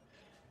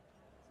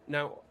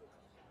now,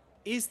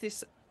 is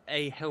this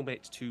a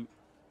helmet to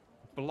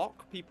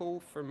block people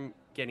from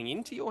getting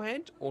into your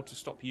head, or to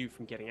stop you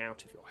from getting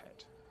out of your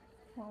head?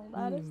 Well,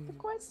 that is the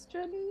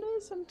question,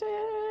 isn't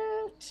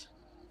it?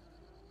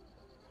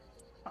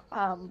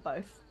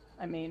 Both.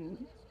 I mean,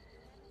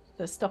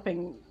 the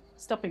stopping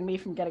me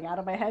from getting out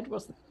of my head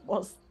was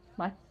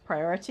my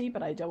priority,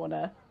 but I don't want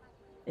to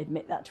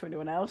admit that to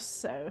anyone else,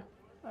 so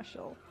I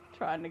shall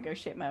try and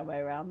negotiate my way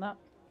around that.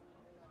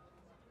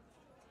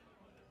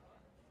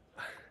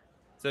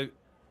 So,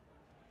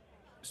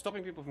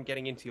 stopping people from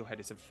getting into your head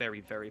is a very,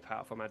 very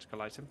powerful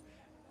magical item.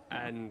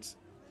 And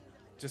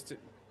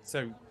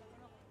so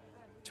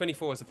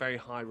 24 is a very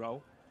high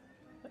roll.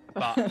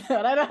 But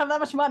and I don't have that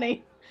much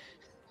money.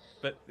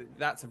 But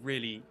that's a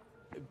really...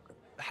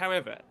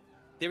 However,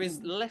 there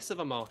is less of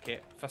a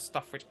market for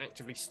stuff which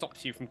actively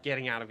stops you from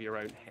getting out of your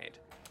own head.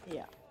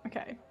 Yeah,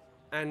 okay.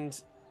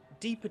 And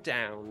deeper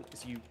down,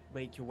 as you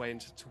make your way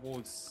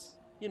towards,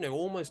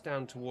 almost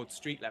down towards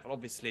street level,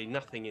 obviously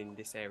nothing in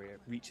this area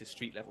reaches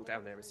street level.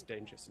 Down there is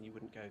dangerous and you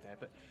wouldn't go there,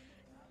 but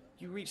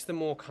you reach the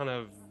more kind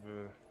of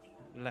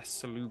less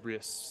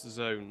salubrious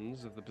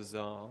zones of the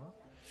bazaar.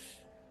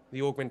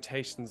 The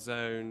augmentation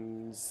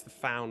zones, the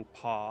found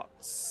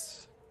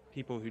parts,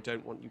 people who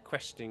don't want you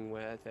questioning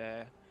where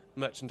their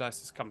merchandise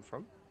has come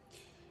from.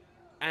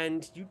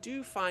 And you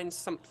do find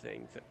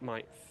something that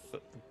might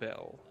foot the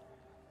bill.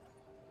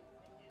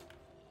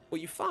 What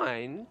you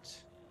find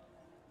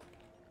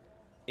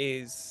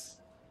is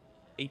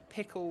a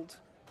pickled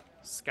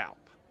scalp.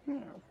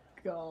 Oh,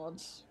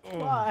 God.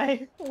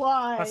 Why?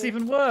 Why? That's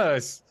even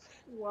worse.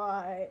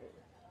 Why?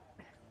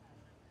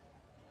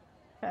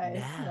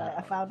 Okay, right,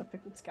 I found a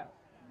pickled scalp.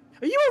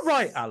 Are you all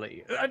right,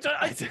 Ali?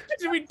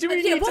 Do we Yeah,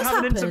 need to what's have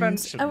an happened?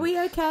 intervention? Are we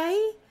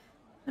okay?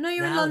 I know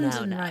you're in No, no,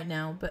 London no. right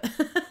now, but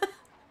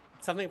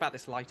Something about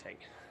this lighting.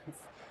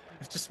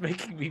 It's just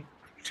making me.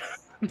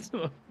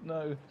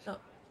 No.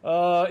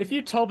 Oh. If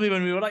you told me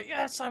when we were like,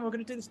 yeah, Simon, we're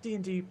going to do this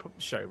D&D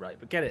show, right?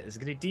 But get it, it's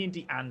going to be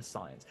D&D and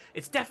science.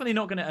 It's definitely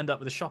not going to end up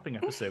with a shopping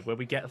episode where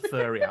we get a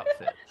furry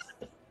outfit.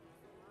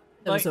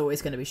 there's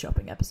always going to be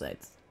shopping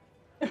episodes.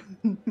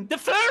 The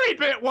furry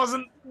bit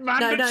wasn't No,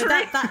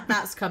 mandatory.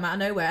 that's come out of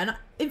nowhere. And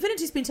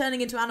Infinity's been turning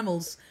into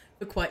animals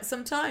for quite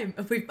some time,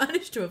 and we've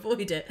managed to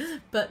avoid it.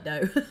 But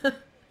no.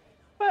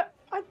 But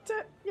I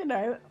don't, being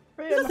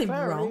nothing a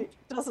furry wrong.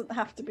 doesn't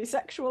have to be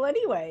sexual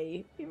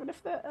anyway, even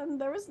if there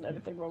isn't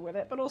anything wrong with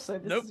it. But also,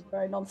 this Nope. is a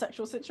very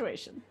non-sexual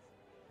situation.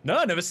 No,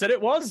 I never said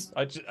it was.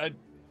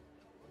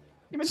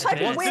 You've been I typing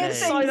didn't weird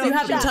say- things You in You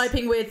have been chat.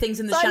 typing weird things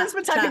in the Simon's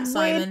been chat, typing weird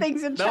Simon.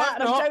 things in No, chat,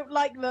 and I not. don't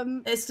like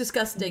them. It's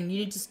disgusting. You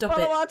need to stop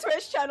Follow it. our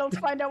Twitch channel to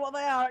find out what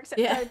they are, except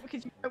Yeah. don't,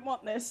 because you don't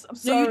want this. I'm No,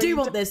 sorry. you do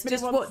want don't this. really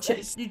Just want watch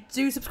this. it. You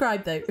do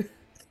subscribe though.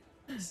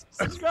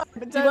 Subscribe,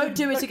 but You don't won't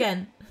do it look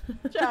again.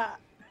 at Chat.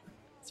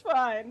 It's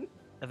fine.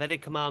 A very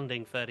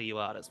commanding furry you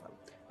are as well.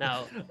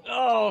 Now,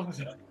 Oh,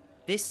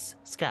 this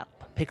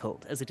scalp,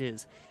 pickled as it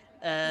is,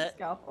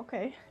 Scalp,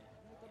 okay.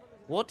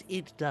 what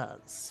it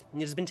does,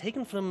 it has been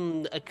taken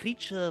from a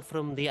creature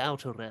from the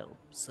outer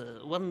realms,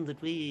 one that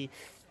we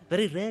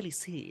very rarely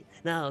see.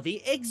 Now,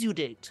 the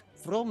exudate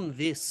from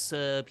this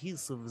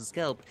piece of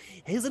scalp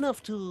is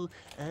enough to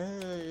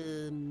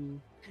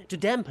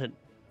dampen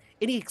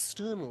any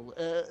external,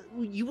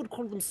 you would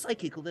call them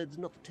psychic, although it's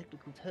not the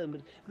technical term,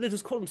 but let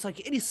us call them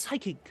psychic, any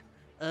psychic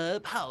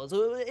powers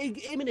or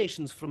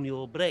emanations from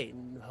your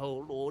brain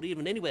hole or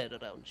even anywhere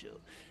around you.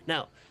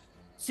 Now,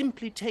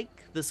 simply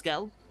take the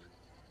scalp,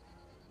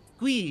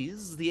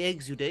 squeeze the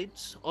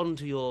exudate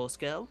onto your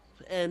scalp,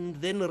 and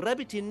then rub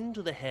it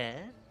into the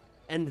hair,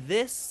 and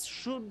this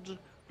should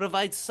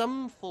provide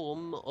some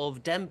form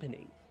of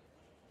dampening.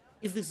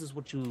 If this is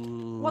what you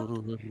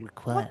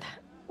require.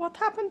 What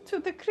happened to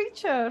the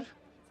creature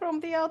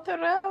from the outer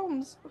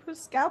realms whose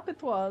scalp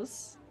it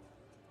was?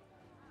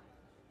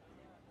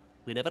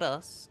 We never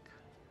ask,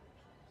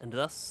 and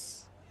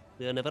thus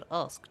we are never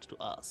asked to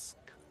ask.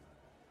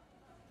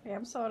 Okay,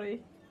 I'm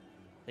sorry.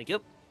 Thank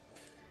you.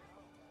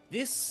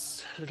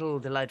 This little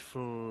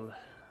delightful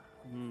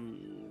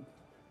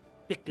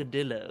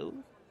picadillo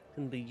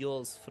can be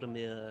yours for a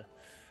mere,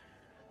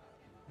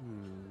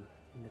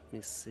 let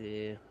me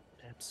see,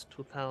 perhaps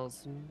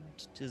 2,000.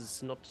 It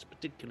is not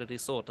particularly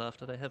sought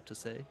after, I have to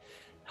say.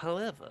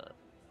 However,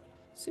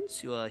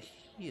 since you are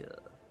here,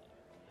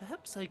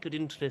 perhaps I could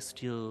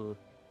interest you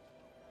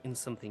in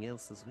something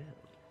else as well.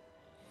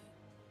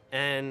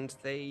 And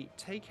they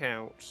take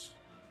out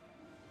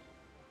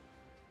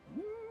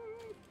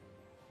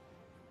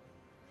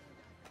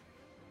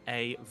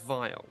a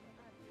vial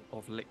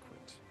of liquid.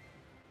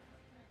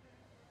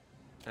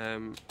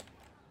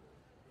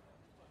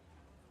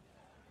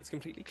 It's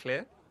completely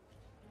clear,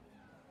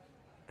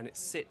 and it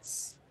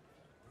sits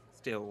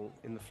still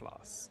in the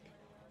flask.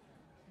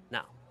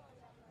 Now,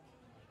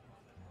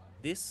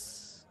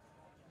 this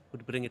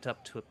would bring it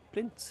up to a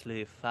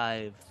princely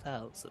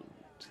 5,000.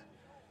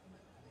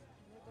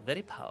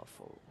 Very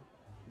powerful.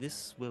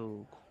 This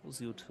will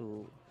cause you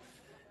to...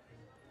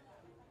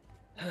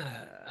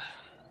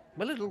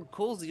 well, it'll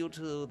cause you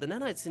to... The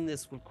nanites in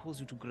this will cause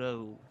you to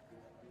grow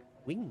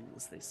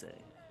wings, they say.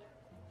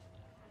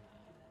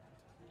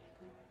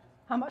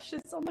 How much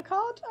is on the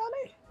card,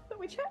 Ali, that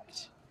we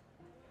checked?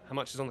 How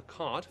much is on the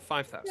card?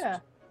 5,000. Yeah.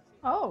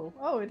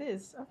 Oh, it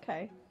is.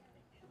 Okay.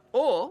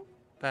 Or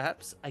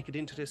perhaps I could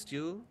interest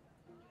you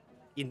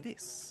in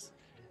this.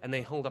 And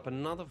they hold up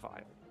another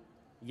vial,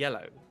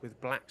 yellow with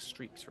black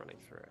streaks running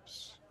through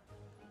it.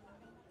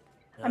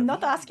 I'm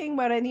not asking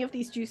where any of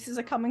these juices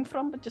are coming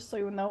from, but just so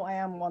you know, I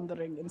am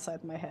wondering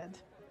inside my head.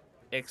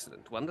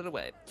 Excellent. Wonder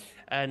away.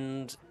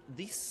 And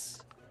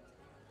this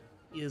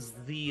is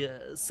the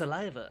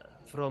saliva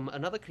from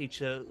another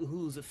creature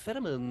whose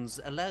pheromones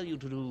allow you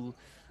to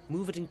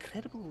move at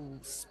incredible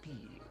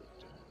speed.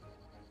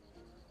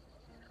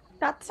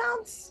 That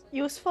sounds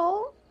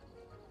useful.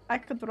 I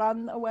could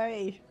run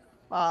away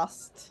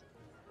fast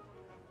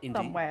Indeed.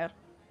 somewhere.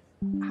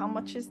 How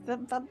much is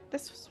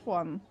this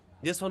one?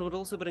 This one would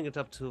also bring it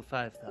up to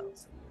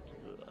 5,000.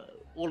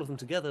 All of them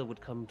together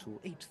would come to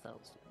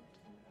 8,000.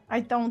 I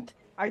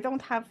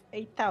don't have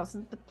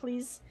 8,000, but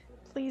please,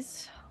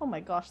 oh my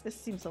gosh, this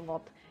seems a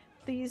lot.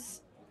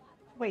 Please,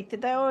 wait,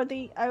 did I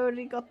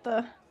already got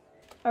the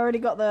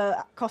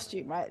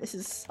costume, right?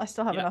 I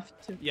still have Yeah. enough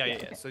to... Yeah.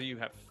 okay. So you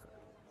have.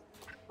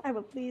 I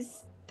will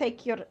please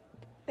take your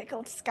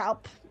pickled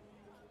scalp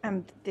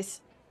and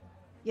this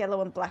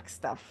yellow and black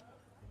stuff.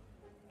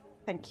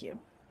 Thank you.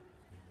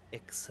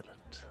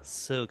 Excellent.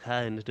 So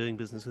kind doing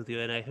business with you,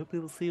 and I hope we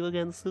will see you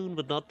again soon,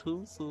 but not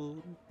too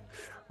soon.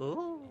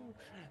 Oh.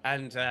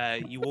 And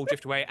you all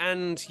drift away,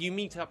 and you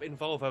meet up in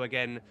Volvo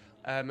again,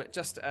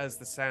 just as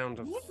the sound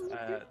of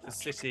the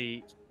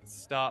city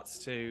starts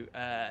to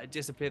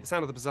disappear. The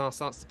sound of the bazaar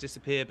starts to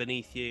disappear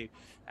beneath you,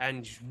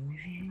 and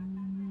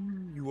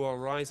you are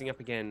rising up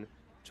again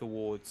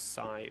towards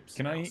Saib's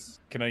house.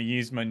 Can I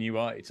use my new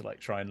eye to like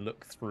try and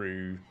look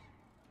through?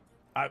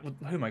 Who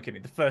am I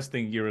kidding? The first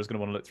thing Euro's going to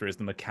want to look through is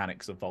the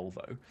mechanics of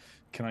Volvo.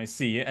 Can I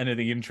see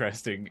anything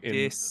interesting in?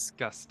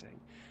 Disgusting.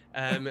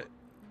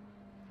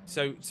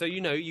 So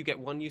you get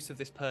one use of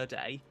this per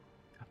day.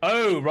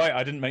 Oh right,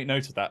 I didn't make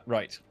note of that.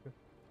 Right.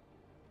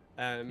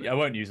 Yeah, I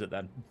won't use it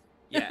then.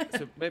 yeah.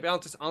 So maybe I'll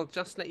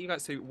just let you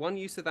guys. So one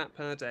use of that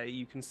per day,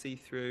 you can see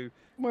through.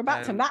 We're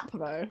about to nap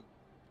though.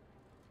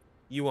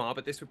 You are,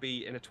 but this would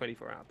be in a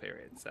 24-hour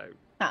period. So.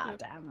 Ah,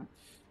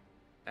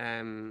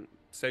 damn.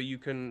 So you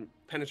can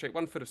penetrate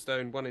 1 foot of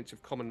stone, 1 inch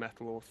of common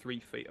metal, or 3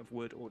 feet of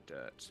wood or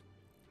dirt.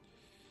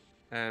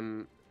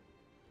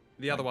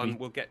 The other one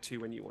we'll get to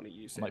when you want to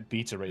use it. Like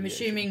beta I'm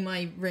radiation. assuming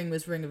my ring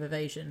was Ring of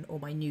Evasion or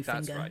my new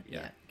That's finger. right,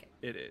 yeah. Okay.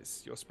 It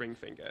is your spring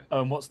finger.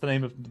 What's the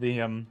name of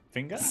the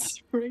finger?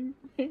 Spring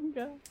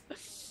finger.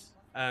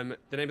 The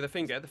name of the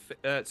finger.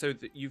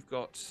 You've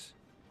got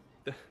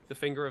the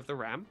finger of the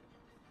ram.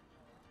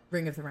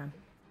 Ring of the Ram.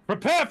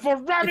 Prepare for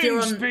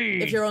ramming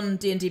speed. If you're on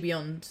D&D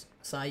Beyond,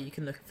 you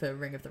can look for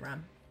Ring of the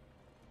Ram.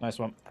 Nice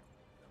one.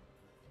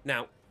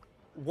 Now,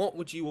 what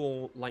would you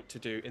all like to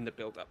do in the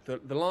build-up?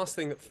 The last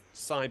thing that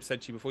Saib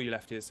said to you before you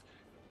left is,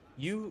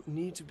 you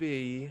need to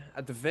be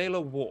at the Vela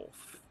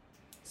Wharf,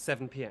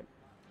 7 p.m.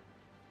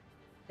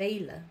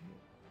 Vela.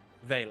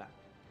 Vela.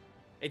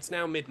 It's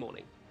now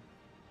mid-morning.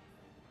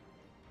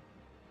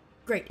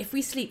 Great. If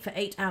we sleep for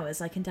 8 hours,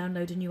 I can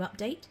download a new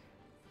update.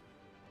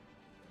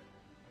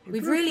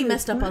 We've really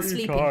messed up our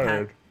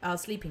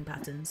sleeping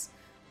patterns.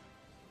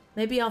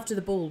 Maybe after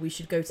the ball we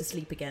should go to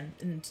sleep again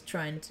and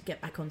try and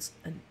get back on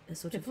a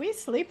sort Did of. we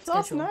sleep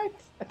last schedule. night?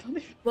 I don't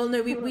even... Well,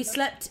 no, we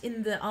slept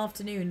in the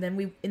afternoon.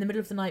 Then in the middle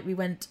of the night, we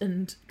went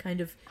and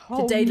kind of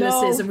Oh, did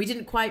Daedalus's, no. and we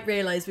didn't quite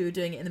realise we were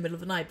doing it in the middle of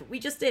the night, but we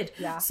just did.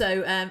 Yeah.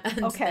 So and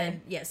Okay.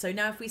 then so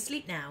now if we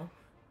sleep now,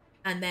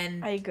 and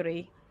then I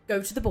agree.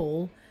 go to the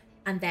ball,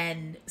 and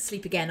then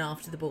sleep again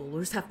after the ball,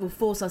 we'll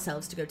force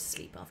ourselves to go to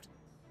sleep after.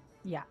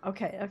 Yeah,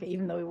 okay,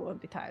 even though we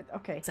won't be tired.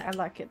 Okay, Exactly.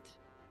 I like it.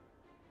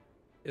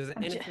 Is there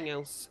I'm ju- anything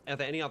else? Are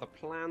there any other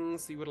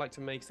plans you would like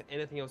to make? Is there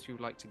anything else you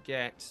would like to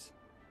get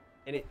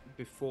in it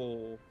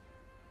before?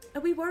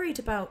 Are we worried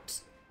about,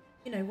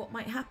 what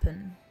might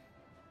happen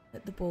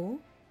at the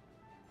ball?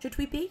 Should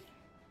we be?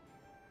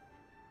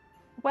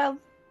 Well,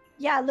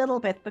 yeah, a little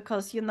bit,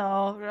 because,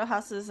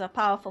 Rojas is a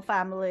powerful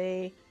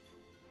family.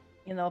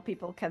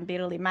 People can be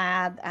really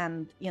mad,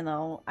 and,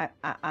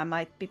 I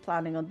might be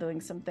planning on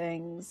doing some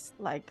things,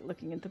 like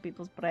looking into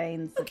people's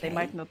brains that they Okay.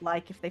 might not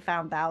like if they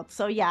found out.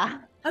 So,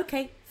 yeah.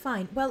 Okay,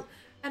 fine. Well,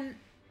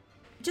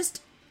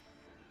 just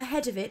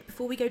ahead of it,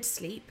 before we go to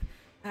sleep,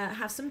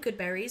 have some good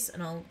berries,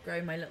 and I'll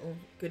grow my little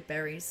good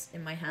berries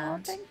in my Oh,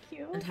 hand thank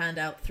you. and hand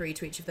out 3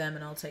 to each of them,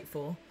 and I'll take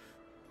 4.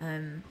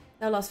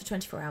 They'll last for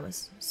 24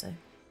 hours, so.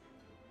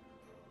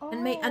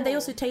 And they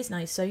also taste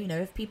nice, so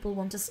if people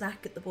want a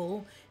snack at the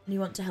ball and you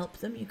want to help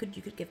them, you could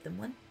give them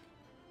one.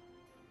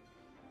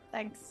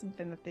 Thanks,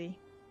 Infinity.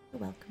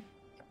 You're welcome.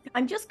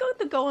 I'm just going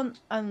to go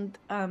and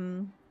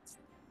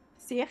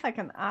see if I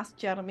can ask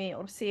Jeremy,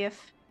 or see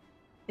if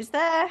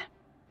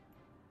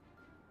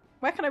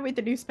where can I read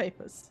the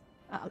newspapers?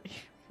 Ali,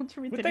 want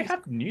to read Would the they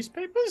have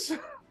newspapers?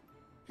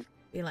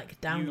 Be like a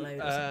download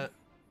or something.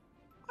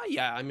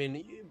 Yeah, I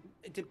mean,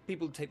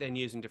 people take their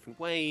news in different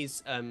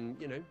ways.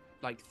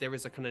 Like there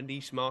is a kind of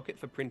niche market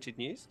for printed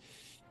news.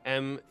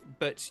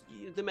 But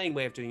the main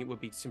way of doing it would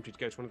be simply to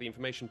go to one of the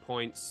information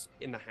points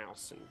in the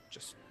house and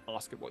just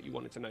ask it what you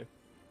wanted to know.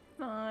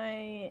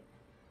 I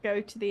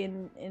go to the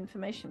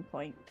information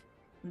point.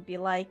 and be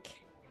like,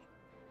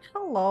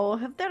 "Hello,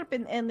 have there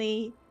been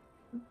any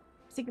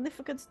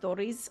significant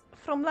stories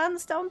from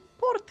Lansdowne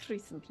Port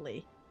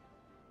recently?"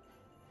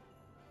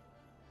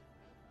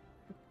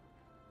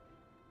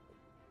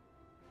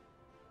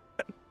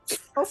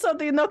 Also,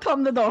 do you know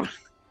Tom the door?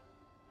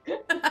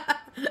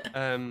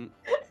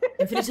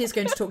 Infinity is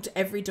going to talk to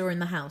every door in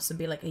the house and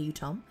be like, "Are you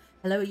Tom?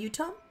 Hello, are you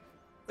Tom?"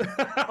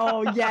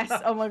 Oh yes!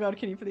 Oh my god!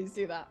 Can you please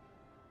do that?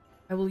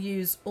 I will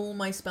use all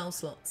my spell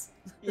slots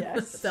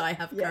Yes. that I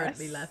have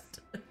currently Yes. left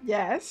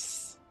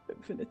Yes.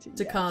 Infinity.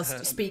 to yes.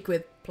 cast Speak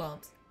with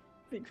Plant,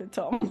 Speak for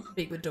Tom.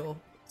 Speak with Door,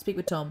 Speak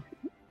with Tom.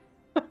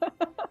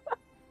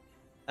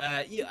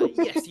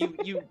 Yes,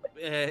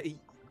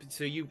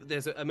 so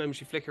there's a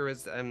momentary flicker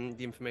as the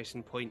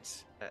information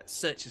point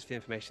searches for the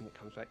information that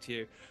comes back to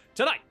you.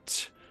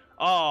 Tonight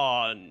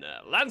on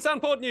Lansdowne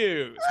Port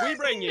News, we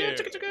bring you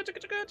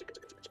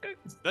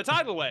the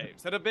tidal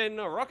waves that have been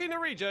rocking the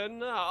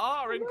region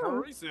are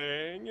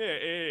increasing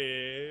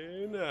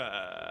in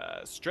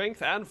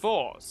strength and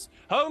force.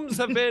 Homes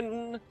have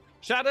been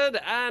shattered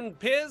and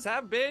piers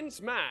have been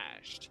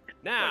smashed.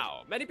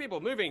 Now, many people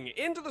moving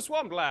into the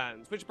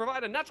swamplands, which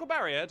provide a natural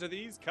barrier to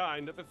these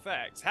kind of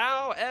effects.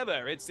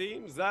 However, it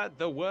seems that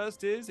the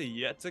worst is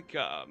yet to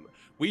come.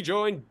 We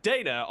join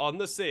Dana on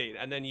the scene,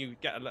 and then you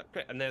get a look,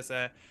 and there's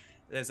a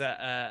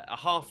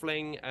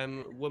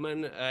halfling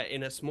woman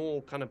in a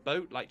small kind of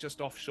boat, like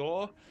just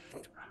offshore.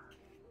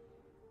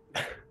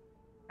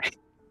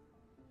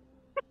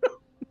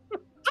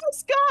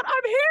 Scott,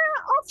 I'm here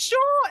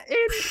offshore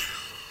in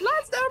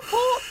Lansdowne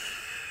Port.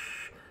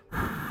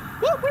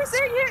 What we're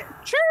seeing here,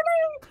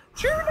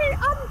 truly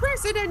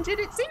unprecedented.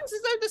 It seems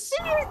as though the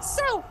sea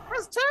itself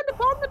has turned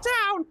upon the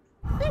town.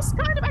 This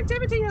kind of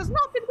activity has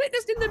not been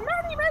witnessed in the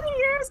many, many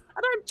years,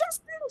 and I'm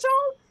just being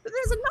told that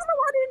there's another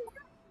one in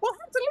there. We'll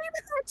have to leave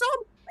it there,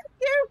 Tom. Thank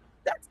you.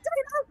 That's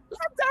Dana.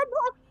 Lansdowne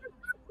Port.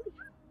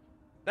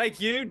 Thank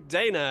you,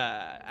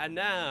 Dana. And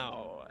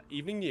now,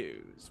 evening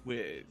news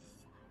with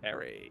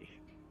Harry.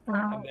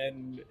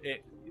 And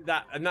then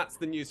that's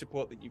the news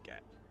report that you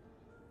get.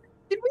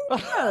 Did we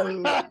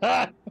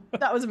know?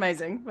 That was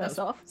amazing. First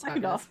off.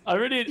 Second fabulous. off. I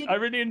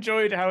really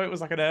enjoyed how it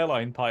was like an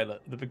airline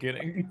pilot at the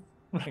beginning.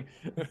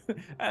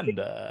 And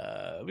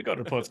we got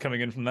reports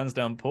coming in from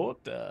Lansdowne Port.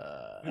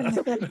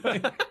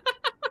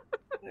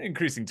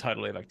 Increasing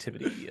tidal wave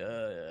activity.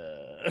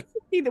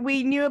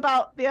 We knew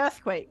about the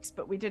earthquakes,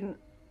 but we didn't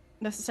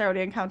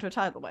necessarily encounter a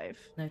tidal wave,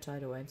 No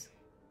tidal waves.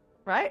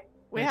 right?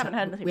 We No haven't ti-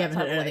 heard anything We about haven't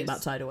heard tidal anything waves.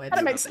 about tidal waves.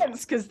 And it makes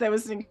sense because there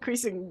was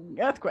increasing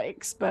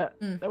earthquakes, but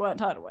there weren't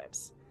tidal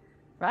waves,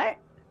 right?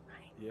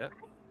 Yeah.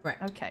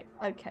 Okay,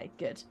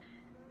 good.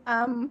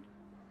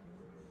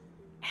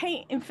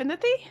 Hey,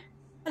 Infinity.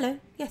 Hello.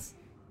 Yes.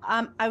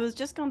 I was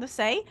just going to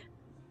say,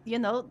 you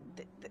know,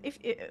 if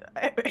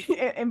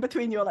in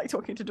between you're like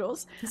talking to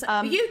doors. Is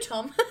that for you,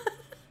 Tom?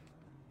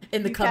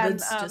 In the you can,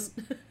 cupboards, just.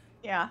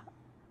 Yeah.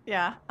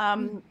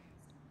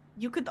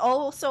 You could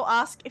also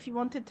ask if you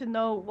wanted to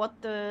know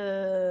what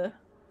the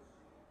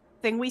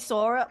thing we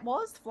saw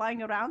was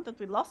flying around that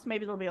we lost.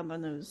 Maybe it'll be on the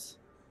news.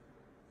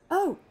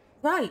 Oh,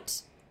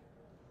 right.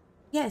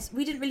 Yes,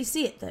 we didn't really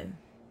see it though.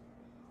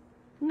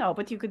 No,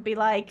 but you could be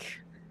like,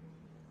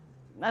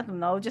 I don't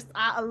know, just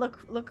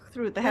look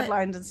through the Where-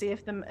 headlines and see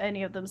if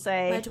any of them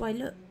say, Where do I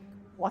look?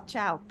 watch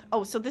out.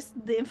 Oh, so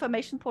the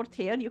information port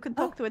here, you can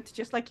talk to it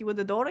just like you would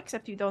the door,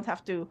 except you don't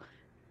have to,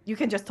 you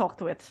can just talk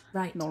to it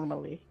Right.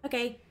 normally.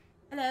 Okay.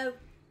 Hello.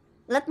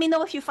 Let me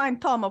know if you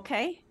find Tom,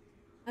 okay?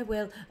 I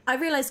will. I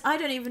realised I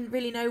don't even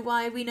really know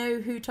why we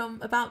know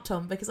about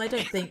Tom, because I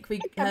don't think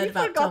we Have heard you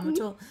about Tom forgotten? at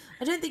all.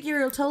 I don't think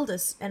Uriel told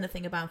us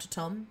anything about a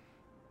Tom.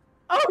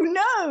 Oh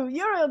no,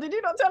 Uriel, did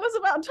you not tell us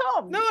about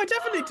Tom? No, I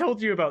definitely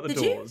told you about the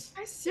Did you? doors.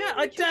 I see, Yeah,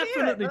 I we can hear it.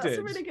 definitely That's a did.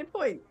 really good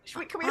point.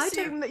 Can we I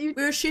assume don't- that you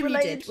We'll assume you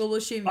relayed- did. Well, we'll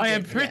assume you I did.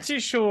 am pretty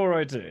sure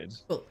I did.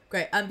 Cool.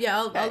 Great. Yeah,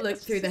 I'll Okay, look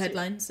let's through the see.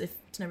 headlines if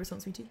Tenebris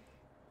wants me to.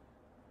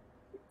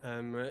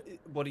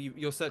 What are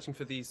you're searching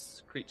for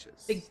these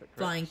creatures? Big is that correct?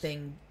 flying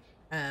thing.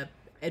 A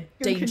Gunka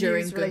danger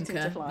in news related to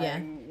Gunka. Yeah.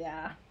 flying,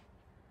 yeah.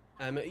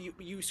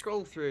 You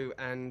scroll through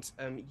and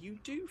you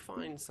do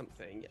find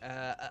something,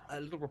 a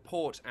little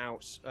report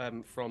out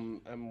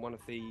from one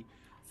of the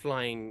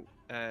flying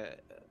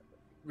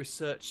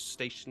research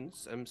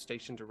stations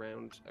stationed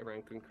around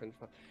Gunka,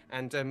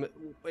 and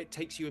it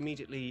takes you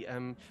immediately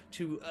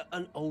to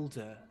an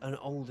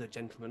older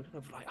gentleman, kind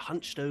of like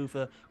hunched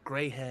over,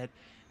 grey-haired,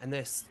 and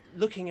they're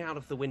looking out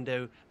of the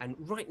window, and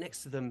right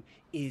next to them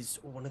is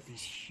one of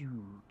these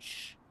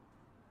huge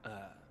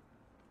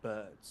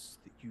birds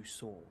that you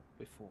saw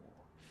before,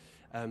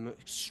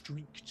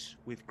 streaked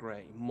with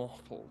grey,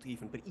 mottled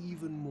even, but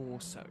even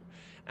more so.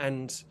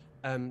 And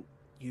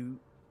you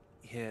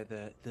hear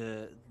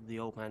the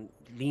old man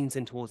leans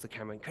in towards the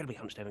camera, incredibly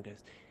hunched over, and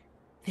goes,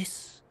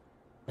 "This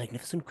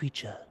magnificent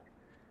creature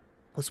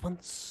was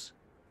once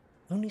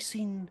only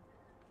seen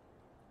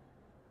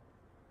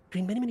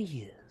during many, many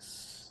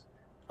years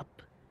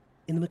up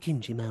in the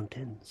Mackenzie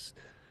Mountains.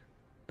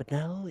 But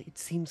now it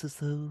seems as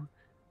though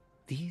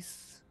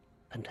these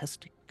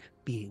fantastic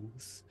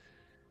beings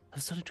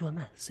have started to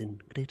amass in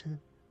greater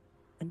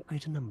and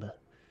greater number.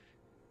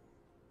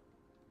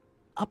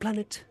 Our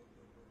planet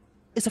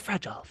is a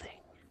fragile thing.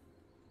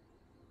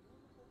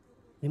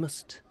 We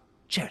must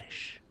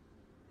cherish.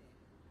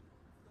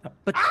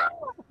 But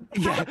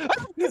yeah.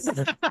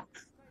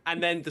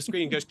 And then the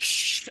screen goes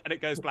and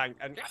it goes blank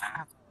and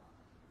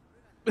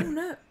Oh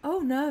no! Oh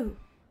no!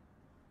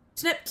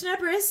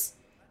 Tenebris,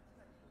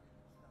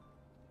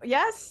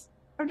 Yes,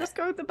 I'm just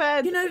going to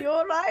bed. You know, you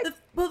all right?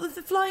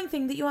 the flying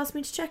thing that you asked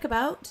me to check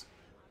about.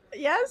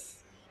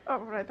 Yes. Oh,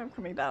 right, I'm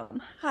coming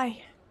down.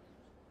 Hi.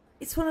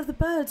 It's one of the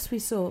birds we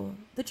saw.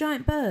 The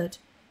giant bird.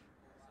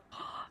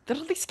 The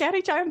really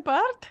scary giant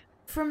bird.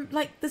 From,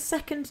 like, the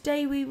second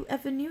day we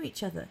ever knew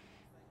each other.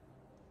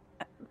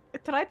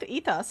 It tried to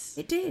eat us.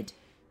 It did.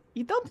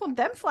 You don't want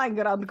them flying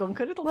around,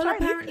 Gunker. It'll Well, try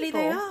and eat apparently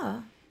they people.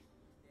 are.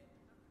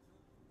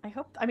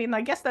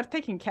 I guess they're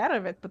taking care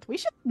of it, but we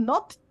should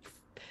not.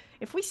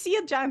 If we see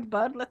a giant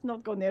bird, let's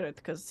not go near it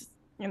because,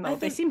 they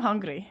think- seem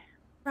hungry.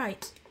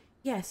 Right.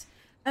 Yes.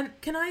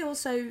 Can I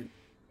also...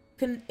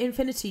 Can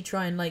Infinity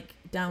try and, like,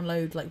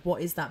 download, like,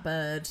 what is that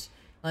bird?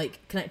 Like,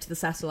 connect to the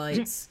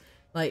satellites?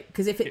 Like,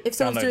 because if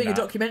someone's Download doing an a app.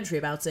 documentary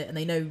about it and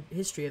they know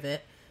history of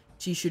it,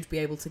 she should be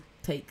able to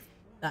take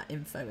that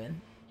info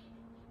in.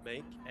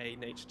 make a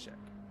nature check.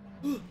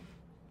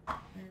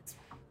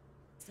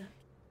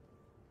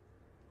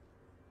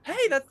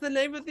 Hey, that's the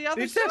name of the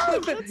other show.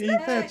 Who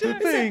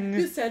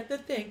said the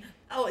thing?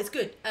 Oh, it's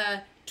good.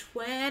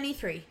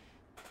 23.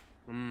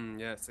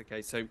 Yes,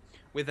 okay. So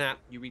with that,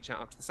 you reach out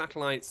up to the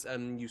satellites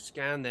and you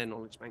scan their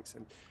knowledge banks,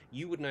 and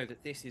you would know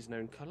that this is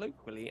known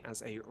colloquially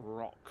as a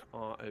rock,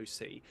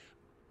 R-O-C.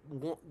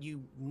 What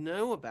you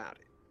know about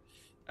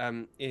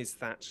it is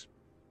that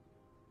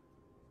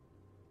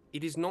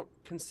it is not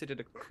considered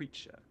a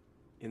creature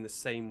in the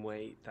same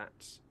way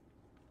that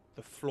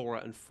the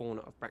flora and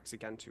fauna of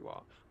Braxigantu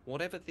are.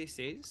 Whatever this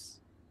is,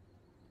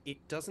 it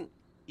doesn't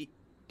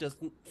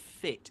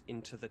fit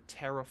into the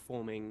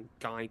terraforming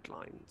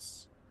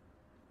guidelines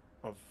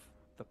of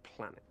the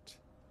planet.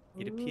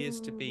 It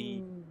appears to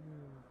be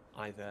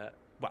either,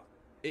 well,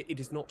 it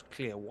is not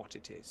clear what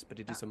it is, but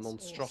it is a That's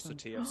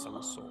monstrosity of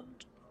some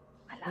sort.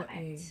 I love Uh-oh.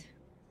 it.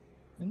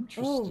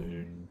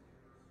 Interesting.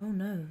 Oh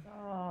no.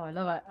 Oh, I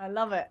love it. I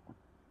love it.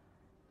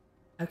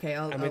 Okay,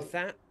 And with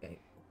that, okay.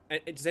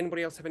 does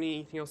anybody else have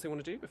anything else they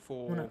want to do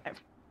before Well, no.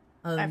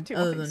 I have two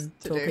more other things than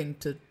to do. talking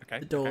to Okay,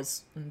 the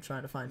doors and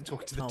trying to find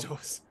talk to the Tom.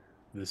 doors?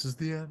 This is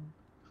the end.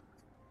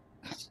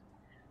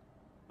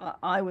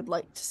 I would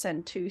like to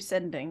send 2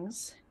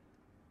 sendings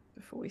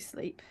before we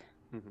sleep.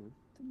 Mm-hmm.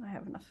 Don't I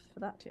have enough for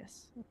that?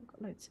 Yes, I've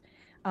got loads.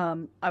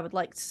 I would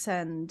like to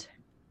send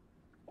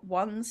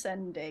 1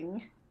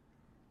 sending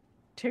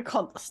to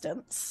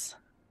Constance.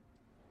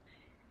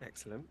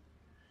 Excellent.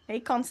 Hey,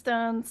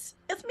 Constance,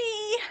 it's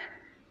me.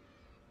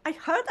 I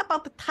heard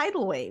about the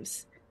tidal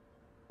waves.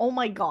 Oh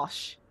my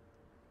gosh.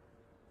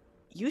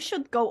 You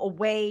should go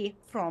away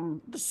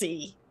from the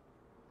sea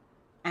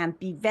and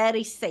be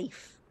very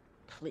safe,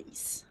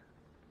 please.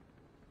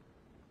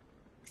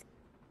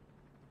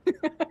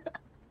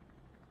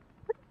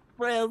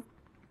 Well,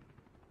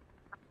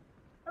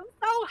 I'm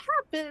so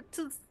happy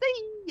to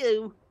see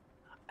you.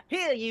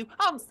 Hear you.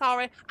 I'm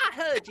sorry. I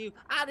heard you.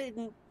 I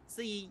didn't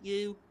see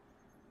you.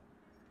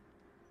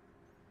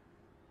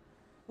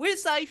 We're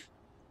safe.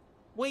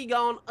 We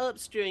gone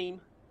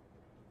upstream.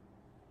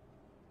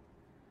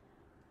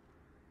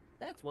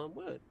 That's one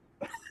word.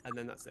 And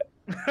then that's it.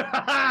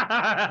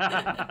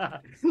 I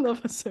love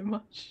her so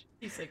much.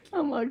 He's so cute.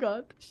 Oh my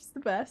god, she's the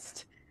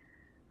best.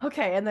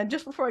 Okay, and then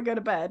just before I go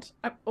to bed,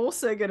 I'm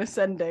also gonna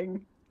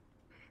sending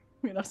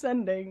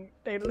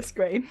Daedalus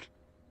Grain.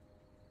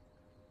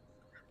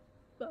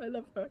 I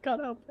love her, I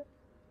can't help it.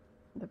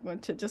 I'm going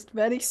to just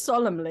very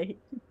solemnly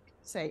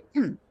say,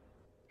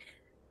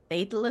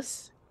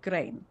 Daedalus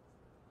Grain.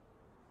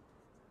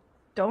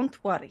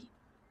 Don't worry.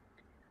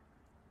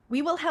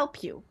 We will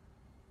help you.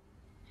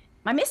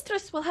 My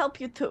mistress will help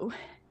you too.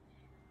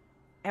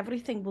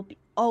 Everything will be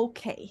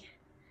okay.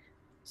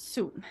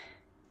 Soon.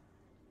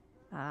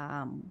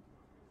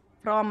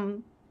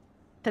 From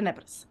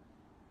Tenebris.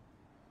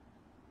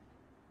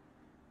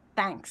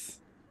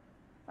 Thanks.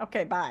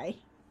 Okay, bye.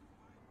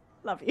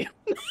 Love you.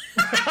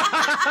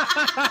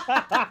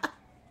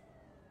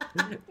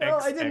 Oh,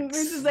 I didn't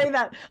mean to say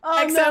that.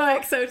 Oh no.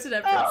 XOXO to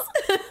Tenebris.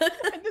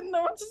 I didn't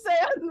know what to say.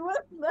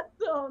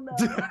 Oh no.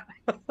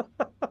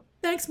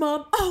 Thanks,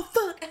 Mom. Oh,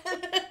 fuck.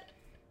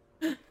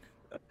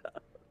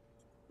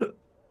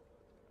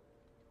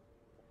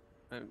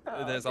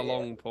 Oh, There's a dear.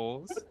 long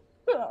pause,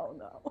 Oh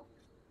no.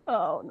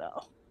 Oh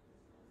no.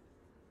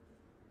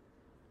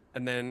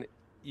 and then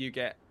you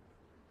get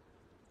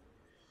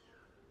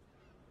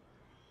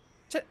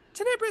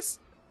Tenebris.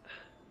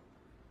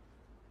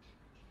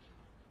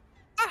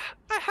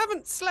 I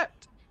haven't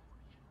slept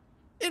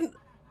in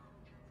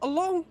a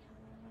long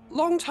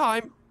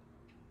time.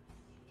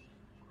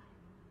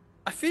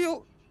 I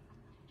feel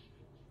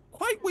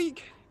quite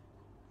weak,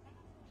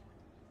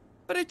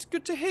 but it's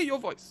good to hear your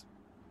voice.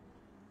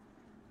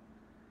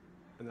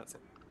 And that's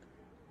it.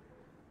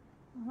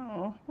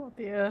 Oh,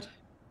 dear.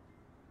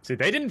 See,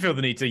 they didn't feel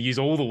the need to use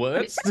all the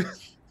words.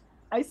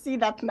 I see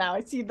that now.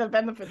 I see the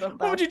benefit of that.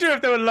 What would you do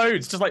if there were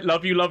loads? Just like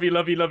love you, love you,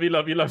 love you, love you,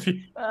 love you, love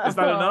you. Is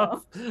that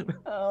enough?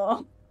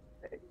 Oh.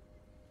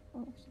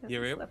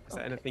 Uriel, is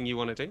there anything you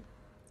want to do?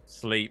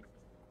 Sleep.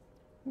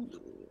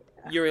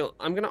 Uriel,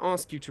 I'm going to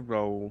ask you to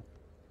roll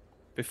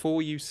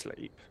before you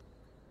sleep.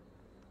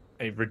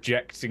 A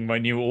rejecting my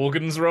new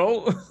organs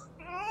roll.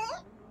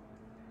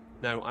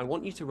 No, I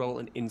want you to roll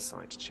an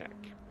insight check.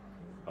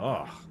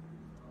 Oh,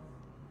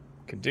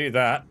 can do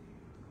that.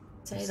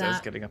 Say He says,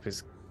 that. getting up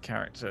his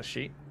character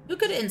sheet. You're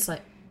good at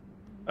insight.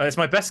 It's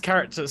my best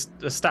character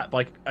stat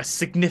by a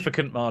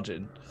significant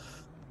margin.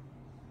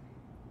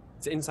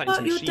 It's insight What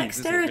into your machines,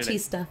 isn't it, dexterity really?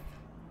 stuff?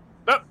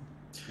 Oh,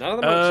 None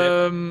of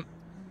them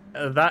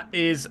that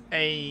is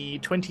a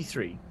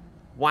 23.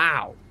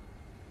 Wow.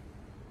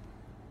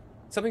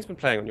 Something's been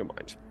playing on your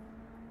mind.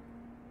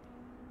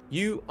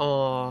 You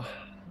are,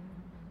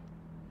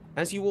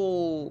 as you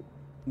all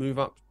move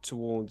up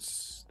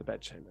towards the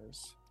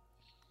bedchambers.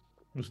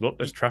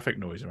 There's traffic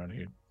noise around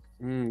here.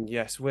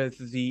 Yes,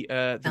 with the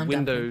Sound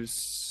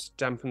windows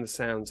dampen the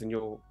sounds and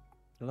your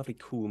lovely,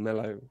 cool,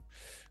 mellow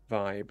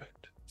vibe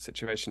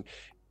situation.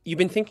 You've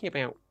been thinking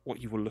about what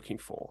you were looking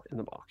for in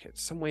the market,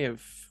 some way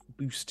of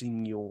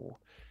boosting your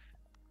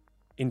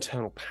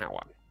internal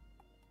power.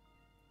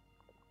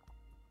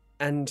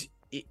 And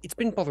it's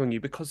been bothering you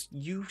because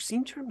you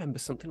seem to remember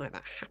something like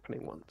that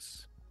happening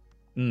once.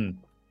 Mm.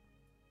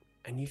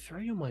 And you throw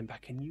your mind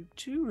back and you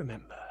do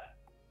remember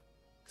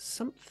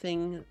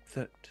something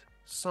that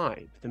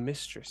Sybe, the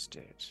mistress,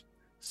 did.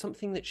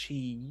 Something that she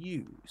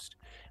used.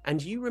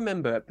 And you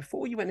remember,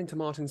 before you went into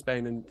Martin's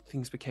Bane and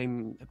things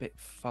became a bit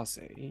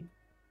fuzzy,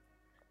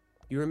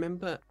 you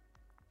remember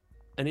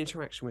an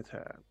interaction with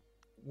her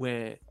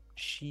where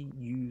she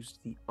used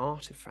the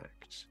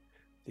artifact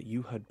that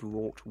you had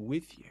brought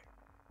with you.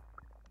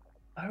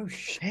 Oh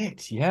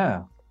shit!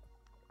 Yeah.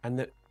 And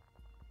that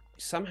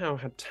somehow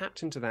had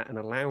tapped into that and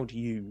allowed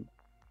you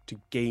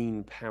to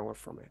gain power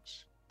from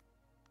it.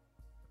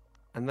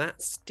 And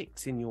that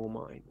sticks in your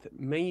mind that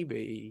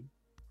maybe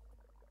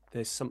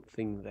there's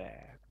something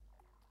there.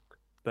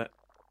 But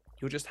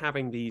you're just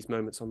having these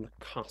moments on the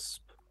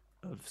cusp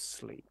of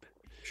sleep.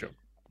 Sure.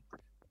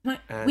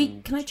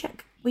 Can I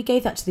check? We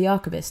gave that to the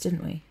archivist,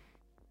 didn't we?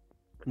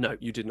 No,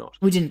 you did not.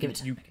 We didn't give it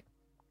to you. him.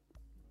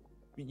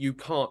 You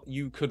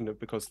couldn't have,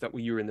 because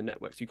you were in the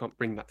network, so you can't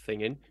bring that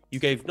thing in. You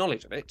gave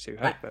knowledge of it to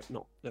her, Right. but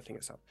not the thing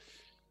itself.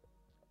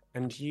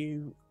 And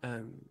you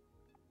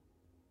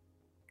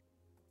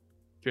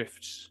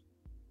drift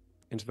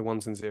into the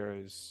ones and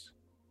zeros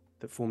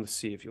that form the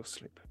sea of your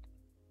sleep.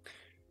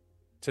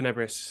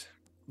 Tenebris,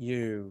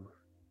 you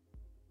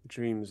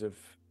dreams of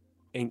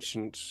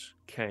ancient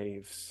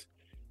caves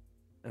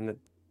and the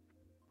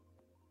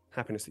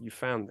happiness that you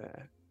found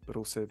there, but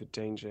also the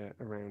danger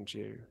around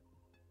you.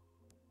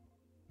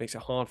 Makes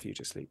it hard for you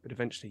to sleep, but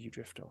eventually you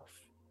drift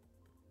off.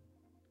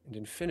 And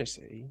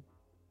Infinity,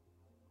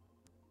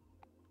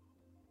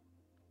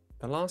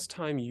 the last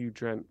time you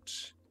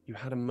dreamt, you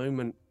had a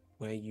moment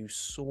where you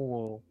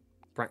saw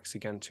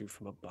Braxigantu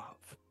from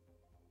above,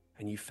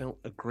 and you felt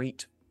a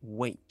great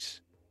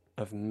weight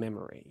of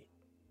memory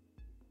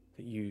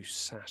that you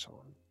sat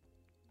on,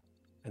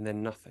 and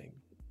then nothing.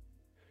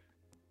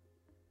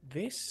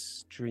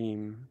 This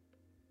dream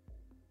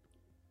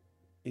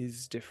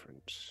is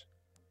different.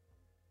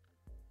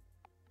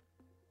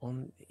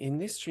 In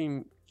this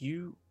dream,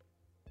 you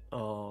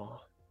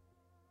are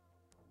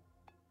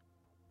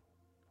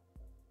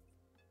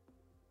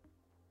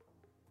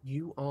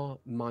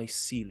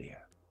mycelia,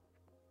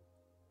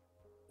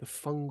 the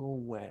fungal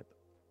web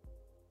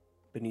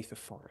beneath a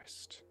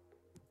forest.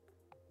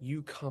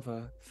 You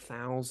cover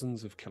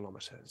thousands of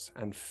kilometers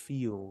and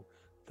feel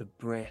the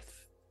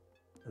breath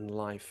and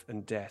life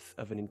and death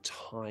of an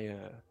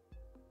entire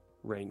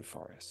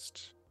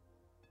rainforest.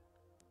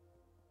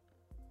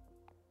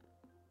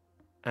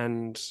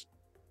 And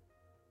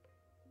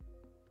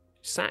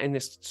sat in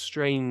this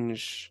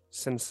strange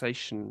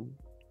sensation,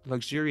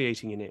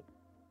 luxuriating in it,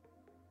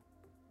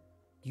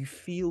 you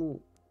feel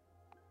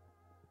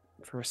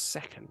for a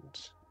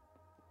second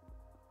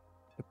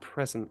the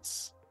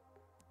presence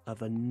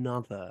of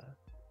another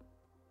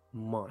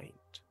mind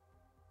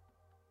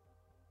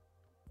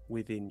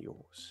within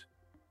yours.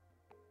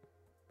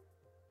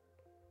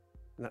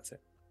 And that's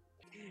it.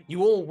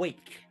 You all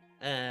wake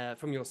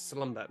from your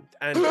slumber,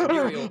 and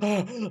Uriel...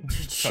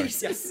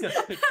 Jesus.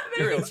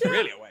 Uriel's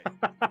really awake.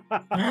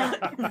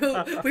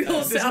 we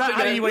all sit Isn't up that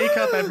how and you go, wake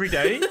up every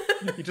day?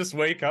 You just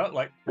wake up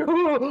like.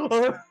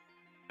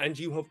 And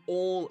you have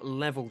all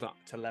leveled up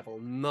to level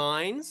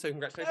 9, so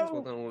congratulations,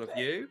 well done all of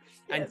you.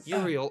 And Yes.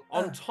 Uriel,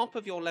 on top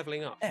of your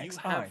leveling up, you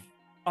have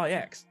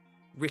IX.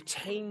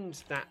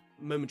 retained that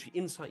momentary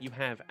insight you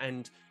have,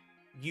 and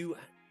you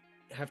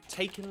have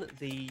taken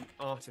the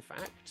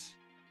artifact,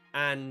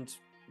 and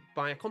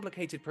by a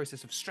complicated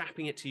process of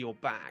strapping it to your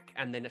back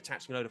and then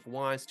attaching a load of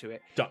wires to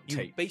it, Duct you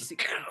tape.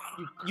 basically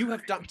you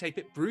have duct taped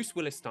it Bruce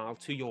Willis style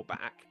to your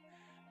back,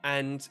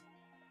 and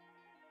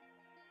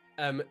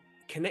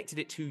connected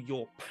it to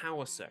your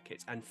power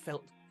circuit and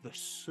felt the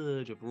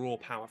surge of raw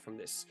power from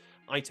this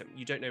item.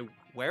 You don't know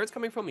where it's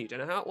coming from, you don't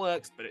know how it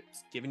works, but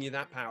it's giving you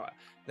that power.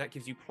 That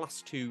gives you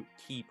 +2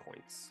 key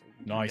points. You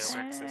can Nice.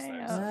 now access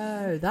those.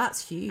 Oh,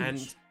 that's huge.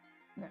 And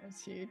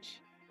That's huge.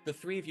 the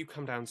three of you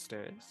come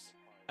downstairs,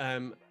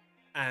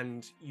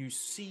 and you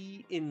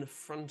see in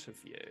front of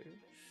you,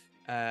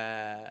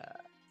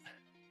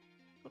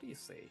 what do you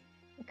see?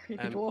 A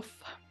creepy Um, dwarf.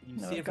 You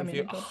No, see in front of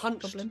you a goblin.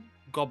 hunched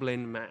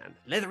goblin man,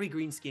 leathery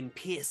green skin,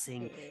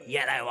 piercing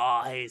yellow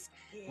eyes,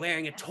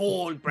 wearing a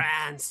torn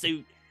brown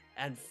suit,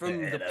 and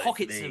from the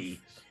pockets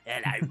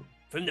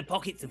from the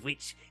pockets of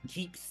which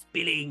keep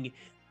spilling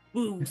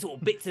sort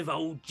of bits of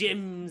old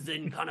gems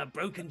and kind of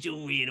broken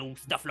jewelry and all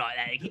stuff like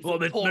that. It keeps Well,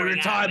 sort of my pouring out of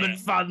retirement it.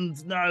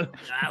 fund, no.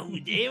 Oh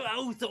dear,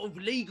 all sort of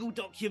legal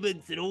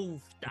documents and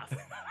all stuff.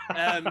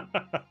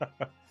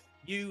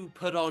 You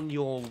put on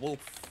your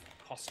wolf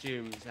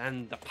costumes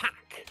and the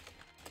pack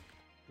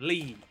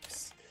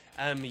leaves.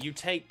 You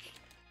take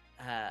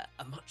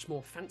a much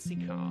more fancy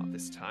car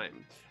this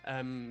time.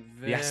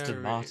 The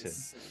Aston Martin.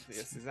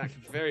 Yes,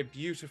 exactly. Very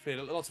beautifully,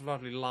 lots of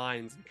lovely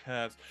lines and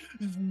curves.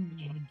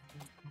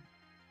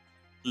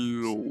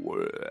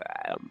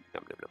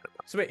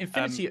 So wait,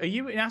 Infinity, are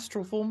you in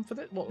astral form for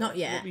that? Not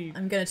yet. were you-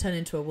 I'm going to turn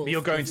into a wolf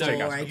You're going to before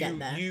take I us- get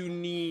there. You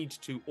need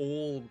to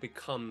all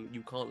become.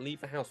 You can't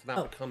leave the house without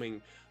Oh.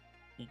 becoming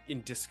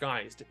in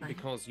disguised Fine.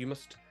 because you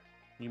must.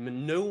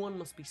 No one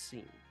must be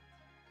seen.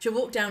 She'll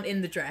walk down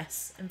in the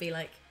dress and be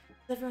like,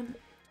 does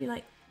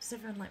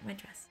everyone like my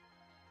dress?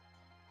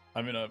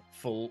 I'm in a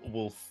full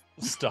wolf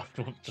stuffed,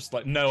 just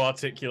like no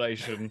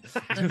articulation,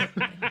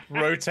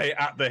 rotate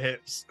at the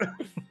hips. Okay,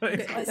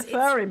 Like the it's-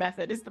 furry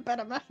method is the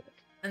better method.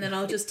 And then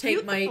I'll just It's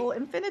take my beautiful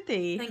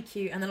Infinity. thank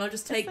you, and then I'll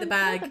just It's take the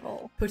bag,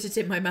 incredible. put it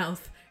in my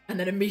mouth, and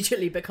then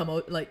immediately become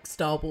a like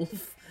star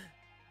wolf.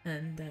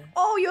 And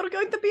Oh, you're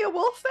going to be a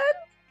wolf then?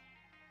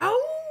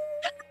 oh,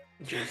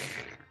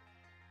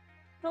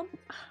 Well,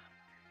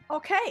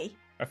 okay.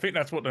 I think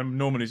that's what they're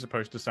normally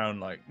supposed to sound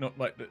like, not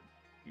like the,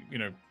 you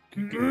know.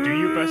 Do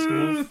your best,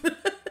 wolf.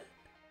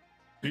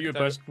 Do your So-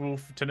 best,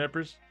 wolf,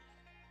 Tenebris.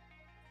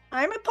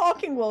 I'm a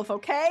talking wolf,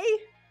 okay?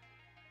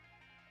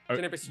 Oh,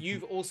 Tenebris,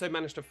 you've also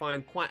managed to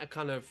find quite a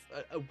kind of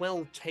a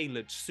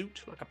well-tailored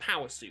suit, like a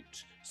power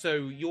suit. So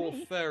your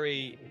Me?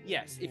 furry,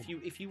 yes, if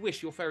you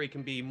wish, your furry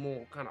can be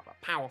more kind of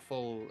a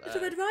powerful It's a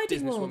Red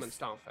Riding businesswoman Wolf.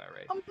 style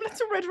furry. I'm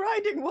Little Red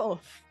Riding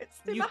Wolf. It's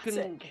You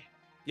thematic. can,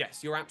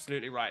 yes, you're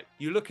absolutely right.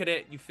 You look at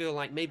it, you feel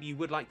like maybe you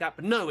would like that,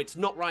 but no, it's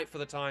not right for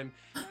the time.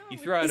 You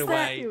throw it Is there-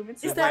 away.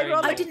 It's is a there- very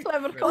I didn't-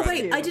 clever Oh, oh costume.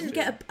 wait, I costume.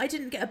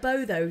 didn't get a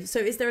bow though. So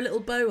is there a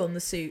little bow on the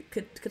suit?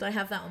 Could I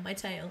have that on my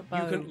tail?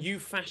 You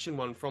fashion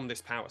one from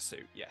this power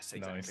suit. Yes,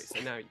 exactly. Nice. So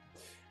now,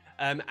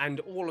 and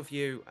all of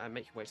you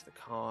make your way to the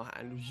car,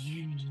 and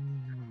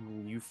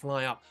you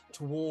fly up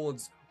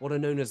towards what are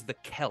known as the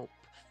kelp.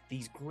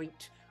 These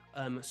great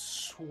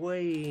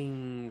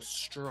swaying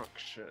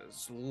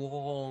structures,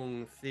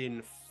 long,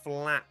 thin,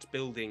 flat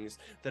buildings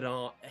that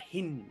are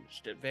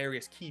hinged at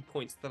various key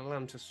points that allow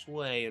them to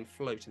sway and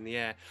float in the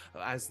air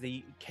as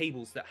the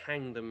cables that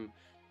hang them.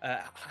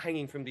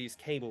 Hanging from these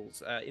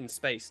cables in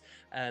space,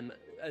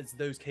 as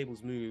those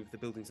cables move, the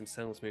buildings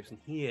themselves move, and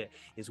here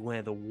is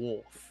where the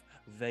wharf,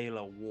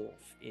 Vela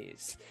Wharf,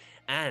 is.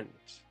 And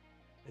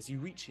as you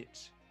reach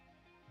it,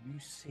 you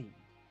see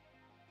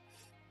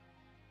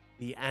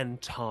the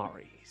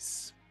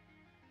Antares,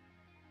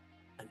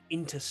 an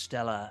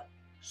interstellar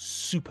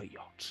super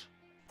yacht.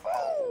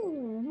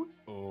 Ooh.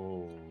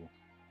 Oh.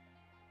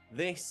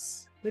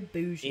 This We're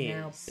bougie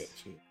now, Is-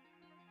 bitchy.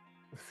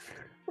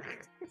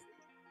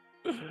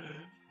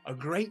 a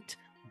great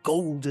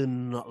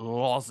golden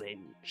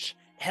lozenge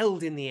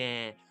held in the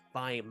air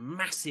by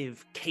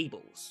massive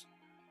cables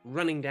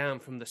running down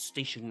from the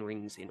station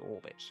rings in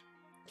orbit.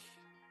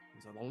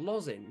 And so the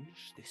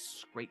lozenge,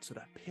 this great sort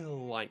of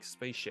pill-like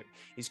spaceship,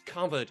 is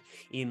covered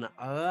in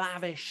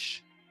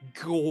lavish,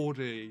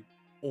 gaudy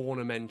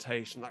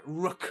ornamentation, like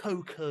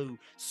rococo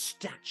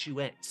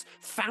statuettes,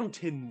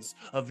 fountains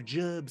of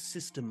gerb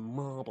system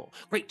marble,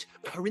 great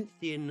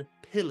Corinthian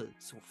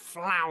pillars or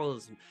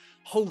flowers, and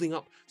holding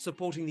up,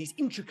 supporting these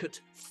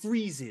intricate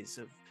friezes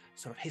of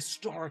sort of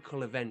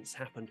historical events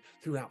happened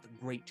throughout the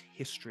great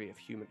history of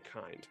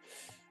humankind.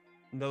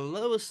 And the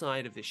lower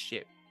side of this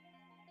ship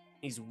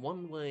is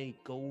one-way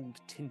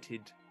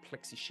gold-tinted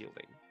plexi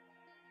shielding.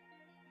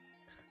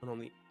 And on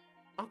the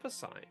upper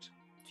side,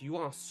 you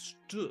are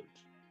stood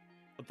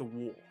at the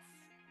wharf,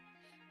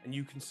 and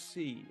you can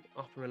see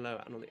upper and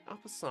lower, and on the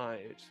upper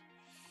side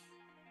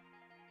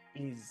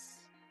is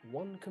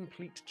one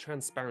complete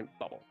transparent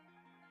bubble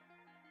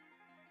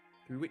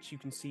through which you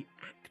can see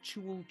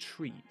actual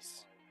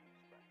trees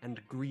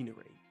and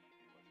greenery,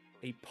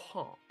 a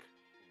park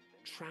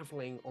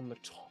traveling on the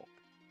top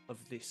of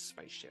this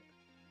spaceship.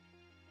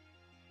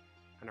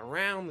 And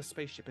around the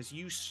spaceship, as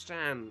you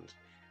stand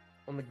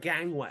on the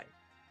gangway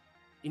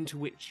into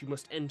which you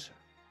must enter,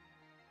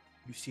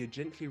 you see a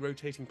gently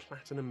rotating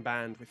platinum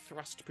band with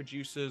thrust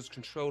producers,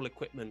 control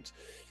equipment,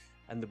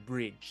 and the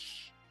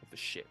bridge of the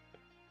ship.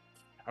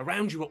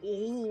 Around you are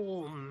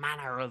all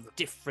manner of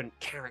different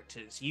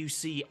characters. You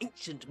see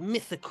ancient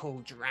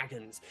mythical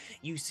dragons.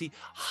 You see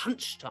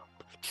hunched up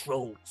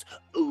trolls,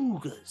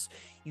 ogres.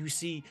 You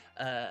see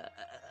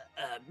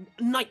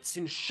knights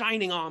in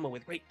shining armor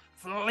with great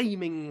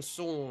flaming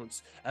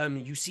swords.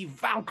 You see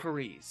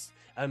Valkyries.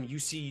 You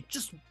see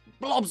just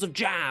blobs of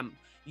jam.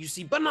 You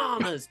see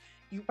bananas.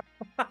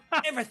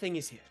 Everything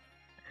is here.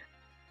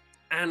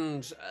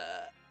 And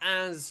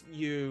as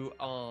you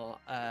are,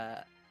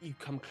 you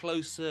come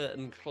closer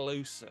and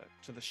closer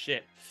to the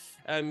ship.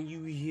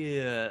 You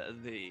hear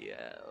the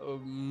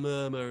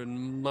murmur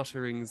and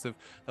mutterings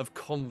of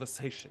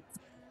conversation,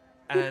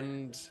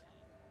 and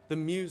the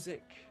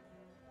music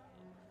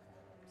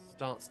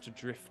starts to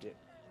drift in.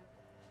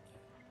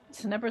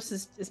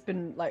 Tenebris has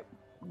been like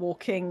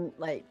walking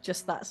like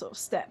just that sort of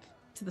step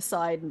to the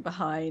side and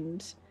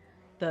behind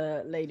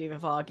the Lady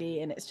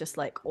Vivagi, and it's just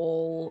like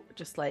all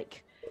just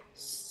like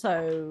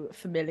so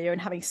familiar,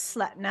 and having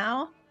slept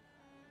now,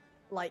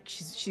 like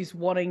she's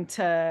wanting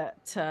to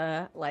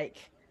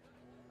like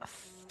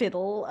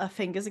fiddle her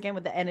fingers again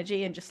with the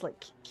energy and just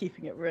like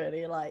keeping it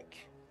really like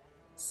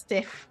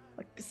stiff,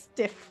 like a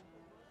stiff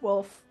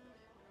wolf,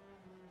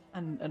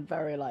 and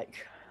very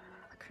like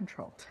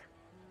controlled.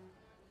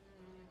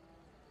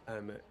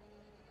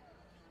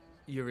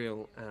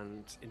 Uriel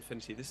and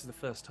Infinity, this is the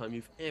first time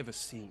you've ever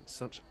seen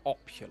such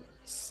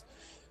opulence.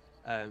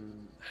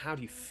 How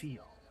do you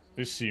feel?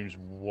 This seems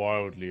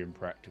wildly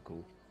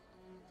impractical.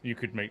 You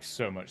could make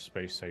so much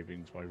space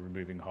savings by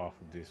removing half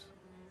of this.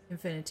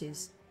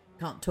 Infinity's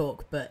can't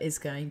talk, but is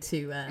going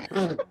to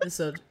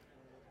sort of...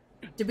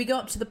 Did we go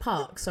up to the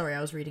park? Sorry,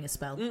 I was reading a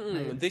spell.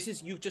 This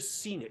is, you've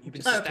just seen it. You've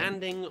been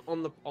standing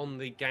on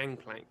the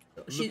gangplank,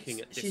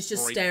 looking at this. She's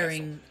just great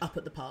staring vessel. up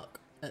at the park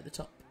at the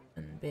top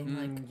and being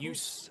like, You,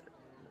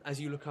 as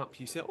you look up,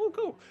 you see. Oh,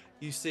 cool!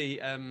 You see.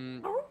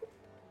 You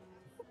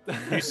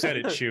said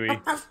it, Chewie.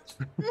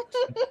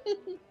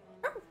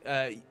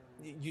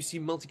 You see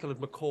multicolored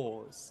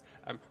macaws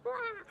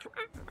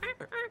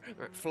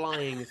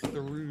flying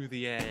through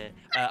the air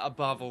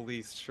above all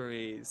these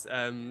trees.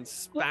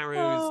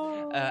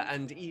 Sparrows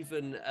and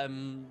even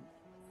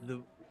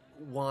the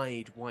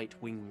wide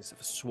white wings of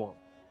a swan.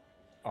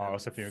 Oh, I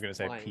was hoping you were going to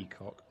say flying.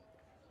 peacock.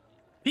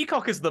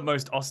 Peacock is the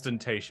most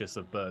ostentatious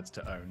of birds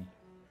to own.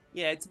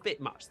 Yeah, it's a bit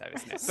much though,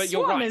 isn't it? Swan But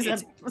you're right.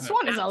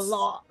 Swan is a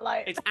lot.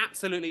 Like It's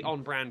absolutely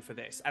on brand for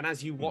this. And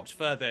as you watch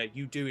further,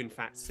 you do in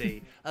fact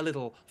see a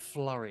little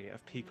flurry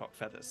of peacock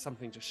feathers,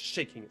 something just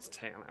shaking its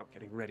tail out,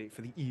 getting ready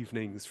for the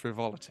evening's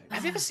frivolity.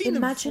 Have you ever seen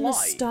imagine them a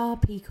fly? star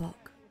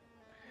peacock.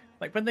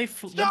 Like when they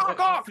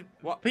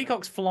What?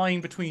 peacocks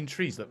flying between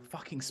trees look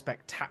fucking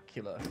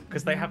spectacular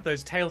because they have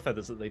those tail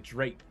feathers that they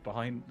drape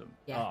behind them.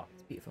 Yeah,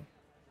 it's beautiful.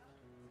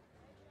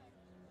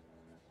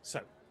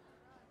 So,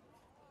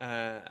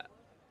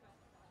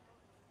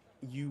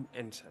 you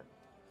enter,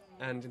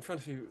 and in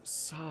front of you,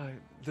 sigh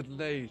the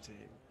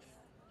lady.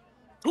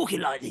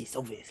 Talking like this,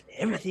 obviously.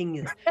 Everything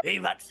is very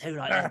much so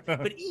like that.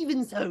 But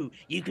even so,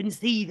 you can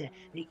see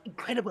the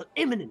incredible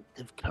eminence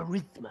of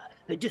charisma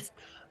that just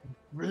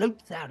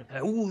floats out of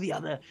her. All the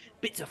other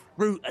bits of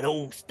fruit and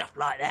all stuff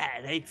like that.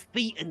 And her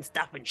feet and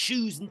stuff and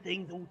shoes and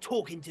things all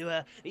talking to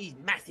her. These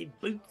massive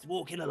boots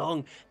walking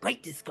along.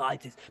 Great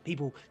disguises.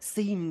 People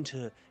seem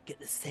to get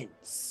the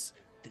sense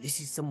that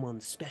this is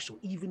someone special,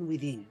 even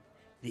within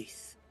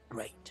this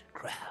great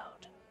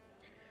crowd.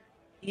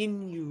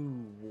 In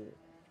you walk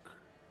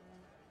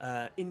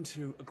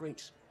into a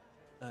great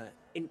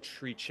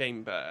entry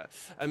chamber.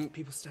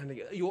 People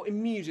standing. You're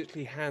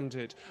immediately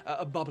handed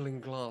a bubbling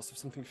glass of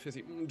something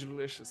fizzy.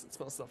 Delicious. It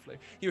smells lovely.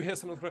 You hear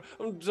someone go,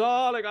 "Oh,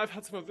 darling, I've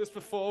had some of this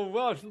before.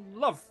 Wow,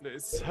 lovely.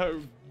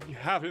 So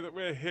happy that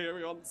we're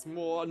here once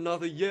more.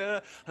 Another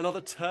year, another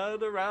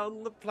turn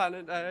around the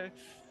planet, eh?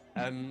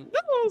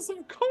 Yes,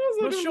 of course.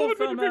 I Monsieur didn't want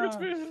to bring it to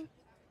Fromage. me.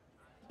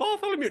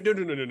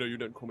 Bartholomew. No. You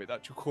don't call me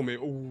that. You call me.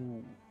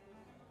 Ooh.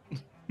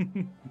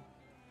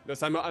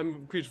 Yes, I'm a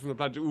creature from the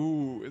planet.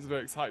 Ooh, it's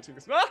very exciting.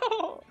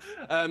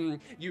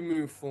 You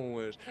move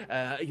forward.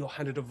 You're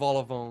handed a vol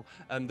au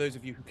vent. Those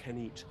of you who can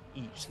eat,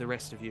 the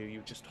rest of you,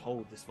 you just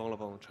hold this vol au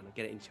vent trying to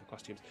get it into your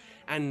costumes.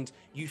 And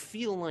you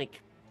feel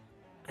like,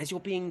 as you're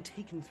being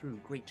taken through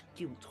great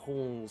gilt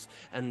halls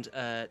and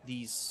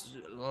these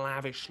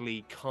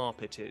lavishly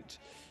carpeted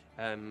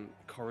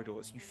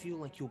corridors, you feel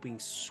like you're being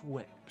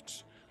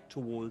swept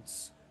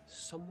towards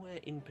somewhere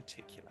in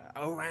particular.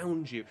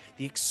 Around you,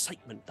 the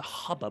excitement, the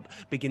hubbub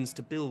begins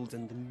to build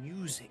and the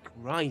music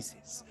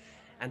rises.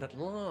 And at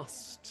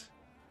last,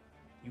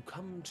 you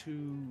come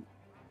to...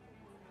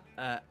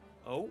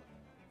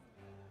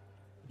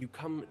 You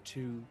come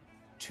to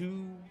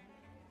two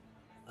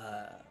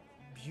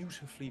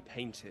beautifully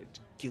painted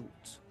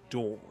gilt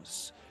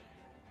doors.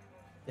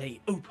 They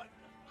open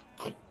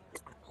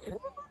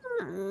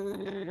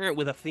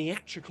with a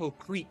theatrical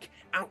creak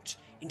out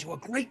into a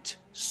great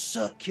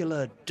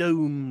circular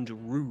domed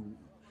room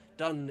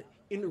done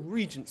in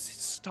Regency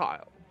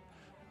style.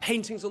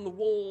 Paintings on the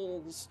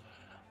walls.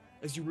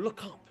 As you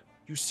look up,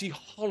 you see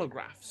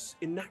holographs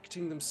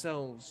enacting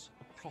themselves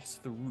across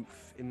the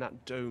roof in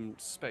that domed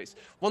space.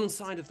 One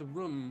side of the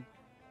room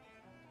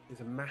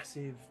is a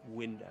massive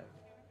window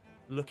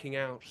looking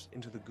out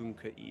into the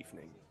Gunka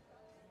evening.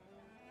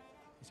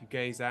 As you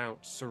gaze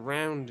out,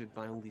 surrounded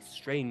by all these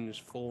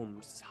strange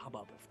forms, this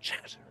hubbub of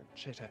chatter and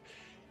chitter,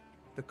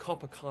 the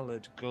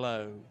copper-coloured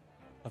glow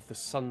of the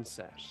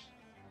sunset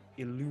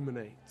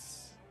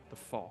illuminates the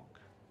fog.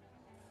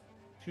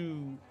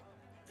 Two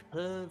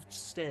curved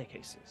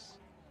staircases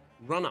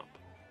run up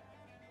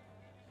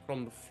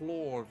from the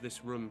floor of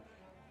this room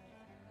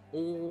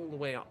all the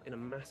way up in a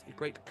massive,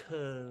 great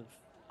curve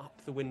up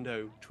the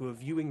window to a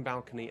viewing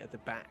balcony at the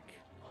back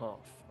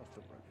half of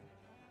the room.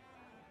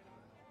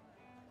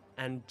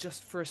 And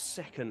just for a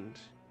second,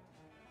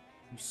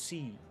 you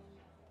see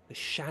the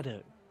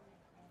shadow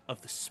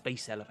of the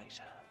space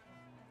elevator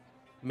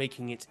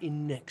making its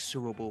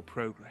inexorable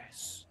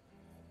progress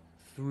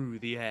through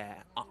the air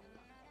up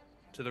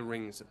to the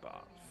rings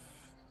above.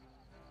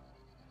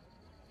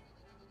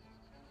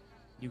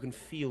 You can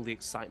feel the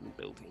excitement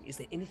building. Is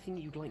there anything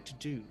you'd like to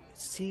do?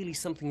 Clearly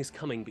something is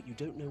coming, but you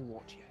don't know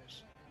what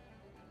yet.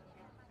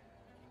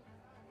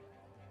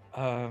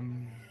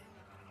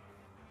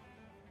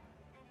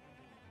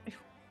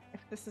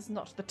 If this is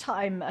not the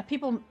time, are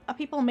people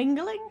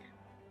mingling?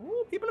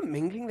 Ooh, people are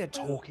mingling, they're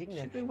talking,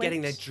 should they're we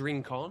getting their wait?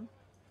 drink on.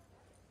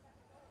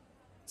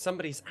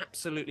 Somebody's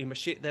absolutely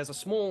there's a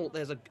small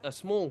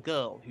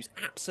girl who's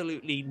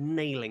absolutely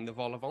nailing the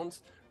vol au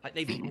vents. Like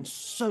they've eaten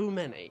so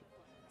many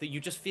that you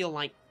just feel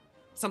like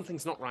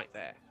something's not right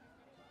there.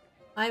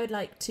 I would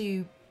like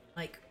to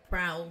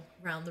prowl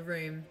around the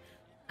room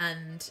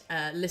and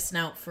listen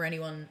out for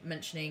anyone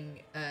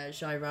mentioning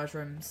Jai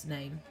Rajram's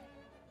name.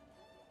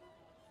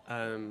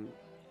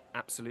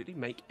 Absolutely.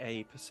 Make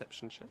a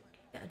perception check.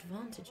 Get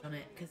advantage on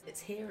it because it's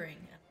hearing.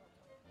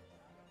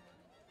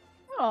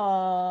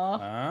 Aww.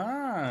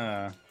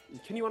 Ah.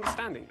 Can you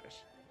understand English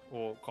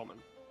or common?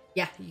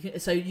 Yeah,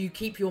 so you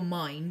keep your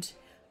mind,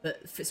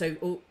 but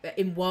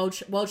in wild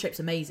shape's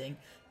amazing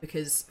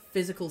because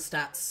physical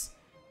stats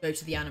go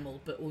to the animal,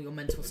 but all your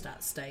mental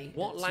stats stay.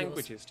 What to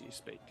languages do you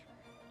speak?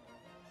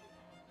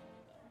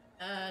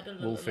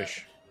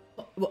 Wolfish.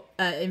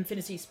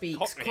 Infinity speaks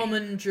Cockney.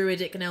 Common,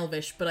 Druidic, and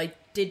Elvish, but I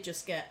did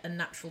just get a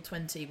natural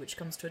 20, which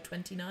comes to a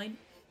 29.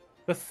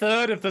 The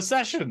third of the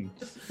session.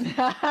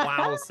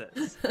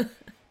 Wowzers.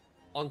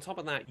 On top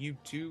of that, you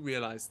do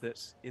realise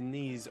that in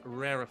these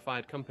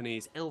rarefied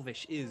companies,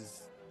 Elvish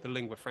is the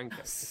lingua franca.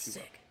 That's if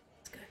you will. sick.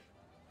 Let's go.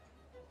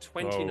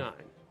 29.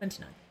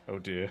 29. Oh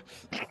dear.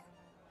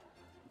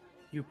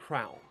 You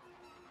prowl.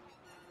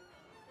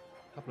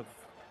 A couple of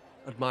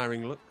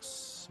admiring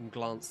looks and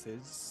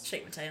glances.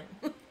 Shake my tail.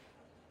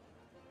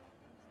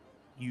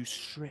 You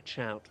stretch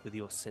out with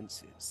your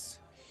senses.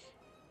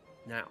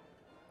 Now,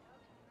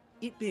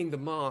 it being the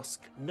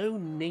mask, no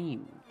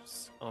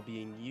names are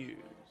being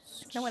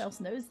used. No one else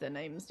knows their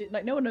names.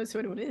 No one knows who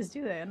anyone is,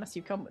 do they? Unless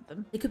you come with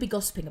them. They could be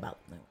gossiping about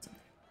them. or something.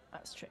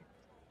 That's true.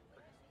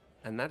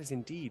 And that is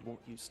indeed what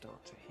you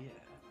start to hear.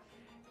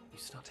 You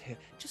start to hear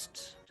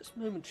just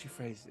momentary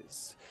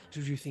phrases.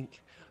 Did you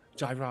think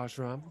Jai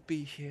Rajram would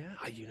be here?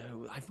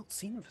 I've not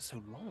seen them for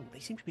so long. They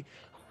seem to be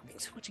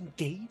so much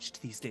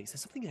engaged these days.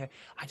 There's something there.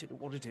 I don't know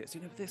what it is.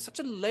 There's such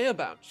a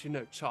layabout,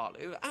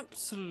 Charlie.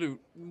 Absolute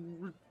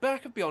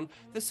back and beyond.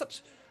 There's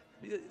such...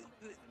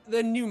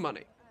 They're new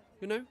money,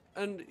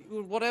 And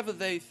whatever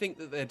they think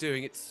that they're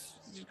doing, it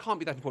can't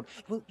be that important.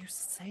 Well, you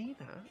say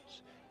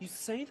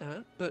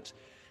that, but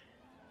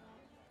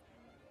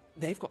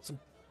they've got some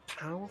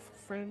powerful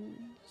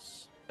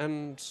friends,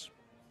 and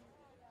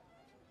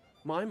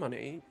my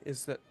money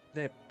is that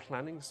they're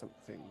planning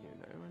something,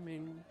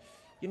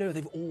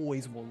 they've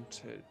always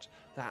wanted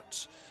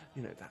that,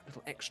 that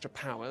little extra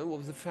power. What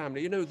was the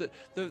family? That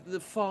the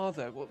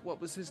father,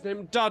 what was his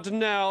name?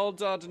 Dardanelle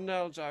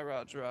Jai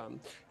Rajram.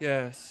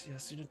 Yes,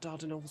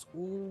 Dardanelle was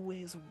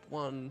always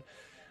one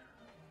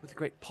with the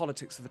great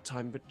politics of the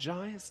time, but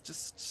Jai is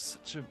just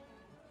such a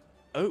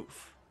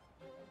oaf.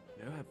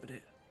 But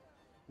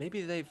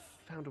maybe they've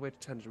found a way to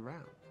turn it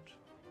around.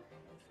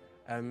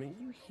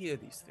 You hear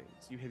these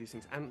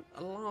things. And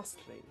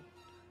lastly,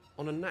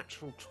 on a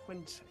natural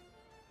 20,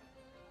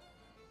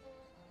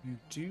 you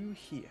do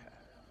hear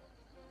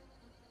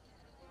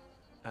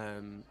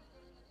a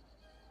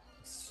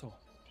soft,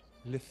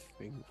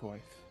 lisping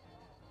voice.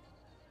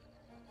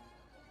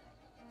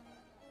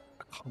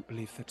 I can't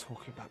believe they're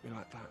talking about me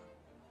like that.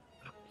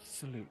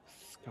 Absolute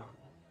scum.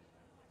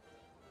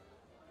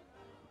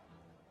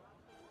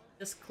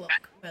 Just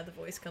clock where the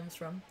voice comes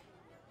from.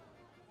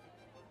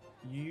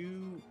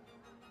 You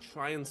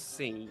try and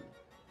see,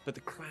 but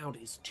the crowd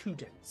is too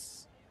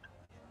dense.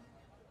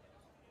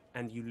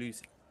 And you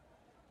lose it.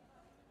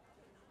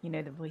 You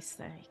know the voice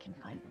there. You can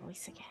find the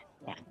voice again.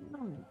 Yeah.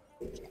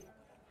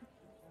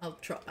 I'll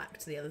trot back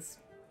to the others.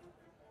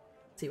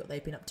 See what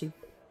they've been up to.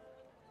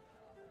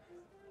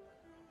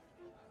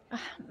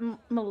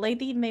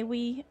 Milady, may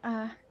we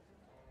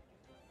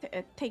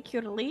take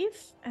your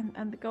leave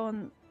and go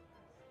and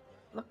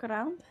look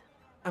around?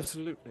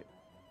 Absolutely.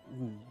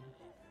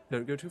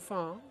 Don't go too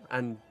far,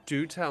 and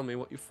do tell me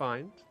what you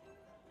find.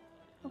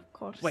 Of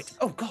course. Wait.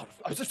 Oh God.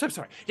 I'm so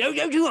sorry. No,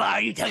 you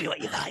are. You tell me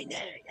what you find. No.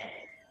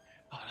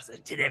 Oh, I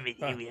did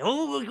everything.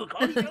 Oh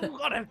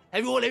God.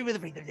 Everyone over the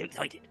place. I'm so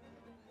excited.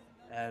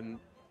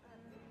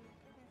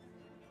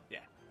 Yeah.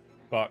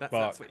 Bark, That's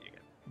bark. what you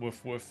get.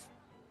 Woof, woof.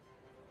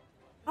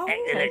 Oh,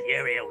 Excellent,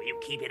 Uriel. You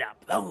keep it up.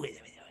 Oh,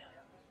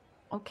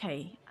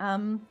 Okay.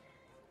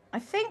 I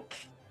think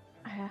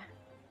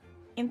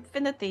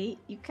Infinity,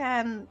 you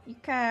can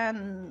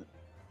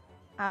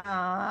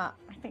I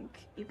think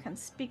you can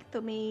speak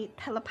to me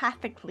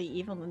telepathically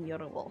even when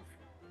you're a wolf.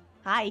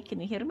 Hi, can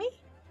you hear me?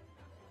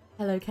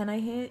 hello. Can I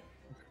hear?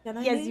 Can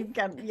I Yes, hear? you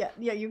can.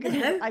 Yeah, you can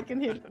Hello? hear. I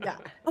can hear. Yeah.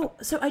 Oh,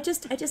 so I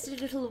just did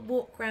a little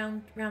walk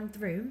round the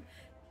room,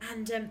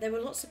 and there were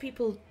lots of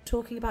people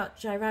talking about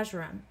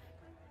Jairajaram,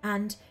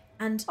 and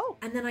Oh.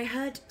 and then I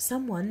heard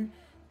someone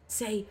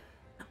say,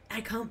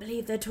 "I can't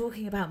believe they're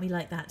talking about me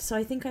like that." So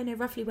I think I know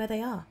roughly where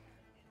they are.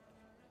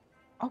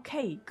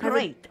 Okay, I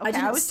great. I Okay,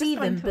 didn't was just see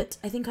going them, to- but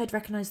I think I'd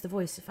recognise the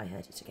voice if I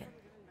heard it again.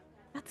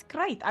 That's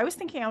great. I was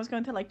thinking I was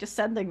going to like just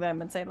sending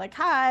them and say like,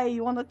 "Hi,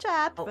 you want to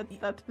chat?" Oh, But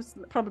that was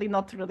probably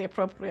not really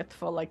appropriate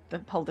for like the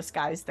whole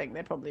disguise thing.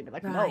 They'd probably be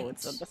like, "No,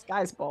 it's a Right.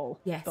 disguise ball."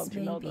 Yes, Don't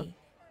you know that?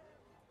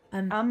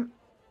 maybe.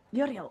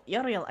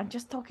 Uriel, I'm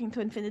just talking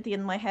to Infinity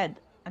in my head,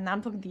 and now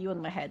I'm talking to you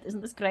in my head.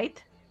 Isn't this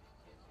great?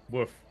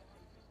 Woof.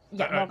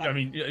 Yeah. Well I done.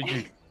 mean,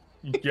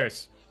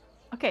 yes.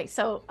 Okay,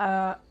 so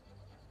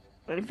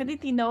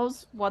Infinity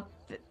knows what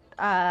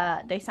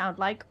they sound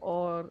like,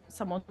 or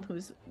someone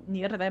who's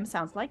near them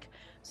sounds like.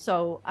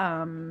 So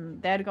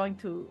they're going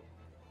to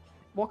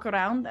walk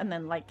around and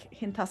then like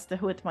hint us to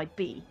who it might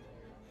be.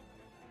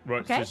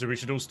 Right, Okay. so we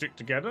should all stick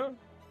together?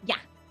 Yeah.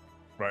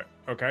 Right,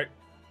 okay.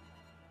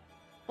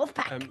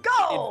 Wolfpack,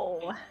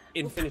 go!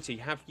 Infinity,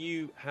 have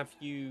you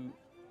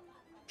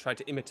tried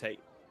to imitate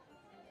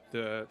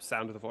the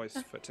sound of the voice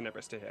for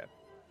Tenebris to hear?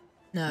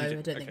 No, You I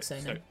did? don't Okay, think so.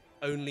 No.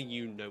 Only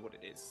you know what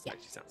it is. Yeah.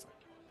 Actually sounds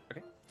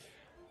like.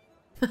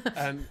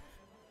 Okay.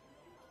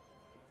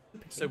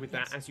 So with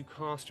that, Yes. as you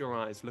cast your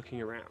eyes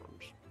looking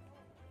around,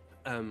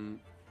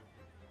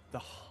 the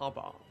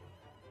hubbub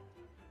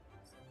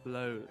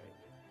slowly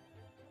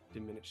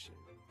diminishing,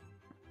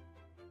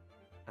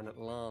 and at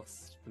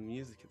last the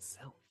music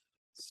itself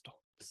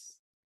stops.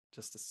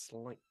 Just a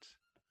slight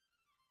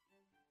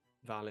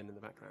violin in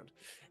the background,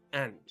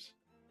 and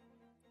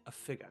a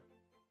figure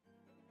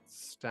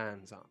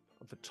stands up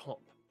at the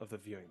top of the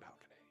viewing balcony.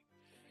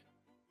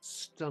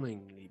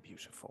 Stunningly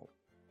beautiful,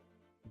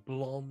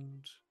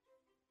 blonde,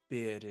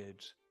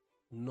 bearded,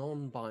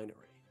 non-binary.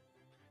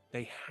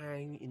 They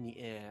hang in the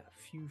air a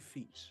few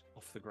feet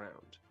off the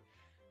ground.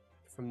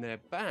 From their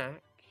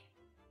back,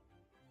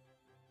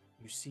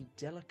 you see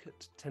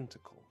delicate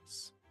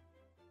tentacles,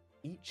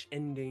 each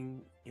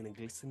ending in a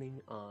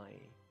glistening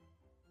eye,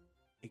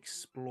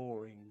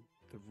 exploring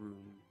the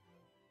room.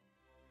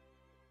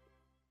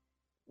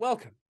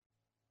 Welcome.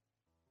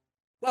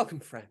 Welcome,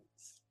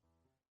 friends,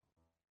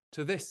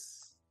 to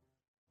this,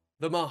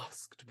 the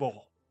masked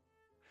ball.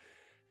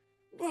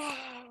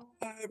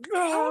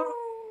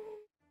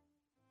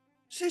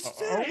 She's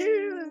still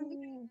here.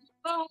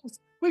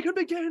 We can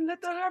begin.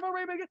 Let the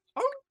revelry begin.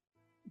 Oh!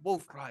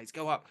 Wolf cries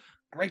go up.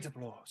 Great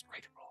applause.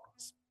 Great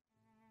applause.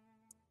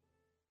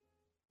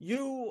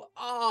 You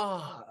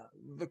are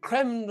the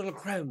creme de la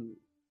creme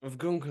of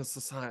Gunka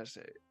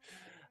society.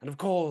 And of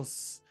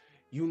course,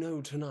 you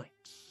know tonight,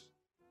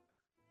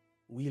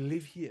 we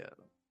live here.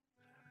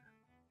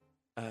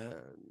 And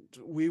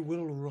we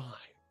will rise.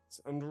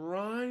 And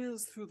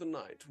rise through the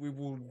night. We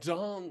will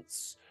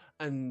dance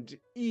and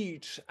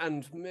eat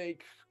and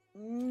make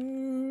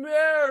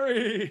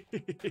merry.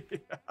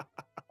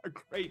 A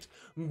great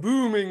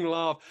booming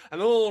laugh,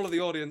 and all of the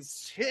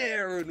audience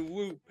cheer and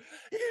whoop.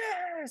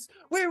 Yes,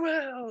 we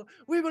will.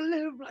 We will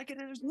live like it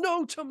is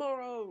no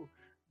tomorrow.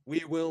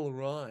 We will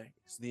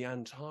rise. The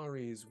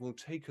Antares will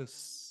take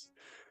us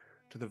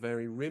to the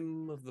very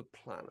rim of the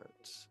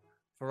planet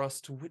for us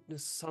to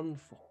witness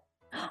sunfall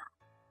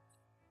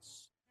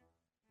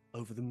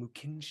over the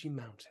Mukinshi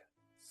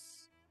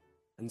Mountains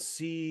and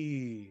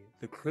see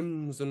the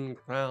Crimson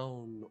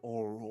Crown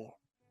Aurora,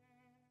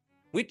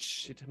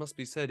 which, it must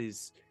be said,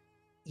 is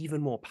even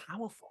more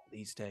powerful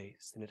these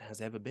days than it has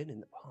ever been in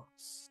the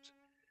past.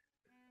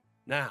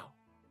 Now,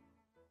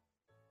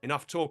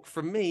 enough talk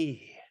from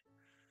me.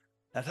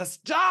 Let us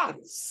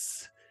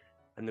dance!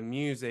 And the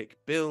music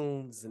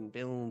builds and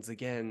builds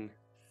again.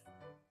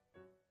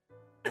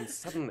 And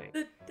suddenly...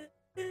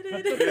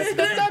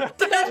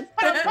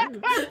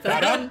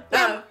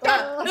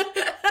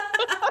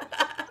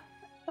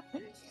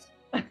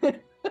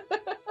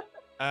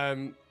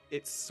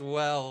 It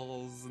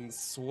swells and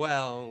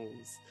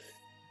swells.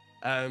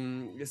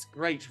 This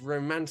great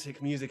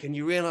romantic music, and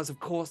you realize, of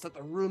course, that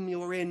the room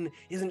you're in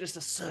isn't just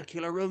a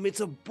circular room, it's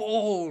a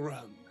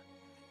ballroom.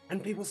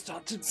 And people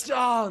start to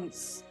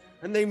dance,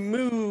 and they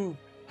move,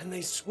 and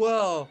they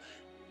swirl.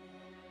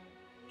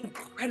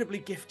 Incredibly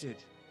gifted.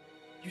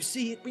 You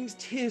see, it brings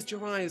tears to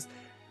your eyes.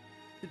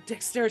 The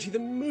dexterity, the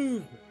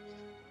movement.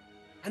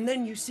 And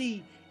then you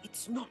see, it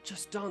it's not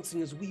just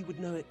dancing as we would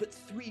know it, but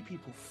 3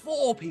 people,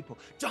 4 people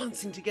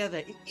dancing together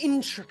in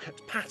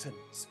intricate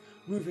patterns,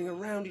 moving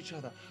around each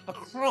other,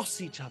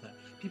 across each other.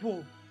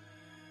 People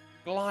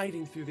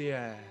gliding through the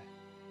air.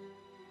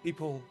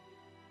 People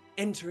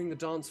entering the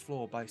dance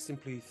floor by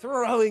simply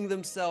throwing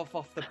themselves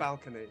off the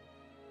balcony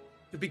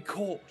to be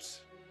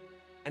caught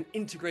and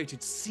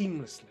integrated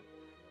seamlessly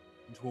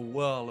into a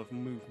whirl of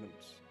movement.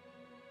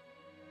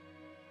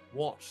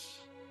 What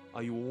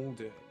are you all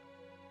doing?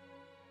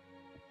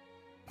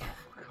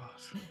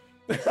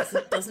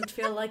 Doesn't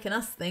feel like an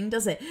us thing,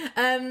 does it?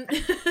 I'm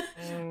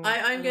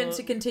going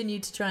to continue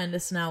to try and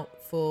listen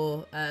out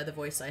for the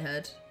voice I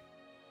heard.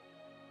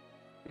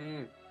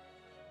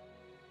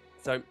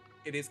 So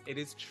it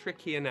is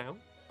trickier now.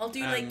 I'll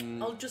do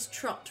I'll just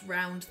trot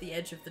round the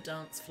edge of the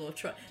dance floor,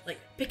 like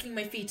picking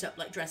my feet up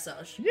like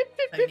dressage.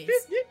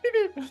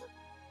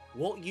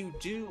 What you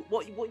do,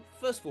 what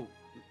first of all,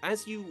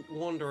 as you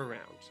wander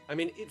around, I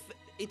mean,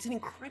 it's an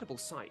incredible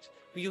sight.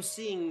 You're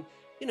seeing,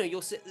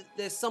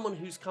 there's someone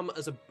who's come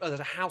as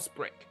a house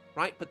brick,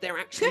 right? But they're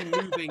actually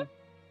moving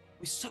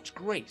with such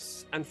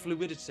grace and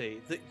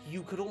fluidity that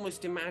you could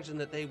almost imagine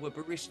that they were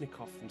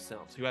Baryshnikov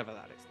themselves, whoever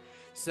that is.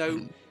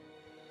 So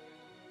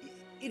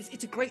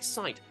it's a great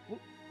sight.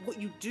 What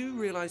you do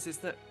realize is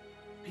that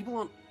people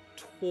aren't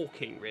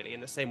talking really in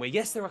the same way.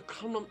 Yes, there are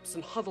clumps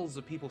and huddles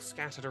of people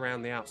scattered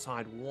around the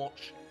outside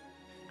watching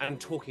and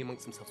talking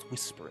amongst themselves,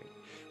 whispering.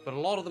 But a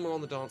lot of them are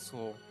on the dance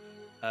floor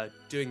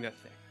doing their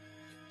thing.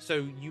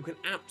 So you can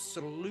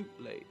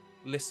absolutely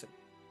listen,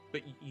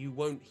 but you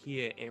won't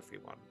hear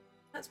everyone.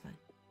 That's fine.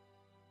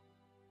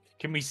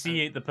 Can we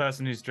see the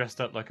person who's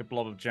dressed up like a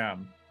blob of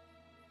jam?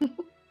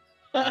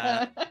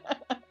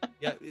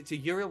 Yeah, it's a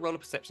Uriel roll a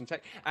perception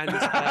check, and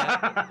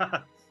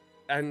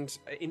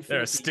in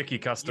they're a sticky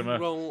customer.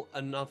 You roll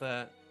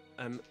another.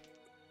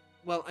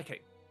 Well, okay.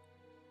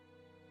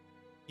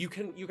 You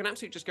can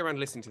absolutely just go around and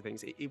listen to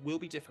things. It will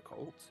be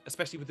difficult,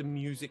 especially with the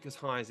music as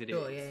high as it is.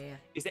 Sure, yeah.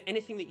 Is there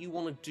anything that you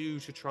want to do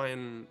to try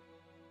and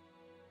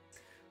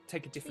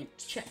take a different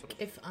check sort of...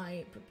 if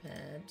I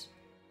prepared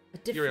a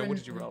different? Uriel, what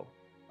did you roll?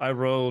 I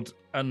rolled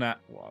a nat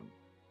 1.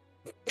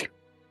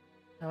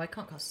 Oh, I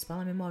can't cast a spell.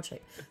 I'm in wild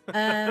shape.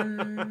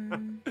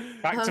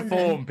 Back to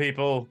form,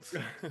 people.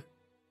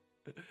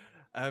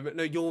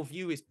 No, your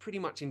view is pretty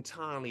much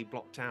entirely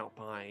blocked out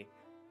by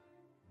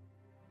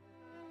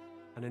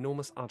an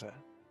enormous udder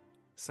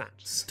sat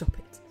Stop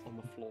it. on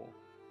the floor.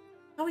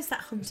 How is that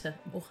hunter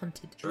or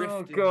hunted?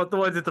 Oh god,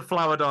 why did the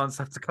flower dance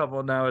have to come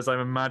on now as I'm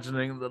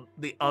imagining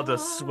the udder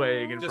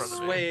swaying in Just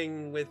front of me?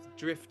 swaying with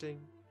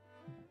drifting.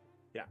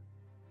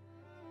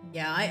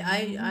 Yeah,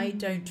 I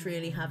don't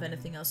really have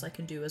anything else I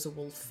can do as a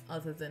wolf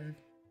other than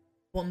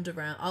wander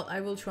around. I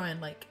will try and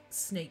like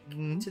sneak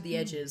to the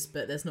edges,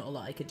 but there's not a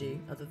lot I could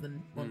do other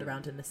than wander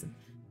around and listen.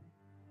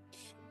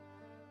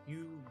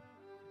 You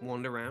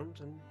wander around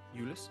and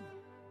you listen.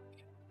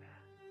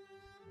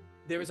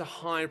 There is a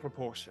high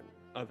proportion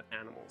of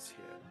animals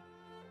here.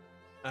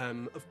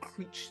 Of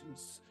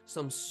creatures,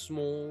 some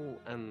small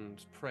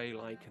and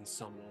prey-like and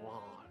some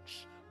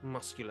large,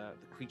 muscular,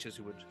 the creatures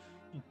who would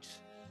eat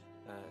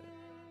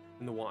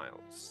in the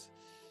wilds.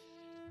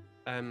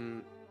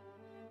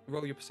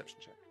 Roll your perception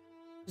check.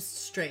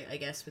 Just straight, I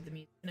guess, with the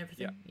music and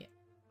everything. Yeah.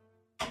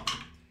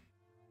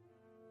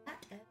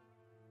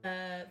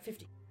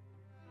 50.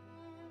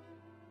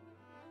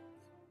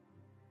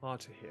 Hard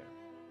to hear.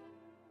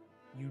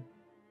 You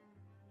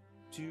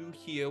do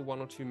hear 1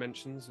 or 2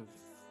 mentions of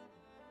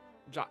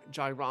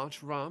Jairaj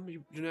Ram. Do you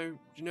know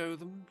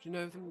them? Do you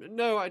know them?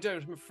 No, I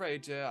don't. I'm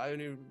afraid. I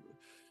only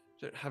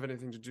don't have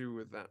anything to do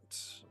with that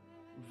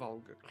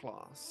vulgar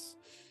class.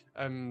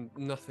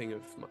 Nothing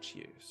of much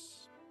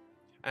use.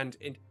 And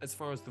as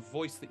far as the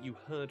voice that you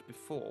heard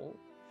before,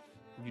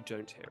 you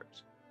don't hear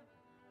it.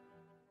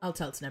 I'll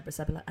tell Tenebris.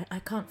 I'll be like, I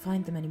can't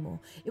find them anymore.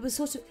 It was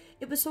sort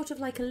of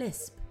like a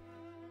lisp.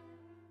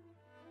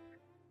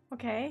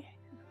 Okay.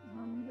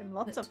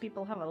 Lots of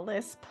people have a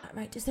lisp.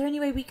 Right. Is there any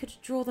way we could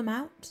draw them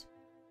out?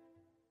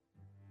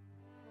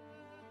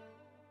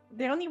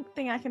 The only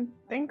thing I can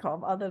think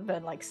of, other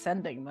than like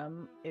sending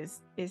them,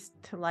 is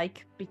to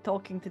like be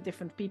talking to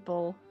different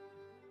people.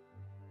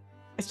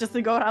 It's just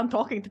to go around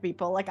talking to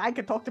people. Like I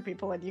could talk to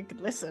people and you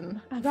could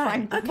listen and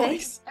find the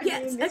voice.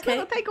 It's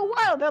gonna take a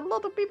while. There are a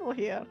lot of people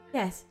here.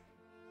 Yes.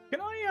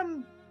 Can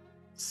I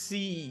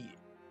see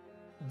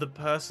the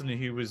person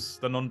who was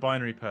the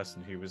non-binary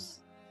person who was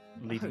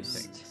leading host.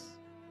 things?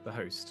 The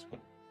host.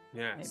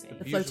 Yes, Maybe.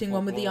 The floating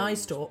one with the eye blonde,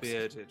 stalks.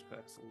 bearded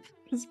person.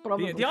 It's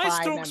probably The eye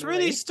fine stalks anyway.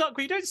 really stuck,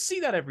 but you don't see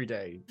that every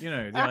day. You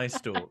know, the eye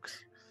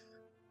stalks.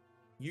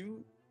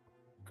 You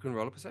can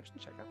roll a perception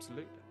check,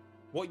 absolutely.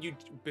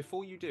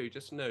 Before you do,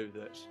 just know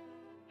that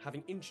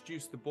having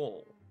introduced the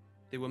ball,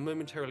 they were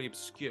momentarily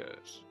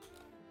obscured.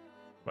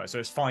 Right, so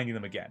it's finding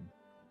them again.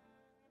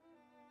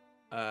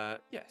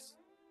 Yes.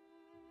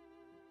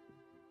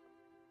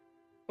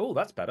 Oh,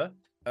 that's better.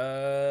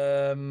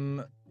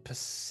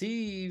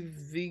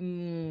 Perceiving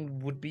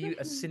would be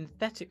a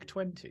synthetic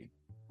 20.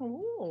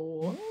 Oh.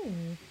 Ooh.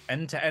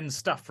 End-to-end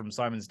stuff from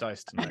Simon's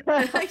Dice tonight.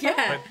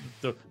 Yeah.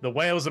 Like the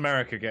Wales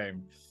America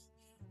game.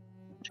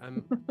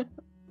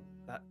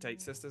 That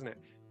dates us, doesn't it?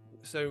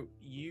 So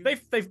you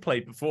They've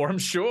played before, I'm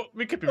sure.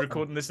 We could be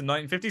recording this in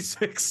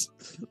 1956.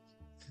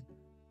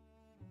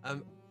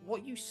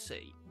 what you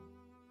see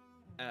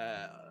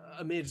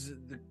amid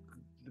the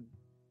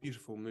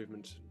beautiful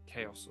movement and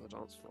chaos of the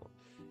dance floor,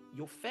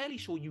 you're fairly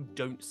sure you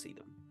don't see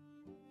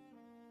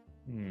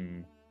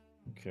them.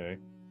 Okay.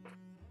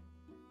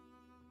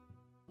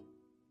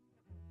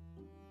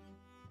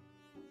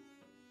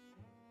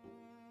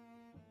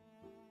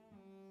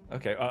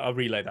 Okay, I'll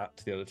relay that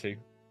to the other two.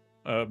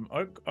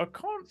 I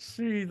can't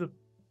see the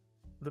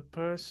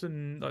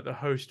person, like the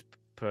host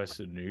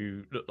person,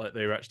 who looked like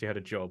they actually had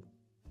a job.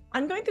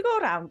 I'm going to go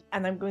around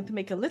and I'm going to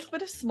make a little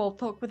bit of small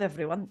talk with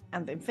everyone,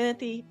 and the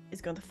Infinity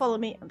is going to follow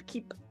me and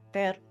keep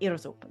their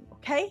ears open,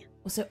 okay?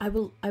 Also, I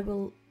will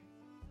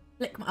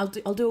flick. I'll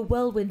do a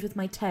whirlwind with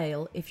my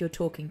tail if you're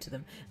talking to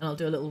them, and I'll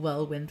do a little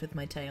whirlwind with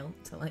my tail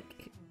to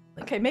like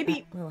Okay,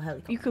 maybe a little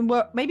helicopter. you can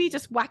work. Maybe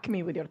just whack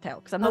me with your tail,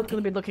 because I'm not Okay.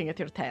 going to be looking at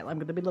your tail. I'm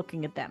going to be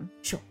looking at them.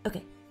 Sure.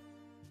 Okay.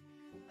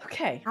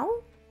 Okay.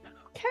 Ow.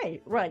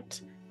 Okay,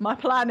 right. My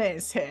plan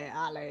is here,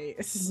 Ali.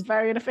 This is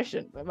very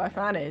inefficient, but my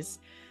plan is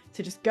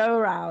to just go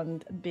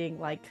around and being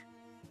like,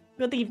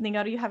 "Good evening.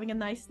 Are you having a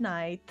nice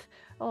night?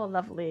 Oh,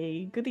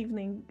 lovely. Good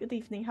evening. Good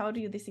evening. How are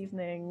you this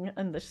evening?"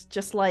 And it's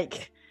just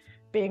like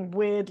being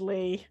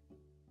weirdly.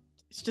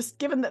 It's just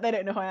given that they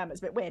don't know who I am,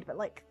 it's a bit weird. But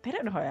like, they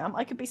don't know who I am.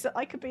 I could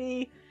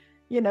be,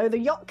 you know, the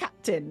yacht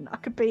captain. I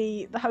could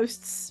be the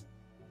host's,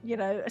 you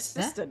know,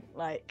 assistant.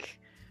 Like.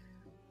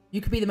 You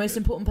could be the most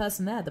important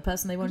person there, the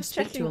person they want to just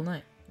speak to checking- all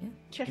night. Yeah.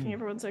 Checking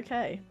everyone's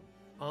okay.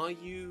 Are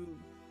you,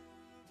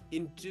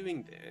 in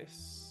doing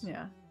this,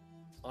 Yeah.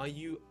 are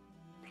you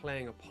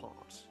playing a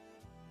part?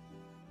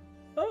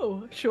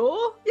 Oh,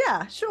 sure.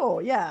 Yeah,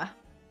 sure. Yeah.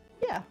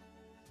 Yeah.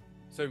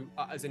 So,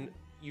 as in,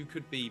 you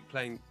could be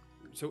playing.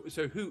 So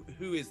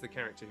who is the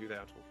character who they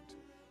are talking to?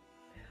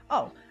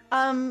 Oh,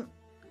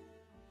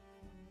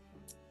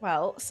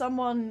 well,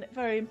 someone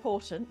very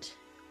important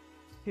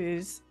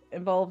who's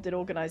involved in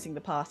organizing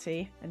the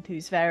party and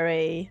who's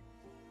very,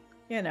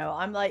 you know,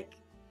 I'm like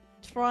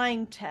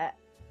trying to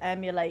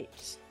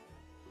emulate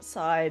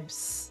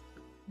Saib's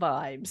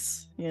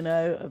vibes, you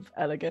know, of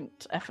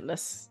elegant,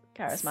 effortless,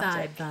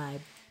 charismatic, Side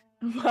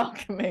vibe.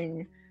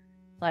 welcoming,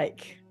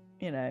 like,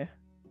 you know,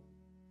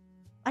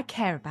 I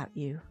care about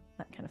you,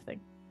 that kind of thing.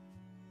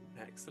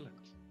 Excellent.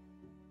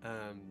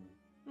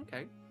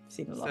 Okay.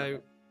 Seen a lot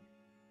of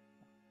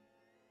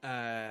So,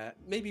 it.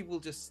 maybe we'll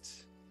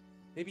just,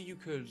 maybe you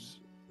could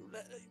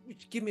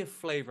give me a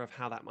flavor of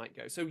how that might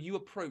go. So you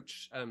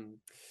approach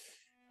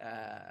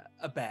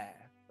a bear,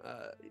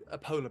 a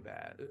polar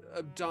bear,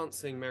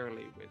 dancing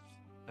merrily with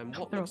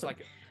what They're looks also-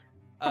 like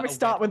Probably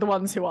start with the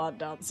ones who aren't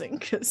dancing,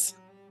 because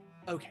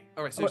Okay,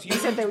 all right. So well, you you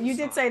said move to you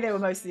the did say they side. were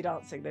mostly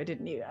dancing, though,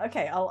 didn't you?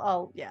 Okay,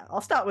 I'll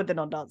start with the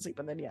non-dancing,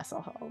 but then yes,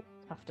 I'll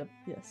have to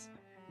yes.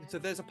 So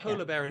there's a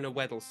polar bear and a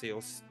Weddell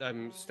seal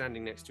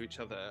standing next to each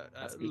other,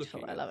 That's beautiful.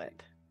 looking I at love the-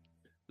 it.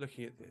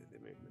 Looking at the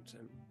movement.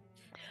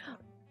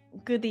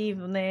 Good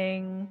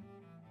evening.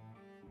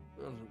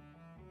 Oh,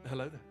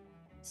 hello there,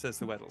 says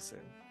the Weddell seal.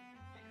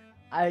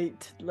 I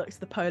looked at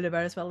the polar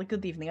bear as well.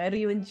 Good evening. Are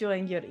you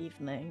enjoying your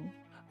evening?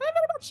 I'm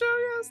very much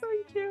sure, yes,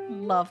 thank you.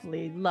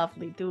 Lovely,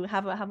 lovely. Do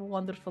have a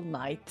wonderful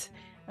night.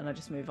 And I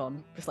just move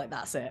on, just like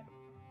that's it.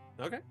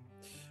 Okay.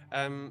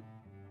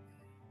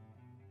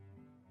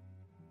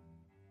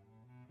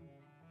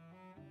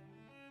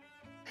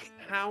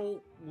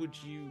 How would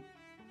you?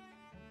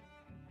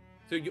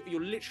 So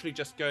you're literally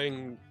just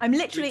going. I'm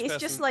literally. each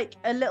It's just person- like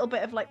a little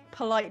bit of like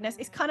politeness.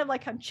 It's kind of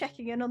like I'm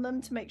checking in on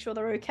them to make sure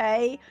they're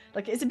okay.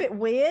 Like it's a bit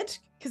weird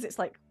because it's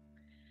like,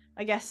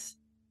 I guess,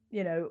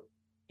 you know,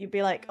 you'd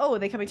be like, oh, are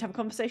they coming to have a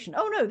conversation?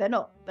 Oh no, they're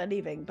not. They're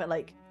leaving. But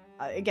like,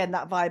 again,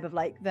 that vibe of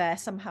like they're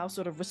somehow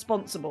sort of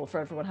responsible for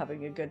everyone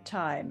having a good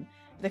time.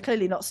 They're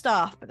clearly not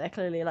staff, but they're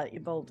clearly like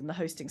involved in the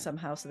hosting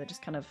somehow. So they're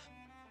just kind of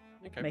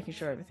Okay. making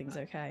sure everything's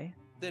okay.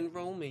 Then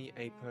roll me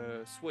a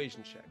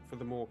persuasion check for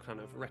the more kind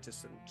of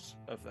reticent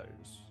of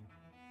those.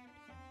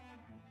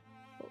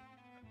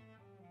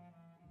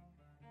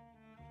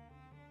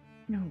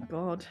 Oh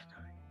God.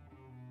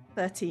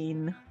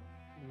 13.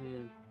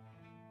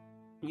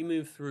 You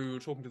move through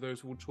talking to those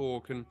who will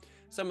talk, and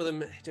some of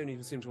them don't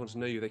even seem to want to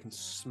know you. They can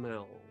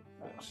smell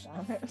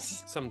that Damn it.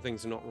 some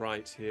things are not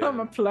right here. I'm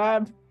a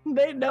pleb.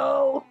 They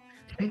know.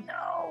 They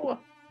know.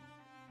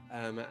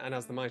 And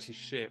as the mighty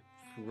ship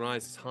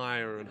rises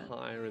higher and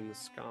higher in the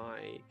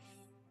sky,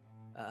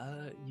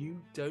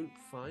 you don't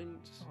find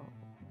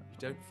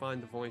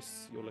the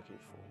voice you're looking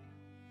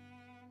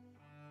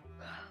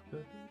for.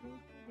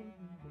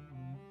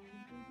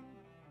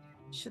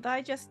 Should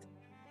I just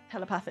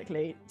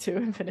telepathically to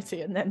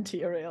Infinity and then to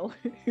Uriel,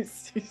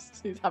 who's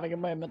having a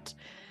moment?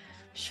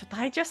 Should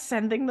I just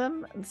sending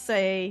them and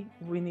say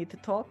we need to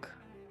talk?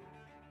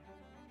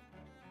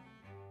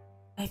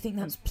 I think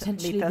that's Meet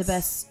potentially the us.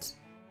 best.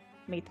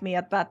 Meet me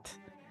at that.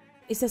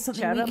 Is there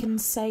something we Cherub? can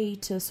say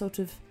to sort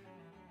of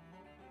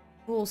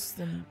force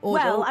them, or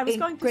Well, I was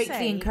going to greatly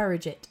say-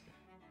 encourage it.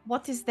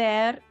 what is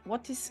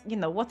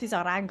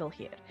our angle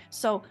here?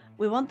 So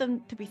we want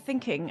them to be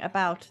thinking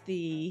about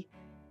the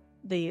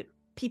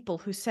people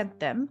who sent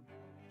them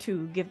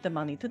to give the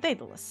money to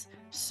Daedalus.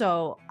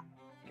 So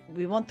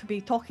we want to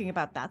be talking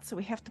about that, so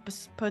we have to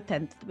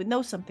pretend that we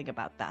know something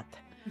about that.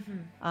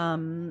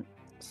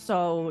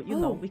 So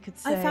we could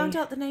say, I found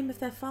out the name of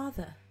their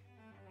father.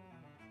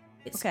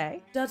 It's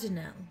okay.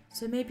 Dudinel.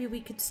 So maybe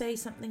we could say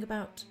something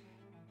about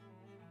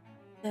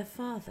their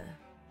father.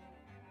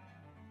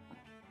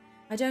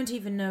 I don't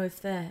even know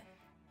if they're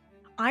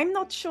I'm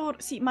not sure.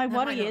 See, my That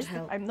might worry not is that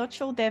help. I'm not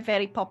sure they're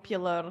very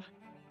popular.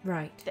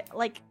 right.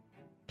 Like,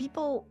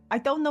 people, I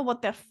don't know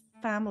what their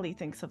family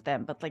thinks of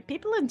them, but like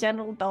people in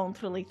general don't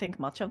really think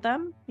much of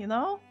them,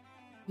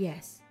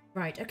 Yes.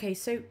 Right. Okay.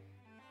 So,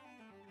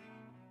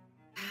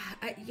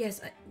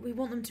 we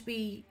want them to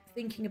be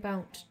thinking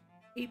about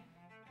people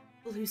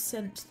who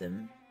sent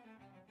them.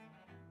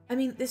 I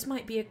mean, this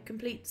might be a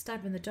complete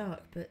stab in the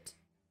dark, but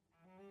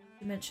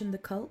you mentioned the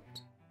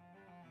cult.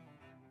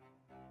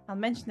 I'll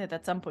mention it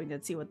at some point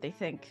and see what they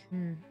think,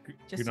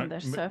 just on their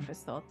surface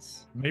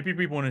thoughts. Maybe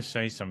we want to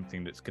say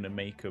something that's going to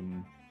make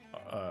them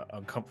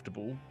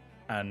uncomfortable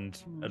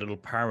and a little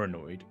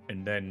paranoid,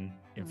 and then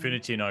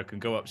Infinity and I can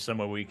go up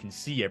somewhere where we can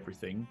see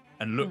everything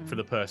and look for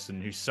the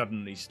person who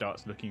suddenly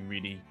starts looking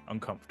really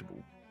uncomfortable.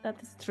 That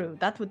is true.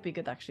 That would be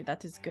good, actually.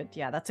 That is good.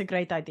 Yeah, that's a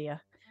great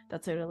idea.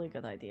 That's a really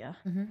good idea.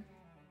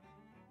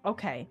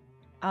 Okay.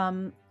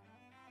 I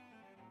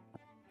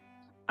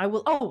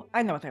will. Oh,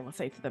 I know what I will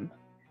say to them.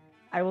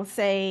 I will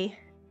say.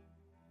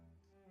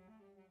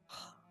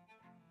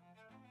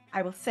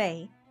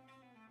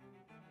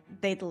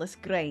 Daedalus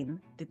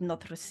Grain did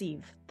not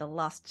receive the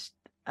last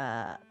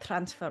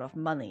transfer of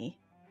money.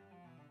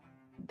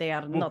 They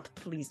are not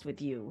pleased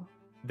with you.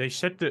 They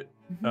said that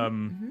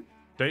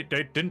they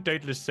didn't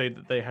Daedalus say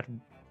that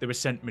they were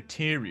sent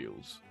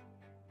materials.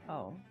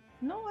 Oh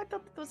no, I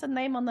thought it was a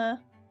name on a.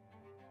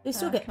 They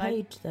still get can I-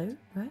 paid, though,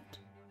 right?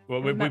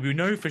 Well, Well, we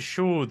know for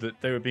sure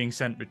that they were being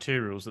sent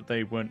materials that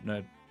they weren't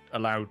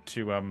allowed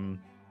to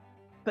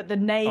But the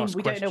name, ask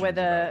we don't know questions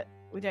whether about.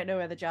 we don't know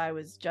whether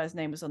Jai's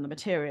name was on the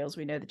materials.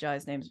 We know the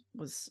Jai's name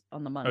was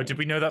on the money. Oh, did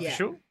we know that Yeah. for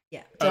sure?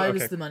 Yeah. Oh, Jai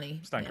was okay. the money.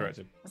 Stand yeah.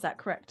 corrected. Is that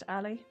correct,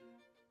 Ali?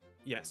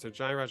 Yeah, so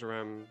Jai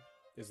Rajaram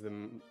is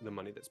the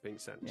money that's being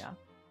sent. Yeah.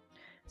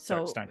 So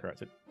So, stand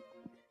corrected.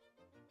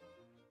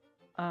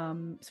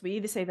 so we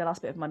either say the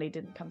last bit of money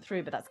didn't come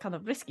through, but that's kind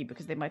of risky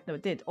because they might know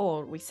it did,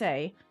 or we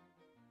say,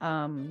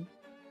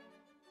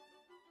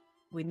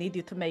 we need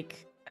you to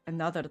make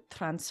another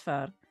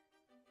transfer.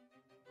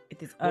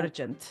 It is Well,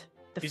 urgent.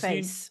 The is the-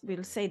 face.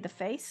 We'll say the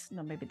face.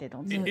 No, maybe they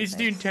don't. Say No. Is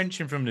the face.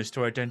 intention from this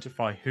to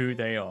identify who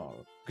they are?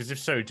 Because if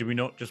so, do we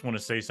not just want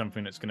to say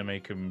something that's going to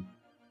make them?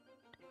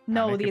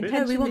 No, panic the a bit?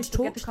 intention No, we want is to to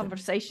talk get a to them.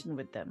 conversation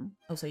with them.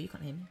 Oh, so you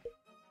can't hear me.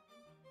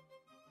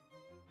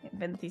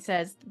 Infinity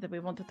says that we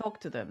want to talk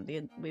to them.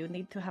 We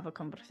need to have a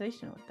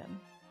conversation with them.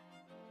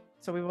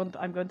 So we want.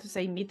 I'm going to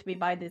say, meet me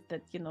by the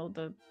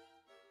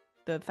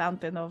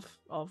fountain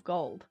of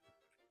gold.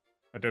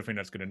 I don't think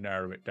that's going to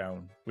narrow it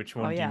down. Which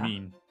one do yeah. you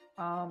mean?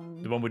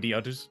 The The one with the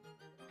udders?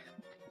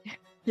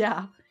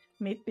 Yeah,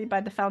 meet me by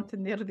the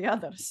fountain near the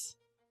others.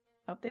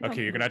 Hope they don't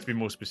Okay, you're going to have to be move.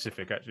 more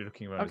specific. Actually,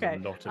 looking around, Okay.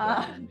 there's a lot of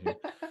udders in here.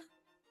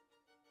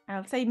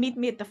 I'll say, meet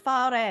me at the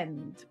far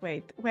end.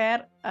 Wait,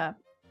 where?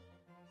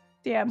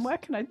 DM, where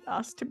can I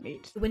ask to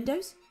meet? The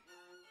windows?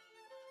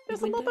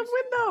 There's a lot of windows?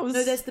 windows.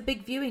 No, there's the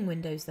big viewing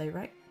windows, though,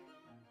 right?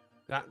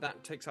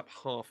 That takes up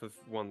half of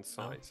one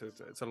side, so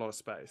it's a lot of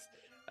space.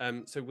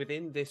 So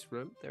within this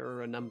room, there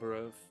are a number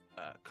of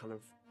kind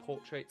of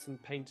portraits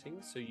and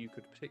paintings. So you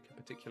could pick a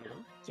particular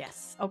one.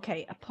 Yes.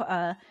 Okay.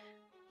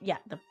 Yeah.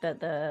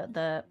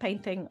 The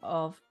painting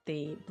of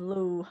the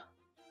blue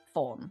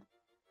fawn.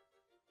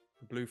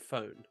 Blue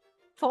phone.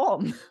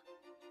 Fawn.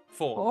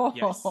 Fawn.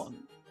 Yes. Fawn.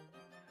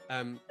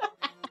 Um,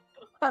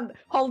 And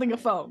holding a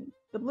phone.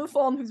 The blue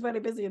fawn who's very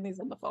busy and he's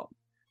on the phone.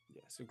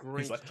 yes, a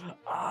great. He's like,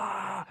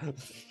 ah,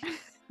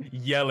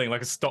 yelling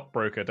like a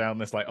stockbroker down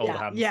this like old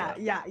hand. yeah.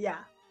 Yeah.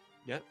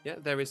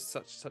 There is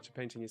such a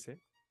painting you see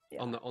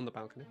Yeah. on the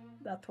balcony.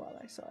 That's why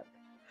I saw it.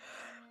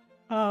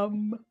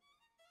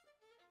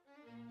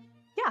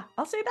 Yeah,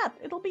 I'll say that.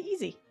 It'll be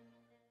easy.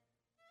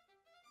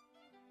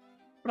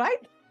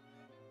 Right?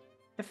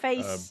 The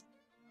face.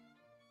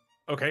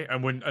 Okay,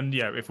 and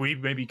yeah, if we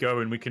maybe go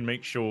and we can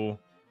make sure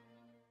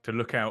to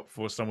look out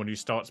for someone who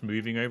starts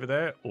moving over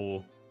there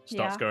or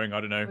starts Yeah. going, I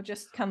don't know, or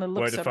just kind of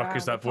where looks the fuck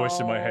is around that voice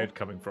in my all- head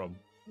coming from?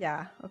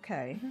 Yeah,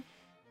 okay.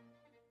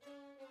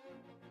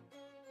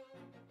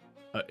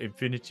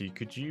 Infinity,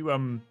 could you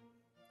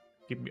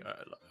give me?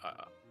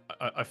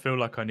 I feel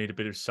like I need a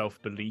bit of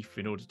self-belief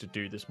in order to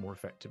do this more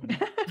effectively.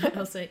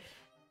 I'll say,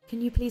 can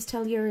you please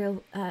tell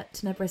Uriel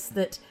Tenebris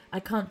that I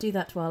can't do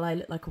that while I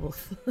look like a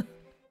wolf?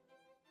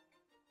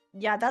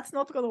 Yeah, that's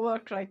not gonna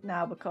work right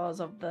now because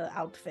of the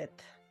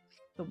outfit.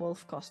 The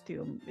wolf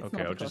costume. It's Okay,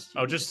 not a I'll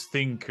costume. just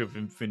think of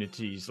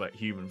Infinity's like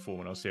human form,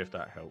 and I'll see if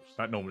that helps.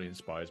 That normally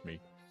inspires me.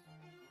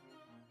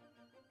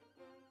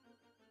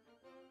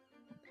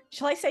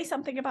 shall I say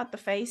something about the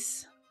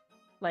face?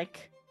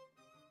 Like,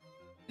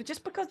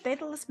 just because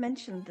Daedalus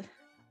mentioned,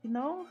 you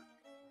know?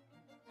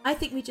 I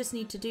think we just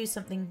need to do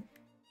something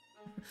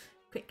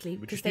quickly We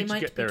because just they need to might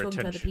get be their talking to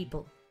other attention.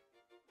 people.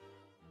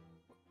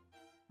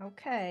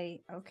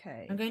 Okay.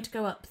 I'm going to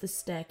go up the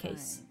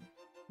staircase Fine.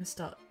 and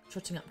start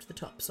trotting up to the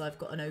top so I've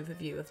got an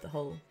overview of the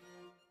whole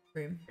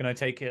room. Can I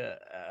take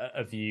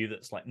a view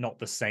that's like not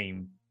the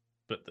same,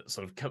 but that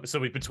sort of so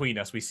between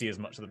us we see as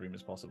much of the room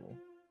as possible?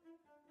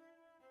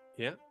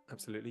 Yeah,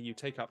 absolutely. You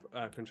take up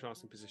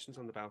contrasting positions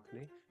on the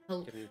balcony,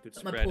 I'll getting a good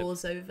put my spread of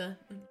paws over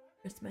and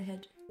rest my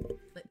head.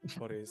 Like,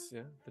 bodies.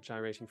 Yeah, the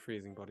gyrating,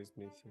 freezing bodies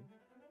beneath you.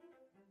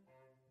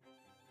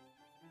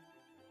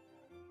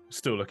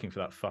 Still looking for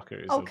that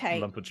fucker. Who's Okay.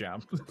 a lump of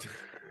jam.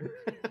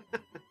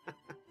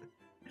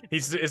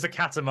 It's a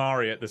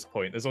Katamari at this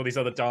point. There's all these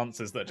other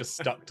dancers that are just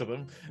stuck to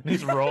them, and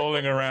he's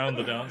rolling around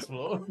the dance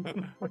floor.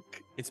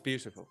 It's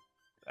beautiful.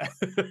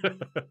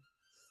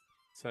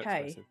 So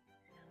Okay. expressive.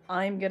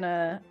 I'm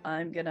gonna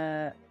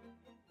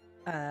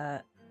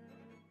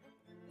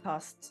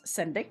cast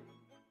sending.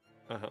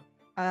 Uh-huh.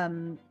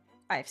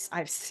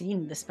 I've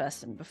seen this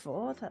person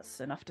before. That's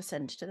enough to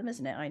send to them,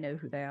 isn't it? I know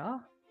who they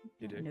are.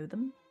 You I do. know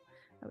them,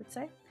 I would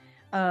say.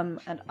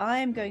 And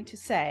I'm going to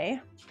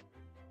say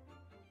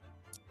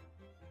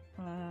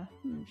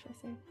should I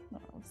say? No,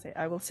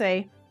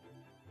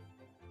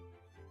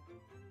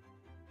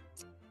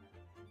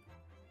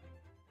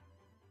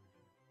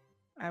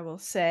 I will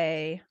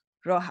say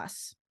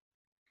Rojas.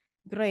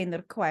 Grain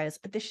requires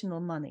additional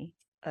money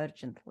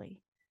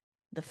urgently.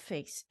 The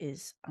face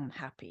is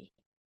unhappy.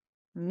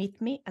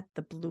 Meet me at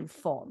the Blue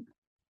Fawn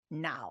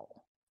now.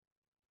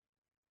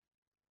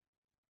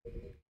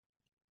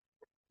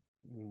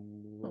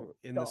 Oh,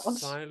 In the God.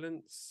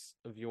 silence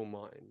of your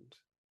mind,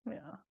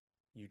 Yeah.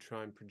 you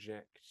try and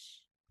project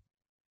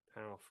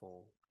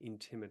powerful,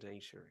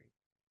 intimidatory.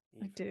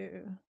 I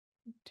evil.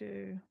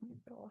 do. Oh,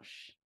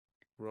 gosh.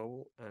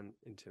 Roll an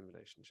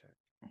intimidation check.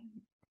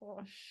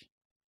 Gosh.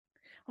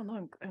 Oh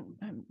no,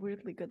 I'm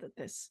weirdly good at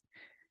this.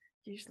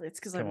 Usually it's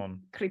because Come I'm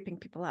on. creeping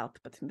people out,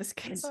 but in this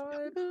case.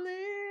 I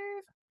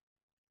believe.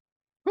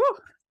 Oh,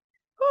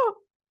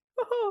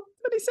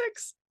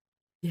 26.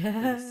 yeah.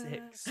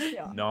 26.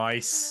 Yeah.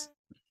 Nice.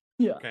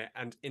 Yeah. Okay,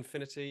 and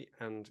Infinity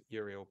and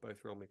Uriel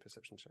both roll me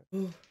perception check.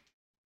 Ooh.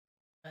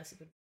 That's a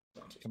good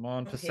advantage. Come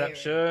on, Not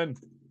perception.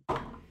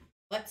 hearing.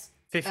 What?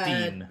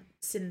 15.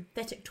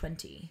 Synthetic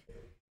 20.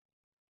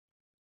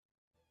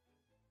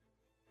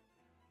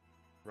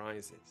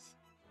 Rises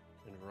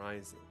and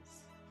rises.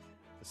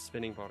 The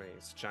spinning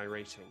bodies,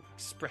 gyrating,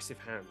 expressive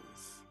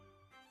hands.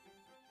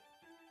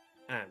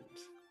 And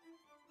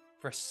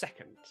for a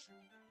second,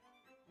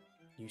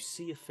 you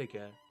see a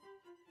figure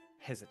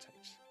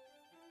hesitate.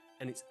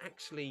 And it's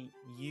actually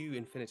you,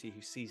 Infinity,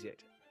 who sees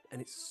it.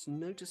 And it's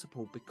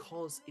noticeable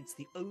because it's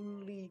the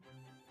only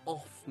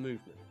off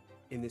movement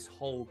in this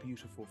whole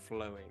beautiful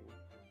flowing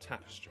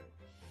tapestry.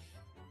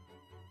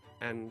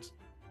 And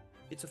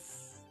it's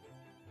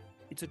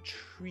a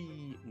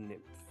tree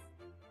nymph.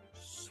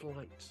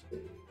 Slight,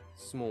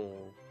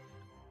 small,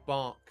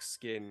 bark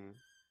skin,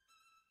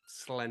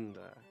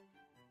 slender,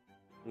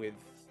 with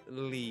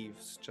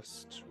leaves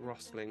just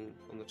rustling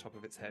on the top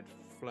of its head,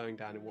 flowing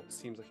down in what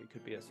seems like it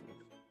could be a sort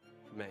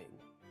of mane.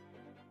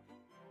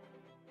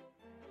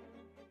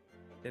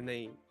 Then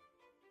they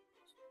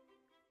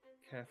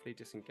carefully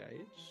disengage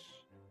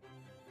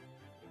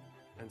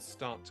and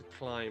start to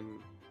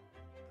climb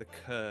the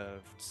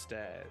curved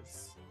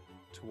stairs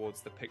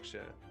towards the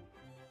picture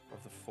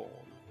of the fawn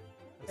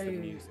as the Oh.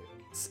 music.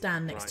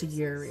 Stand next to rises.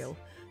 Uriel.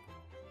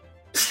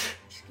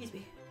 Excuse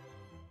me.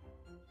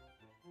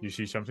 You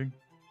see something?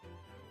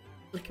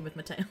 Flicking with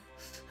my tail.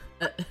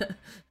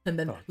 And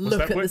then Oh, what's look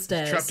that at word? the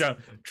stairs.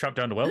 Trap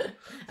down the well.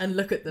 And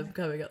look at them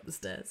going up the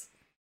stairs.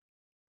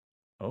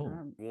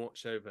 Oh,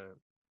 Watch over,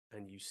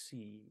 and you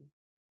see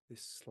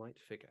this slight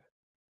figure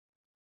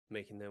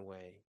making their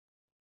way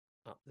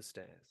up the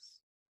stairs,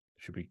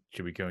 should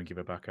we go and give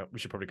her back up? We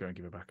should probably go and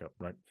give her back up,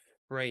 right?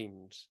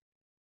 framed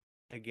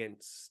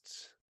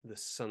against the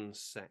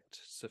sunset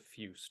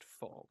suffused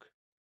fog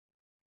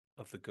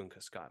of the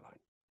Gunka skyline.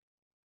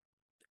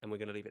 And we're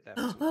going to leave it there.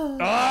 For tonight.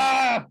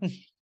 Ah!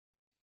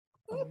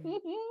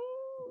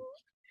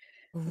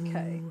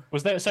 Okay. Ooh.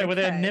 Was there? So were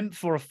there a Okay.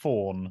 nymph or a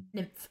fawn?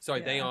 Nymph.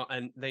 Sorry, they Yeah. are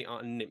a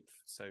nymph,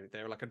 so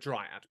they're like a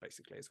dryad,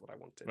 basically, is what I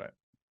wanted. Right.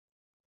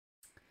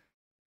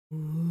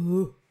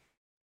 Ooh.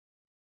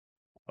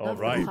 All Love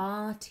the right.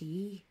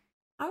 party.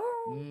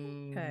 Oh.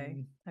 Okay.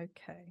 Mm,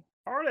 Okay.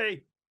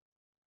 Party.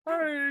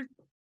 Hey.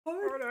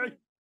 Party.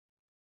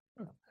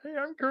 Hey,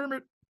 I'm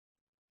Kermit.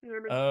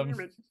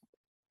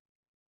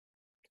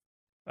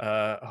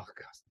 Oh god.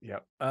 Yeah.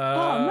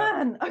 Oh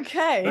man.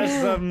 Okay.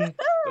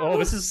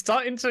 This is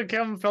starting to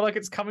feel like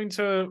it's coming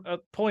to a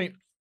point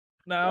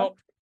now.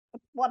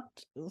 What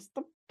is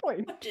the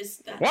point? What is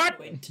that What?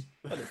 point?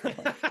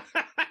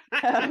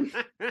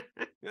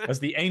 As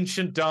the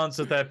ancient dance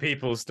of their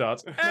people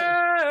starts. What?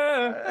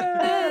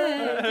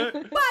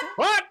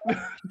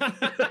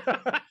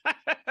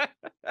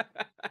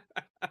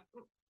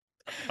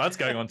 That's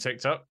going on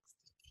TikTok.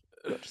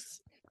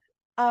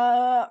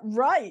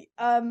 Right.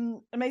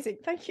 Amazing.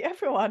 Thank you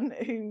everyone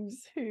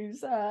who's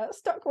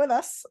stuck with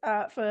us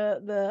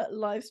for the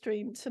live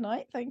stream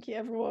tonight. Thank you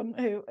everyone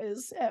who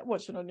is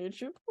watching on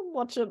YouTube,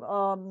 watching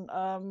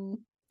on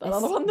that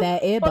other one, their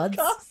the earbuds.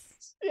 podcast.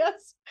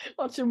 Yes,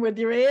 watching with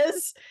your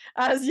ears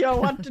as you're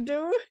want to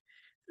do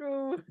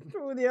through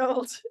the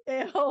old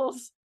ear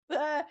holes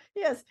there.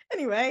 Yes.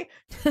 Anyway,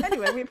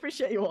 we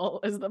appreciate you all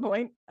is the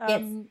point.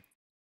 Yes.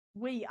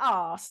 We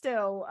are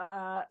still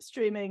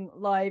streaming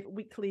live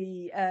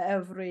weekly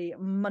every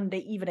Monday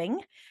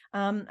evening,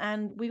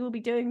 and we will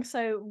be doing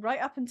so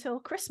right up until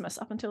Christmas,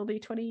 up until the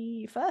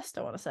 21st,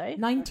 I want to say.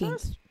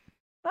 19th.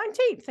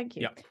 19th, thank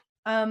you. Yep.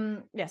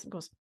 Yes, of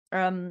course.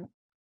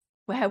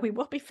 Where we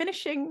will be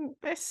finishing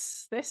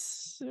this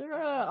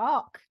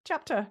arc,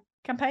 chapter,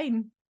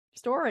 campaign,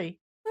 story.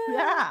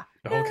 Yeah.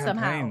 The whole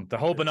Somehow. campaign, the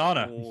whole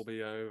banana. All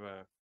be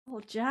over.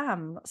 Whole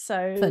jam.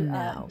 So For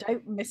now.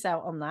 don't miss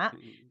out on that.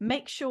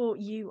 Make sure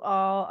you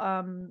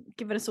are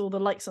giving us all the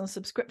likes and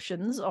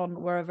subscriptions on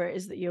wherever it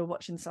is that you're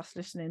watching /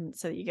 listening,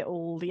 so that you get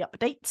all the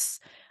updates.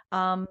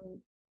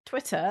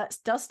 Twitter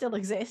does still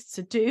exist,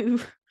 so do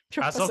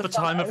drop As us of a the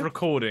time of follow.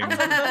 recording,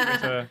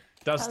 Twitter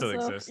does still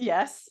As of- exist.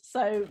 Yes,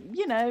 so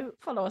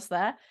follow us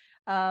there.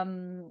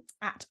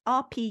 At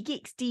RP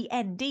Geeks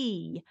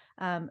DND.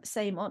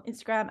 Same on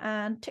Instagram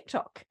and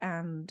TikTok,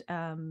 and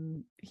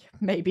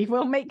maybe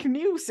we'll make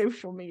new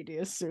social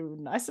media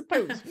soon. I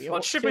suppose we What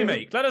ought should to. we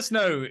make? Let us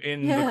know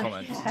in Yeah. the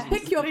comments. Yeah.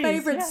 Pick your Please,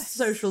 favorite yes.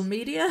 social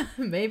media.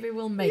 Maybe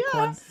we'll make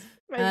one. Yes,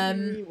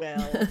 maybe we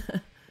will.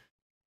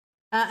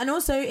 And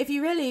also, if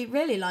you really,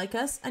 really like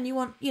us and you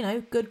want,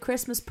 good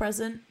Christmas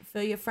present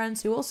for your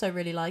friends who also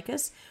really like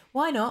us,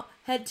 why not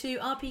head to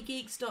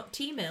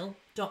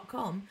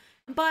rpgeeks.tmail.com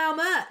and buy our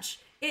merch.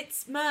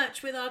 It's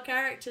merch with our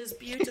characters'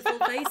 beautiful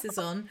faces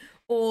on,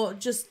 or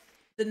just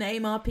the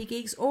name RP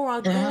Geeks, or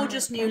our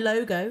gorgeous new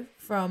logo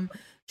from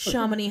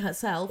Shamini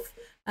herself.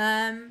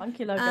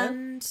 Funky logo.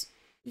 And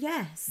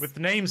yes. With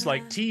names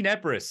like Teen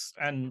Ebris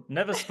and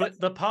Never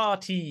Split the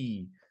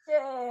Party.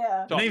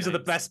 Yeah. The names are the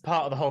best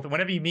part of the whole thing.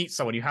 Whenever you meet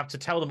someone, you have to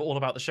tell them all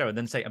about the show and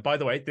then say, and by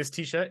the way, this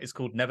t-shirt is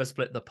called Never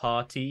Split the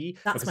Party.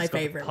 That's because my it's got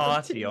the favourite one.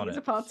 party on It's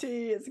a it.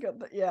 party. It's got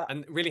the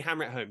And really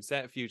hammer it home. Say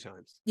it a few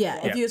times. Yeah,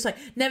 Yeah. if you was like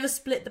never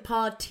split the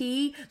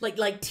party, like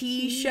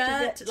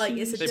t-shirt, like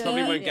it's a They T-shirt.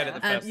 probably T, won't get it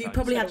the first you time,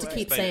 probably so have to we'll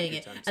keep explain it a saying few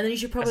it, times. and then you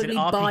should As in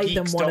probably buy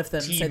them one of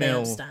them so they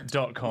understand.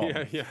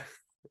 rpgeeks.tmail.com. Yeah.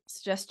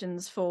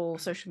 suggestions for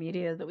social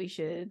media that we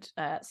should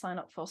sign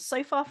up for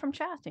so far from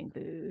chat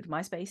include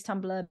MySpace,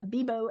 Tumblr,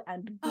 Bebo,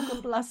 and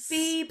Google Plus.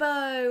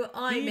 Bebo,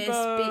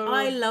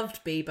 I loved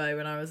Bebo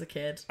when I was a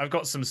kid. I've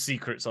got some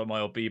secrets on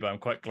my old Bebo. I'm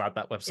quite glad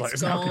that website It's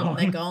is now gone. gone.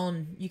 They're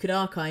gone. You could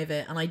archive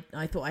it, and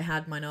I thought I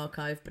had mine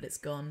archived, but it's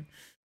gone.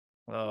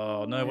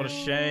 Oh no, what a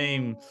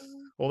shame.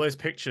 All those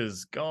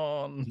pictures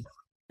gone.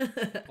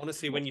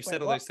 Honestly, when you Wait,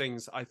 said all what? those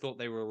things, I thought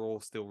they were all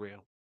still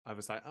real. I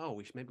was like,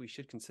 oh, maybe we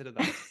should consider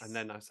that. And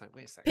then I was like,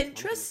 wait a second. one of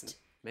them Pinterest? isn't.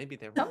 Maybe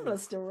they're wrong.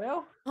 Tumblr's still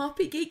real.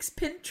 RP Geeks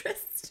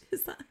Pinterest,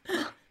 is that?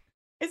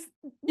 It's,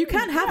 You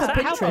can have Is a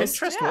that how Pinterest.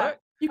 Pinterest Yeah. work?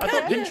 You I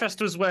can. thought Yeah. Pinterest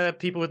was where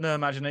people with no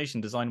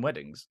imagination design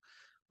weddings.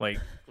 Like,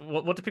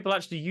 what do people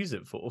actually use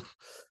it for?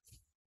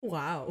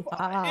 Wow.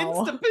 Wow.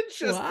 Insta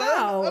Pinterest.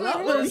 Wow,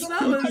 that was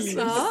hard.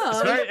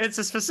 It's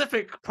a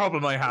specific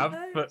problem I have,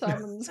 but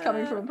Simon's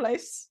coming from a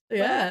place.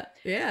 Yeah,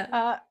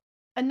 yeah.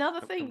 Another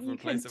Come thing from you a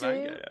can place of do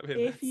anger, I mean,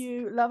 if that's-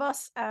 you love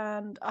us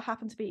and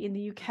happen to be in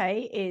the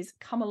UK is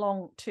come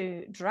along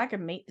to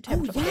Dragon Meet, the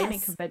Tabletop Gaming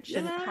yes.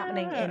 Convention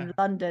happening Yeah. in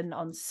London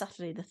on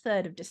Saturday, the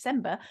 3rd of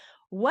December,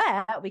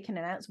 where we can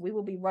announce we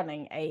will be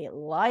running a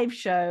live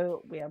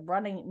show. We are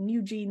running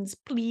New Jeans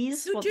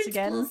Please New once Jeans,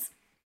 again. please.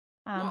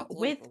 Wow,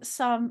 With wonderful.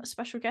 some some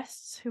special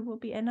guests who will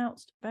be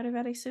announced very,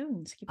 very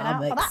soon. So keep an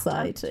eye I'm out for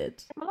that.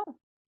 excited. Come along.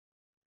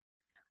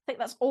 I think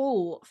that's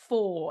all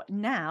for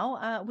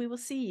now. We will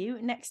see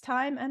you next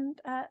time, and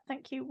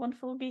thank you,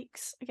 wonderful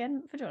geeks,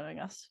 again for joining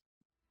us.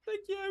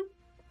 Thank you.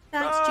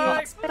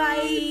 Thanks,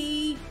 Bye.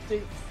 Jinx.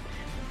 Bye.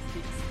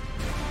 Geeks.